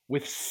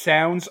with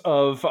sounds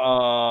of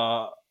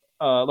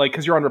like,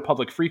 because you're on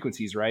Republic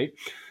frequencies, right?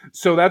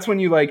 So that's when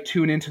you like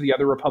tune into the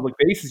other Republic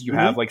bases you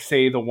have, like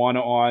say the one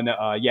on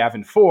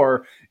Yavin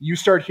 4. You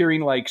start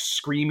hearing like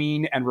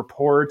screaming and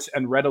reports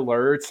and red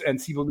alerts,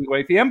 and people being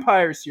like, "The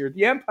Empire's here!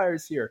 The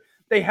Empire's here!"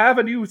 They have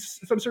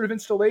some sort of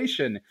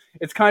installation.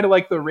 It's kind of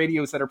like the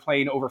radios that are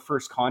playing over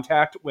First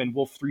Contact when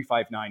Wolf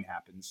 359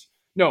 happens.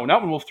 No,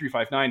 not when Wolf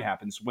 359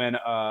 happens. When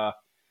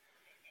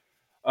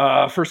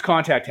First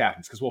Contact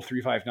happens, because Wolf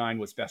 359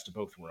 was best of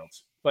both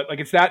worlds. But like,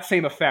 it's that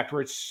same effect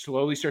where it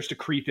slowly starts to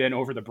creep in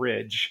over the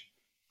bridge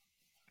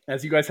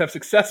as you guys have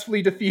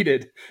successfully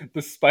defeated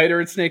the Spider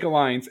and Snake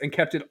Alliance and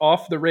kept it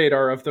off the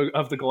radar of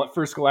the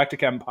First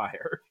Galactic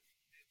Empire.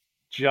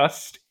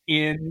 Just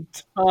in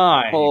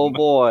time Oh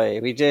boy,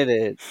 we did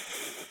it.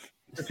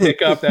 to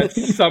pick up that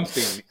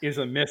something is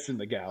amiss in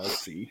the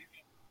galaxy.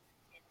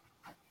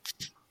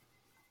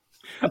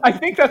 I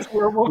think that's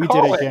where we'll We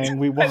call did it, gang.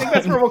 We I think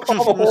that's won. where we'll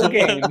call the whole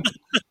game.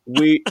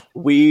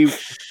 We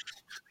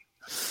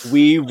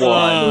We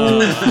won.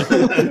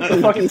 The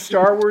fucking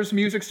Star Wars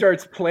music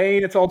starts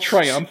playing. It's all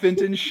triumphant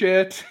and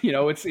shit. You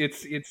know, it's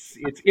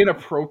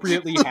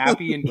inappropriately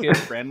happy and kid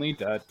friendly.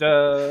 Da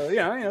da.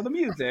 The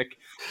music.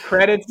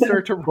 Credits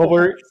start to roll.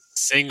 Well,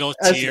 Single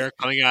As- tear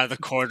coming out of the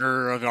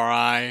corner of our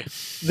eye.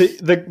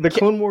 the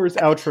Clone Wars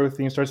outro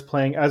theme starts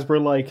playing as we're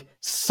like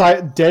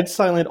dead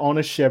silent on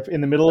a ship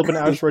in the middle of an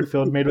asteroid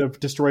field made of a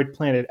destroyed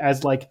planet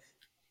as like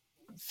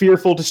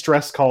fearful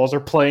distress calls are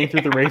playing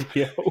through the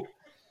radio.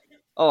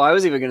 Oh, I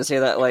was even going to say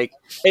that, like,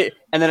 and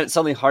then it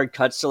suddenly hard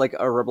cuts to like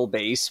a rebel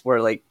base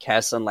where like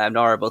Cass and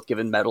Lamnar are both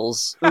given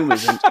medals.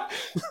 Isn't.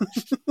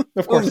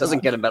 Of course,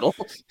 Doesn't get a medal.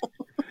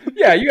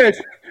 Yeah, you guys.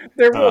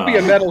 There will be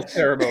a medal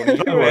ceremony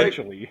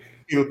eventually.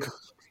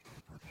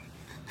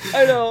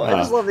 I know. I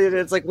just love the idea.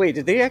 It's like, wait,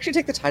 did they actually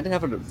take the time to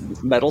have a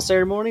medal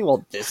ceremony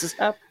while this is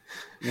happening?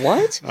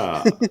 What?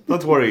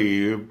 Don't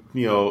worry,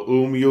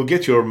 you'll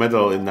get your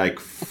medal in like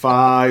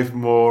 5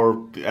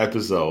 more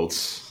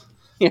episodes.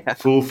 Yeah.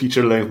 Full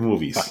feature-length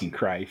movies. Fucking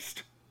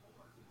Christ.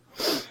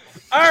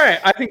 All right,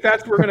 I think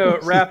we're going to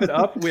wrap it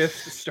up with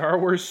Star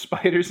Wars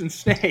Spiders and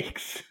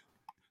Snakes.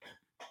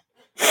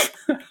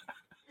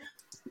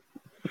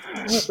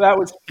 That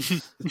was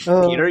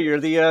Peter, you're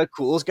the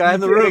coolest guy in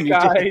the room. You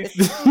did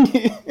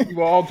it. guys.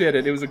 You all did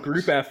it. It was a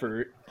group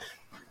effort.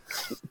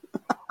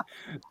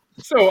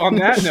 So on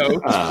that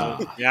note,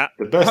 Yeah,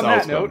 The best on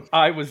that outcome. note,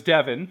 I was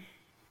Devin.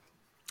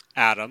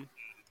 Adam.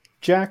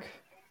 Jack.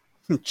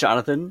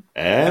 Jonathan.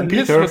 And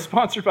This Peter. was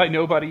sponsored by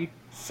Nobody.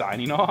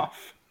 Signing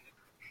off.